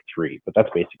V543, but that's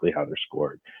basically how they're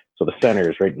scored. So the center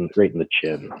is right in the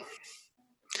chin.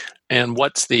 And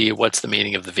what's the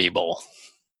meaning of the V-bowl?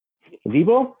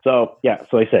 V-bowl? So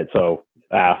I said,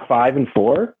 5 and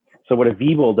 4. So what a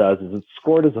V-bowl does is it's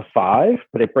scored as a 5,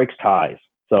 but it breaks ties.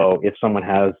 So if someone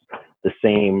has the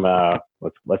same,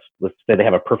 let's say they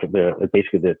have a perfect,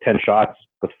 basically the 10 shots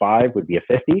with 5 would be a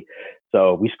 50.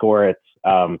 So we score at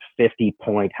 50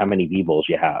 point how many V-bowls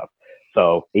you have.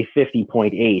 So a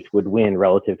 50.8 would win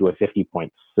relative to a 50.6,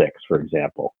 for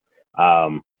example.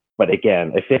 But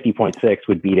again, a 50.6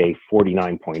 would beat a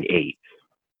 49.8.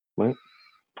 Right?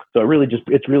 So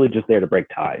it's really just there to break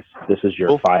ties. This is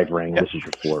your 5 ring. Yep. This is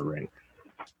your 4 ring.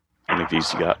 How many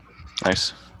V's you got?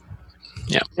 Nice.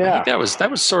 Yeah. I think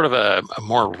that was sort of a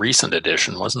more recent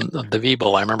addition, wasn't the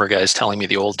V-bowl? I remember guys telling me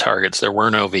the old targets, there were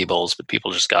no V-bowls, but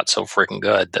people just got so freaking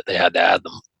good that they had to add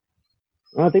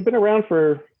them. They've been around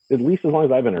for at least as long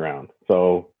as I've been around.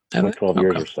 So 12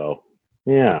 years or so.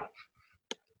 Yeah.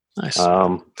 Nice.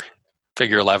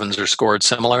 Figure 11s are scored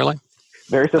similarly?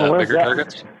 Very similar. Bigger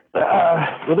targets?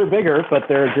 Well, they're bigger, but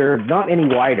they're not any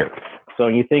wider. So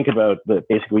when you think about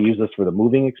basically we use this for the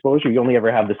moving exposure, you only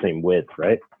ever have the same width,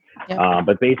 right? Yeah.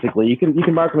 But basically you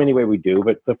can mark them any way we do,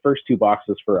 but the first 2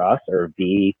 boxes for us are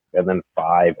V and then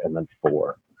 5 and then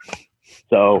 4.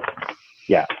 So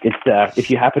yeah, it's if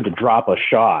you happen to drop a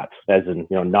shot, as in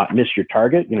not miss your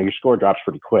target, your score drops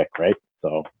pretty quick, right?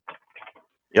 So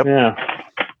yep.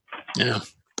 Yeah.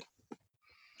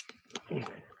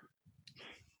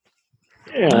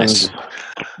 And, nice.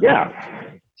 Yeah.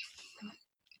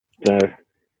 Okay.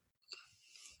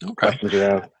 Questions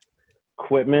around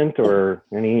equipment or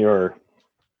any or?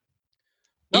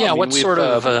 No, yeah. What sort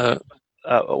of?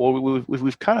 Well,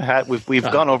 we've kind of had we've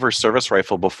gone over service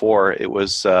rifle before. It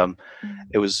was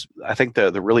I think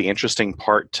the really interesting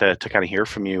part to kind of hear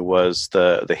from you was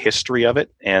the history of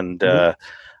it and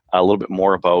a little bit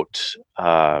more about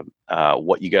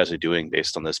what you guys are doing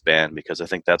based on this ban, because I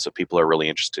think that's what people are really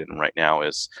interested in right now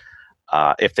is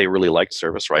if they really liked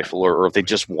service rifle or if they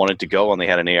just wanted to go and they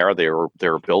had an AR they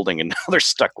were building and now they're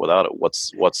stuck without it.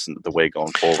 What's the way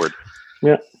going forward?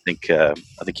 Yeah, I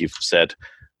think you've said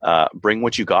bring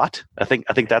what you got. I think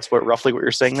that's roughly what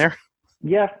you're saying there.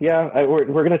 Yeah. We're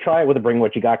going to try it with a bring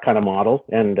what you got kind of model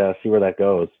and see where that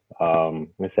goes.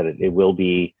 Like I said, it will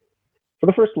be. For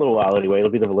the first little while, anyway,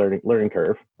 it'll be the learning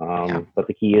curve. But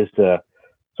the key is to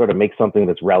sort of make something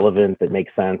that's relevant, that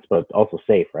makes sense, but also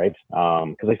safe, right?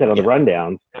 Because I said on the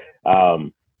rundowns,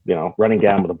 running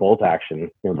down with a bolt action,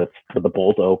 that's with the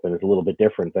bolt open is a little bit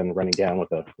different than running down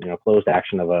with a closed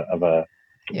action of a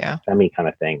semi kind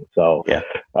of thing. So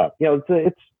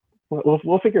it's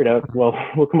we'll figure it out.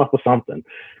 We'll come up with something.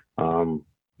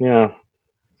 Yeah.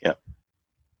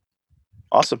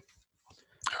 Awesome.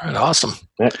 All right. Awesome.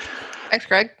 Yeah. Thanks,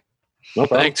 Greg. No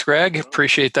problem. Thanks, Greg.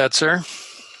 Appreciate that, sir.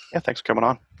 Yeah, thanks for coming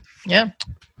on. Yeah.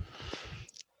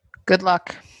 Good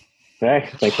luck. Hey,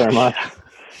 thanks very much.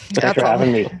 Thanks for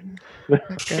having me.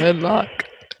 Good luck.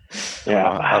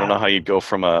 Yeah. I don't know how you'd go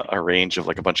from a range of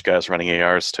like a bunch of guys running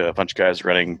ARs to a bunch of guys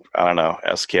running, I don't know,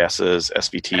 SKSs,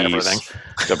 SVTs,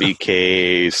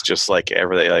 WKs, just like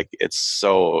everything. Like it's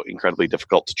so incredibly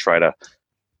difficult to try to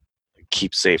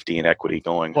keep safety and equity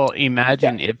going. Well,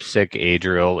 imagine IPSC,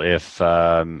 Adriel, if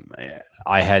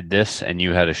I had this and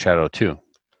you had a Shadow 2.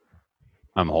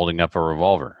 I'm holding up a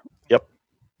revolver.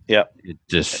 Yep. It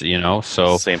just,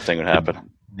 so same thing would happen.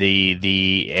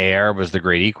 The AR was the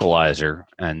great equalizer,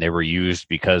 and they were used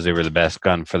because they were the best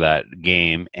gun for that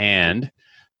game, and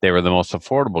they were the most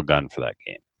affordable gun for that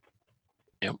game.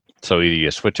 Yep. So either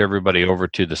you switch everybody over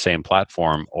to the same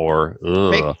platform or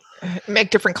make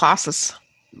different classes.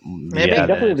 Maybe. Yeah,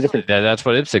 definitely different. That's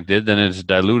what IPSC did. Then it's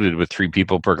diluted with 3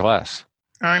 people per class.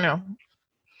 I know.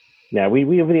 Yeah,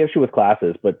 we have the issue with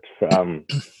classes, but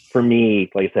for me,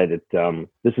 like I said,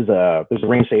 there's a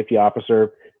range safety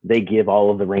officer. They give all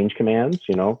of the range commands,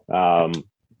 for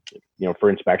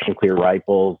inspection, clear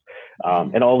rifles,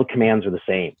 and all the commands are the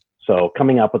same. So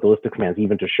coming up with a list of commands,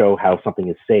 even to show how something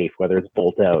is safe, whether it's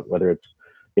bolt out, whether it's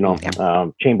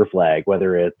chamber flag,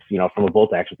 whether it's from a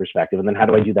bolt action perspective, and then how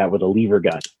do I do that with a lever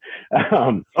gun?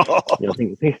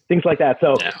 Things like that.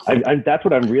 So that's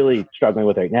what I'm really struggling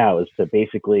with right now, is to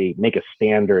basically make a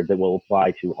standard that will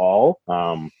apply to all.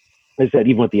 As I said,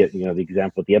 even with the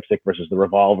example with the IPSC versus the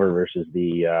revolver versus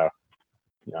the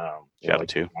Shadow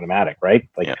 2 automatic, right?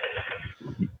 Like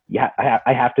you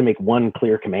I have to make one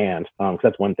clear command, because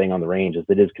that's one thing on the range is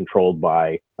it is controlled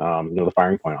by the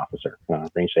firing point officer,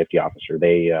 range safety officer.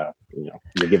 They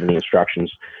you're given the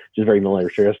instructions, which is very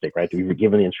militaristic, right? You're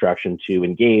given the instruction to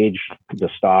engage, to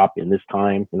stop in this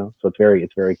time, so it's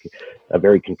a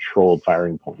very controlled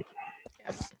firing point.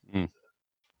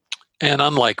 And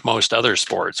unlike most other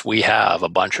sports, we have a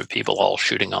bunch of people all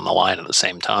shooting on the line at the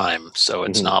same time. So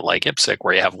it's not like IPSC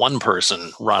where you have one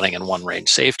person running and one range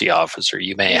safety officer.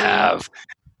 You may have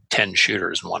 10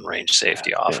 shooters and one range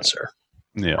safety officer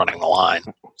running the line.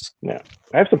 Yeah,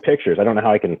 I have some pictures. I don't know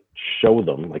how I can show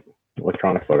them, like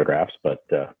electronic photographs, but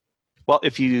well,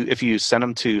 if you send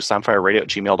them to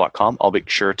slamfireradio@gmail.com, I'll make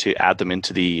sure to add them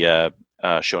into the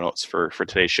show notes for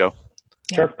today's show.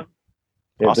 Sure.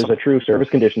 Awesome. There's a true service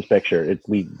conditions picture.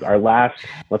 Our last,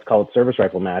 let's call it service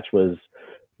rifle match, was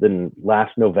the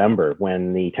last November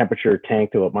when the temperature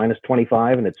tanked to minus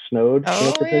 25 and it snowed.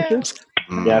 So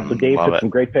Dave took some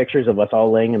great pictures of us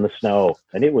all laying in the snow,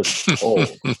 and it was cold.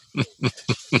 So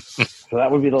that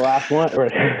would be the last one.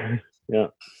 Yeah.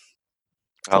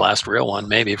 The last real one,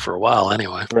 maybe, for a while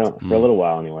anyway. For a little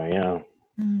while anyway, yeah.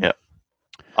 Yeah.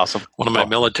 Awesome. One of my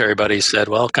military buddies said,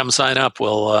 "Well, come sign up.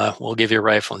 We'll give you a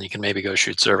rifle, and you can maybe go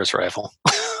shoot service rifle."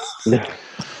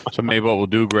 So maybe what we'll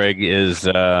do, Greg, is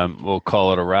we'll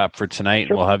call it a wrap for tonight.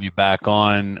 Sure. We'll have you back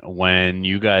on when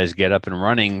you guys get up and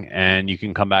running, and you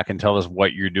can come back and tell us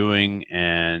what you're doing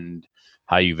and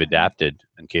how you've adapted.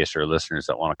 In case there are listeners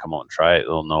that want to come out and try it,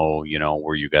 they'll know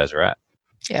where you guys are at.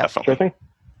 Yeah, sure thing.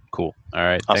 Cool. All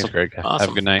right. Awesome. Thanks, Greg. Awesome. Have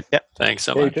a good night. Yeah. Thanks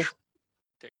so much.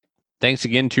 Thanks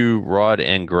again to Rod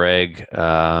and Greg,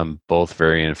 both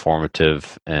very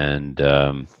informative, and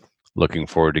looking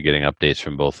forward to getting updates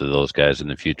from both of those guys in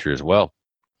the future as well.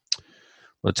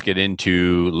 Let's get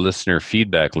into listener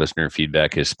feedback. Listener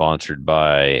feedback is sponsored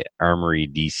by Armory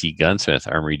DC Gunsmith.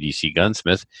 Armory DC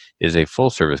Gunsmith is a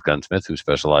full-service gunsmith who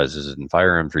specializes in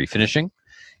firearms refinishing.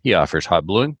 He offers hot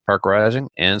bluing, parkerizing,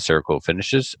 and Cerakote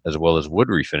finishes, as well as wood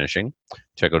refinishing.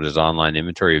 Check out his online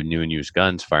inventory of new and used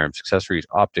guns, firearms, accessories,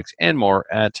 optics, and more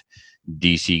at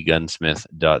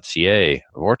dcgunsmith.ca.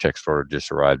 Vortex order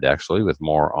just arrived, actually, with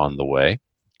more on the way.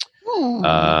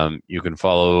 You can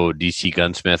follow DC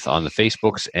Gunsmith on the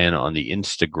Facebooks and on the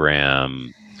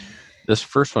Instagram. This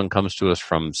first one comes to us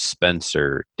from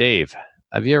Spencer. Dave,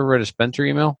 have you ever read a Spencer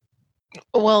email?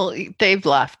 Well, Dave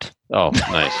left. Oh,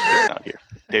 nice.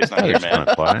 Dave's not here, man.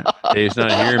 Dave's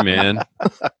not here, man.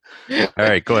 All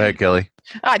right, go ahead, Kelly.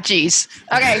 Geez.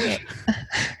 Okay.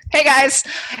 Hey, guys.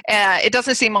 It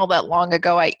doesn't seem all that long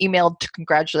ago I emailed to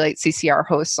congratulate CCR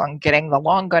hosts on getting the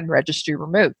long gun registry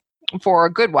removed. For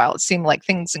a good while, it seemed like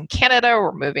things in Canada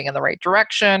were moving in the right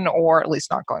direction, or at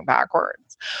least not going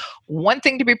backwards. One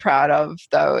thing to be proud of,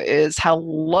 though, is how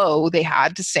low they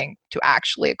had to sink to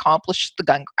actually accomplish the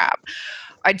gun grab.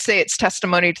 I'd say it's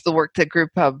testimony to the work that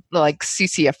group of like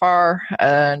CCFR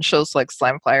and shows like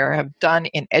Slamfire have done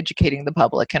in educating the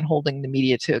public and holding the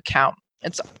media to account.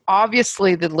 It's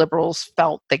obviously the Liberals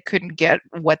felt they couldn't get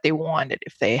what they wanted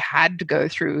if they had to go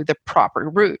through the proper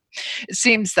route. It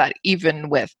seems that even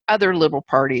with other Liberal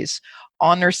parties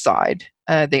on their side,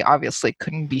 they obviously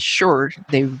couldn't be sure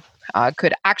they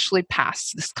could actually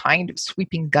pass this kind of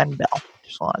sweeping gun bill.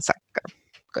 Just hold on a second.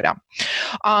 Go down.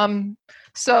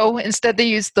 So instead, they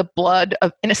used the blood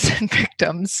of innocent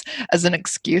victims as an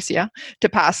excuse, to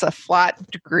pass a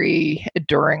flat decree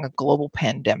during a global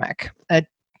pandemic. A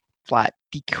flat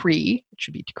decree, it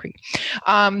should be decree.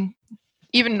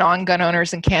 Even non-gun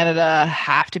owners in Canada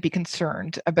have to be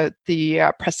concerned about the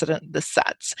precedent this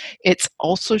sets. It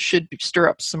also should stir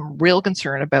up some real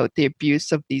concern about the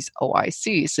abuse of these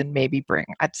OICs and maybe bring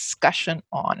a discussion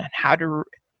on how to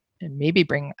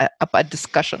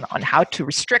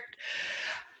restrict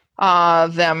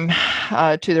them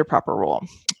to their proper role.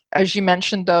 As you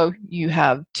mentioned, though, you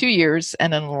have 2 years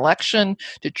and an election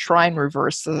to try and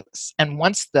reverse this. And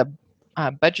once the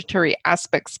budgetary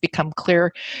aspects become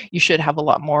clear, you should have a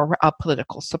lot more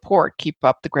political support. Keep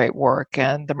up the great work,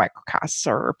 and the microcasts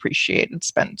are appreciated,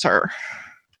 Spencer.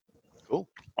 Cool.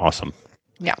 Awesome.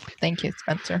 Yeah, thank you,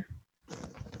 Spencer.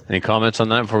 Any comments on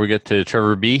that before we get to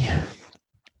Trevor B?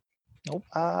 Nope.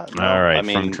 No, all right. I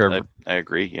mean, from Trevor. I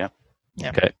agree. Yeah.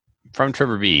 Okay. From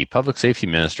Trevor B., Public Safety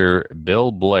Minister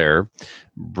Bill Blair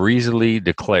breezily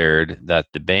declared that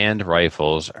the banned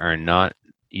rifles are not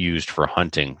used for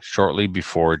hunting shortly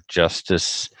before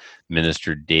Justice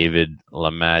Minister David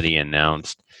Lametti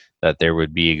announced that there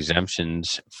would be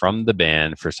exemptions from the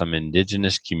ban for some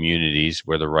Indigenous communities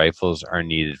where the rifles are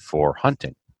needed for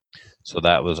hunting. So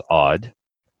that was odd.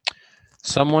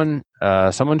 Someone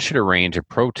should arrange a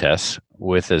protest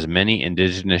with as many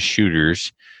Indigenous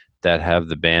shooters that have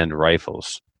the banned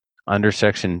rifles. Under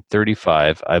Section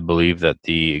 35, I believe that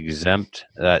they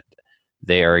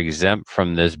are exempt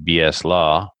from this BS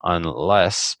law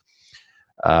unless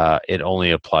it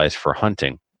only applies for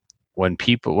hunting. When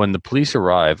the police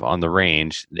arrive on the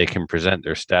range, they can present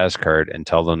their Stas card and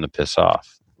tell them to piss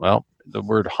off. Well, the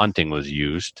word hunting was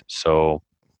used,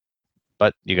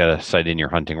 but you got to sight in your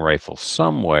hunting rifle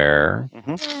somewhere.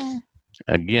 Mm-hmm.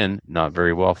 Again, not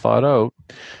very well thought out.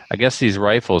 I guess these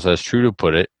rifles, as Trudeau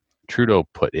put it,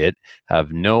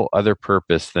 have no other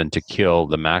purpose than to kill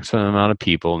the maximum amount of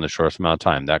people in the shortest amount of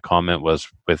time. That comment was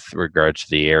with regards to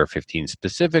the AR-15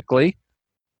 specifically.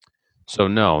 So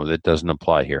no, that doesn't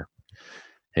apply here.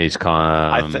 I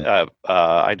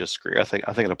disagree. I think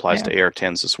it applies to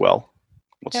AR-10s as well.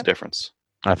 What's the difference?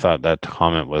 I thought that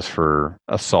comment was for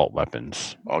assault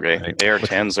weapons. Okay, right?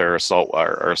 AR-10s are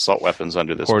assault weapons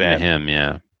under this according ban. to him,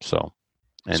 yeah. So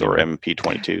are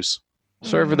MP22s.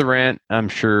 Sorry for the rant. I'm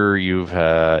sure you've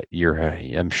had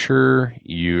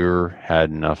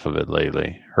enough of it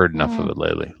lately. Heard enough of it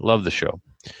lately. Love the show.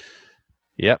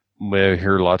 Yep, we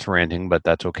hear lots of ranting, but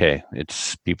that's okay.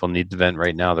 It's people need to vent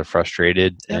right now. They're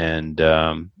frustrated, and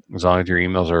as long as your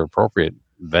emails are appropriate,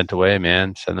 vent away,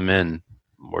 man. Send them in.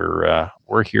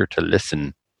 We're here to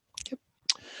listen. Yep.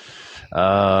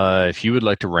 If you would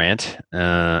like to rant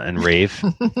and rave,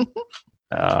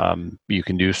 you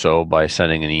can do so by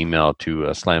sending an email to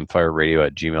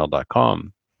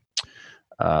slamfireradio@gmail.com.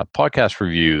 Podcast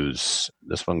reviews.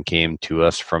 This one came to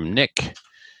us from Nick,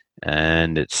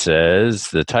 and it says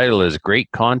the title is Great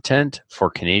Content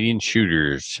for Canadian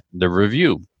Shooters. The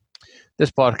review. This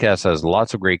podcast has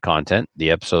lots of great content. The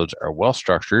episodes are well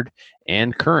structured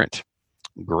and current.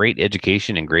 Great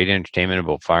education and great entertainment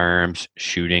about firearms,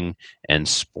 shooting, and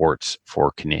shooting sports for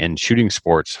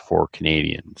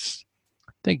Canadians.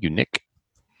 Thank you, Nick.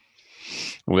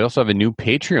 We also have a new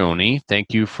Patreon-y.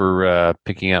 Thank you for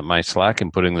picking up my slack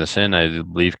and putting this in. I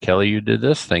believe, Kelly, you did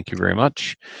this. Thank you very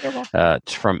much. You're welcome.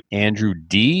 It's from Andrew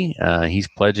D. He's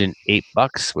pledging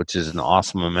 $8, which is an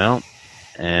awesome amount.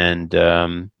 And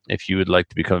if you would like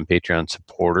to become a Patreon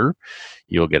supporter,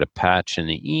 you'll get a patch in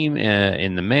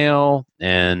the mail.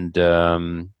 And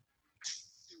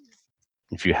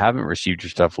if you haven't received your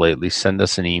stuff lately, send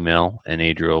us an email, and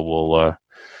Adriel will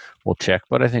we'll check.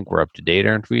 But I think we're up to date,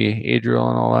 aren't we, Adriel,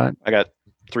 and all that? I got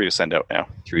 3 to send out now.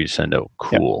 3 to send out.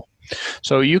 Cool. Yep.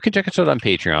 So you can check us out on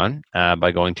Patreon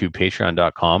by going to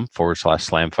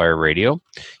patreon.com/Slamfire Radio.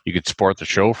 You could support the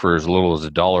show for as little as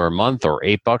 $1 a month or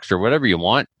 $8 or whatever you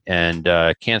want, and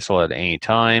cancel at any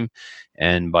time.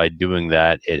 And by doing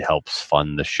that, it helps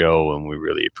fund the show, and we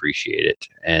really appreciate it.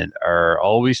 And are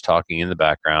always talking in the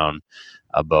background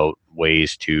about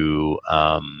ways to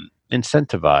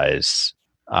incentivize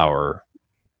our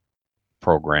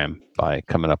program by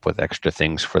coming up with extra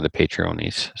things for the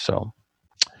Patreonies. So,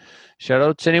 shout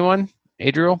outs, anyone?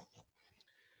 Adriel?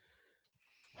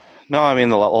 No, I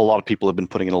mean, a lot of people have been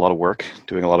putting in a lot of work,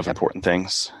 doing a lot of important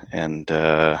things. And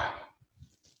I've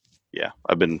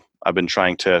been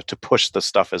trying to push the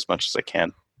stuff as much as I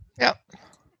can. Yep.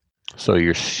 So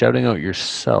you're shouting out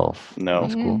yourself. No,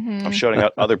 that's cool. I'm shouting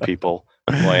out other people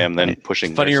who I am then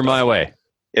pushing. Funnier my way.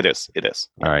 It is.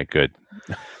 All right, good.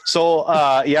 So,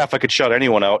 if I could shout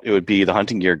anyone out, it would be the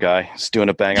hunting gear guy. He's doing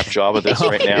a bang-up job of this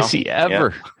right now. Is he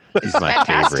ever? Yeah. He's my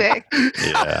Fantastic. favorite.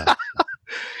 Yeah.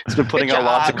 He's been putting out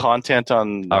lots of content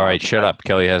on... All right, shut up.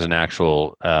 Kelly has an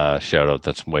actual shout-out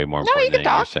that's way more important than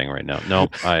you're saying right now. No,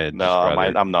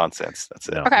 I'm nonsense. That's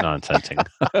it. No, Okay. Nonsensing.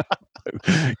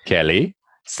 Kelly?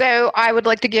 So I would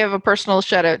like to give a personal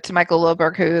shout out to Michael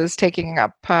Loberg, who is taking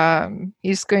up.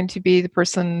 He's going to be the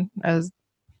person as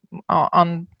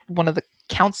on one of the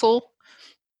counselors.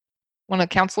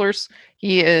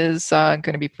 He is going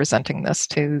to be presenting this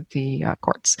to the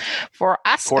courts for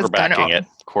us.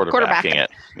 Quarterbacking it.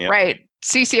 Yep. Right.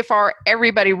 CCFR,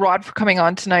 everybody, Rod for coming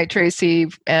on tonight, Tracy.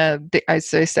 As I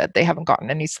said, they haven't gotten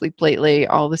any sleep lately.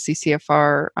 All the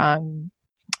CCFR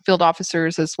field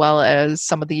officers, as well as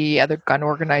some of the other gun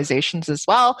organizations as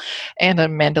well. And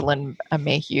Mandolin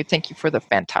Mayhew, thank you for the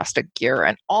fantastic gear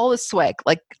and all the swag.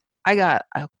 Like, I got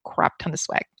a crap ton of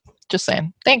swag. Just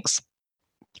saying. Thanks.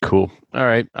 Cool. All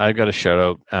right. I got a shout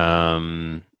out.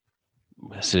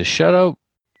 Is it a shout out?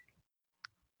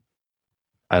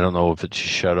 I don't know if it's a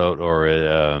shout out or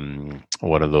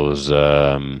one of those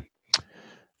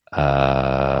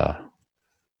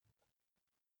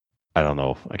I don't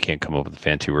know. I can't come up with a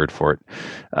fancy word for it.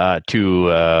 To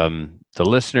the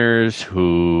listeners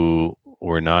who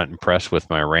were not impressed with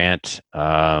my rant,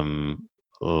 one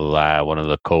of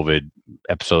the COVID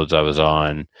episodes I was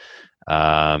on,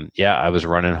 I was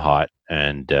running hot.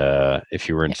 And if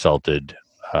you were insulted,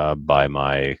 by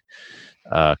my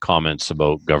comments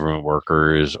about government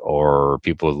workers or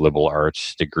people with liberal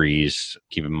arts degrees.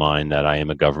 Keep in mind that I am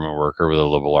a government worker with a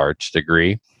liberal arts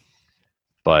degree,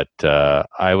 but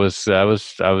I was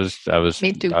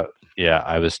Me too.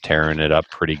 I was tearing it up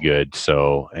pretty good.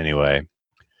 So anyway,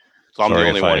 So I'm the sorry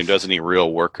only if one I- who does any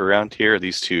real work around here.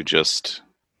 These two just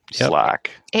Yep.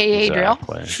 slack. AA drill.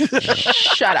 exactly. Yeah.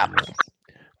 Shut up.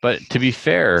 But to be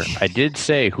fair, I did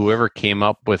say whoever came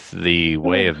up with the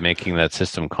way of making that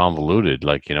system convoluted,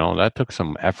 that took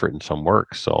some effort and some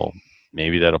work. So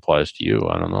maybe that applies to you.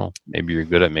 I don't know. Maybe you're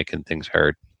good at making things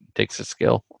hard. It takes a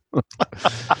skill.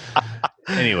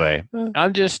 Anyway,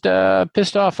 I'm just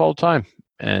pissed off all the time,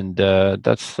 and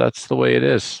that's the way it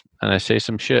is. And I say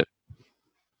some shit.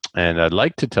 And I'd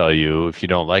like to tell you, if you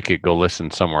don't like it, go listen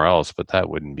somewhere else. But that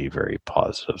wouldn't be very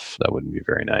positive. That wouldn't be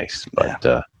very nice.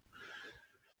 But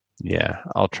yeah,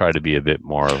 I'll try to be a bit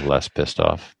more or less pissed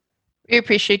off. We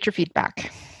appreciate your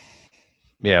feedback.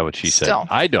 Yeah, what she said. Still.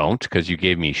 I don't, because you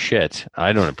gave me shit.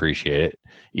 I don't appreciate it,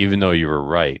 even though you were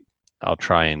right. I'll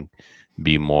try and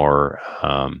be more.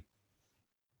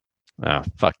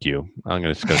 Fuck you. I'm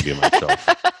just gonna be myself.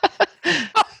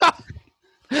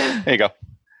 There you go.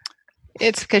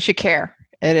 It's because you care.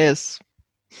 It is.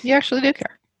 You actually do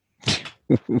care.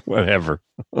 Whatever.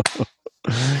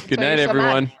 Good night, you're so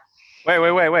everyone.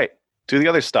 Wait. Do the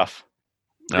other stuff.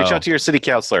 Reach Oh. out to your city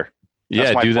councilor. That's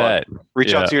Yeah, my do plug. that.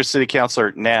 Reach Yeah. out to your city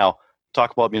councilor now.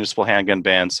 Talk about municipal handgun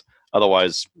bans.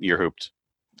 Otherwise, you're hooped.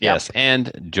 Yes,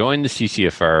 and join the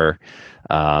CCFR.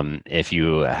 If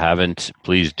you haven't,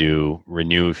 please do.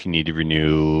 Renew if you need to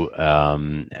renew.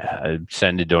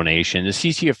 Send a donation. The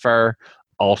CCFR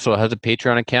also has a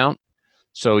Patreon account.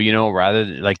 So, rather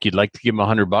like you'd like to give them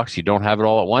 $100, you don't have it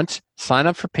all at once, sign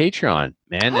up for Patreon,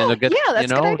 man. And they'll get, Yeah,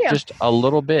 that's a good idea. just a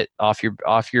little bit off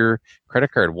your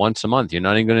credit card once a month. You're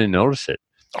not even going to notice it.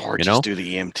 Or You just know? do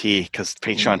the EMT because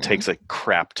Patreon Mhm. takes a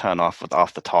crap ton off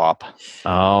the top.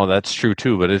 Oh, that's true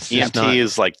too, but it's just EMT not.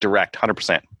 is like direct,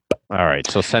 100%. All right,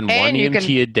 so send And one you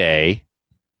EMT a day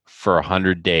for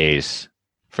 100 days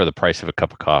for the price of a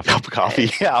cup of coffee. Cup of coffee.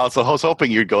 Yeah, I was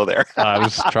hoping you'd go there. I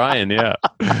was trying, yeah.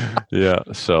 Yeah.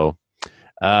 So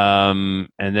and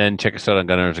then check us out on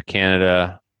Gun Owners of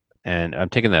Canada. And I'm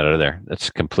taking that out of there. That's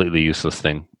a completely useless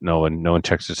thing. No one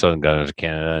checks us out on Gun Owners of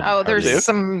Canada. Oh, do? there's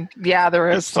some. Yeah, there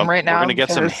is some right now. We're going to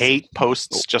get some because hate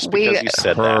posts just we- because you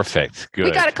said that. Perfect. Good.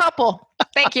 We got a couple.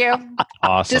 Thank you.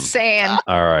 Awesome. Just saying.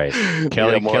 All right.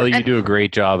 Kelly, more. Kelly, you do a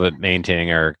great job at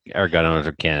maintaining our Gun Owners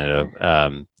of Canada.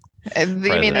 You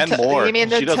mean And more. You mean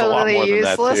the She does a lot totally more than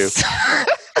that, too. useless?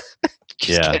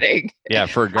 Just Yeah. kidding. Yeah,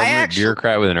 for a government actually-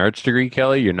 bureaucrat with an arts degree,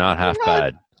 Kelly, you're not half Not-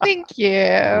 bad. Thank you.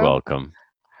 You're welcome.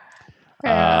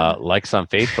 Yeah. Likes on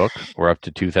Facebook, we're up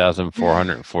to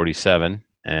 2,447.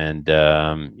 And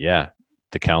the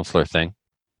counselor thing.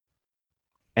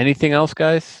 Anything else,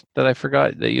 guys, that I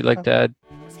forgot that you'd like to add?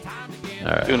 All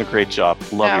right. Doing a great job.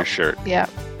 Love Yeah. your shirt. Yeah.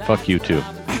 Fuck you too.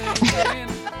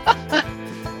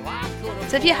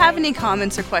 So if you have any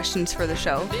comments or questions for the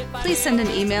show, please send an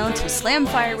email to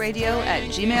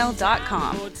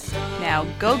slamfireradio@gmail.com. Now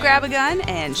go grab a gun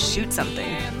and shoot something.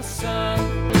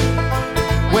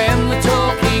 When the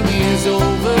talking is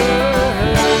over,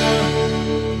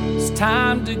 it's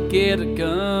time to get a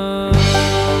gun.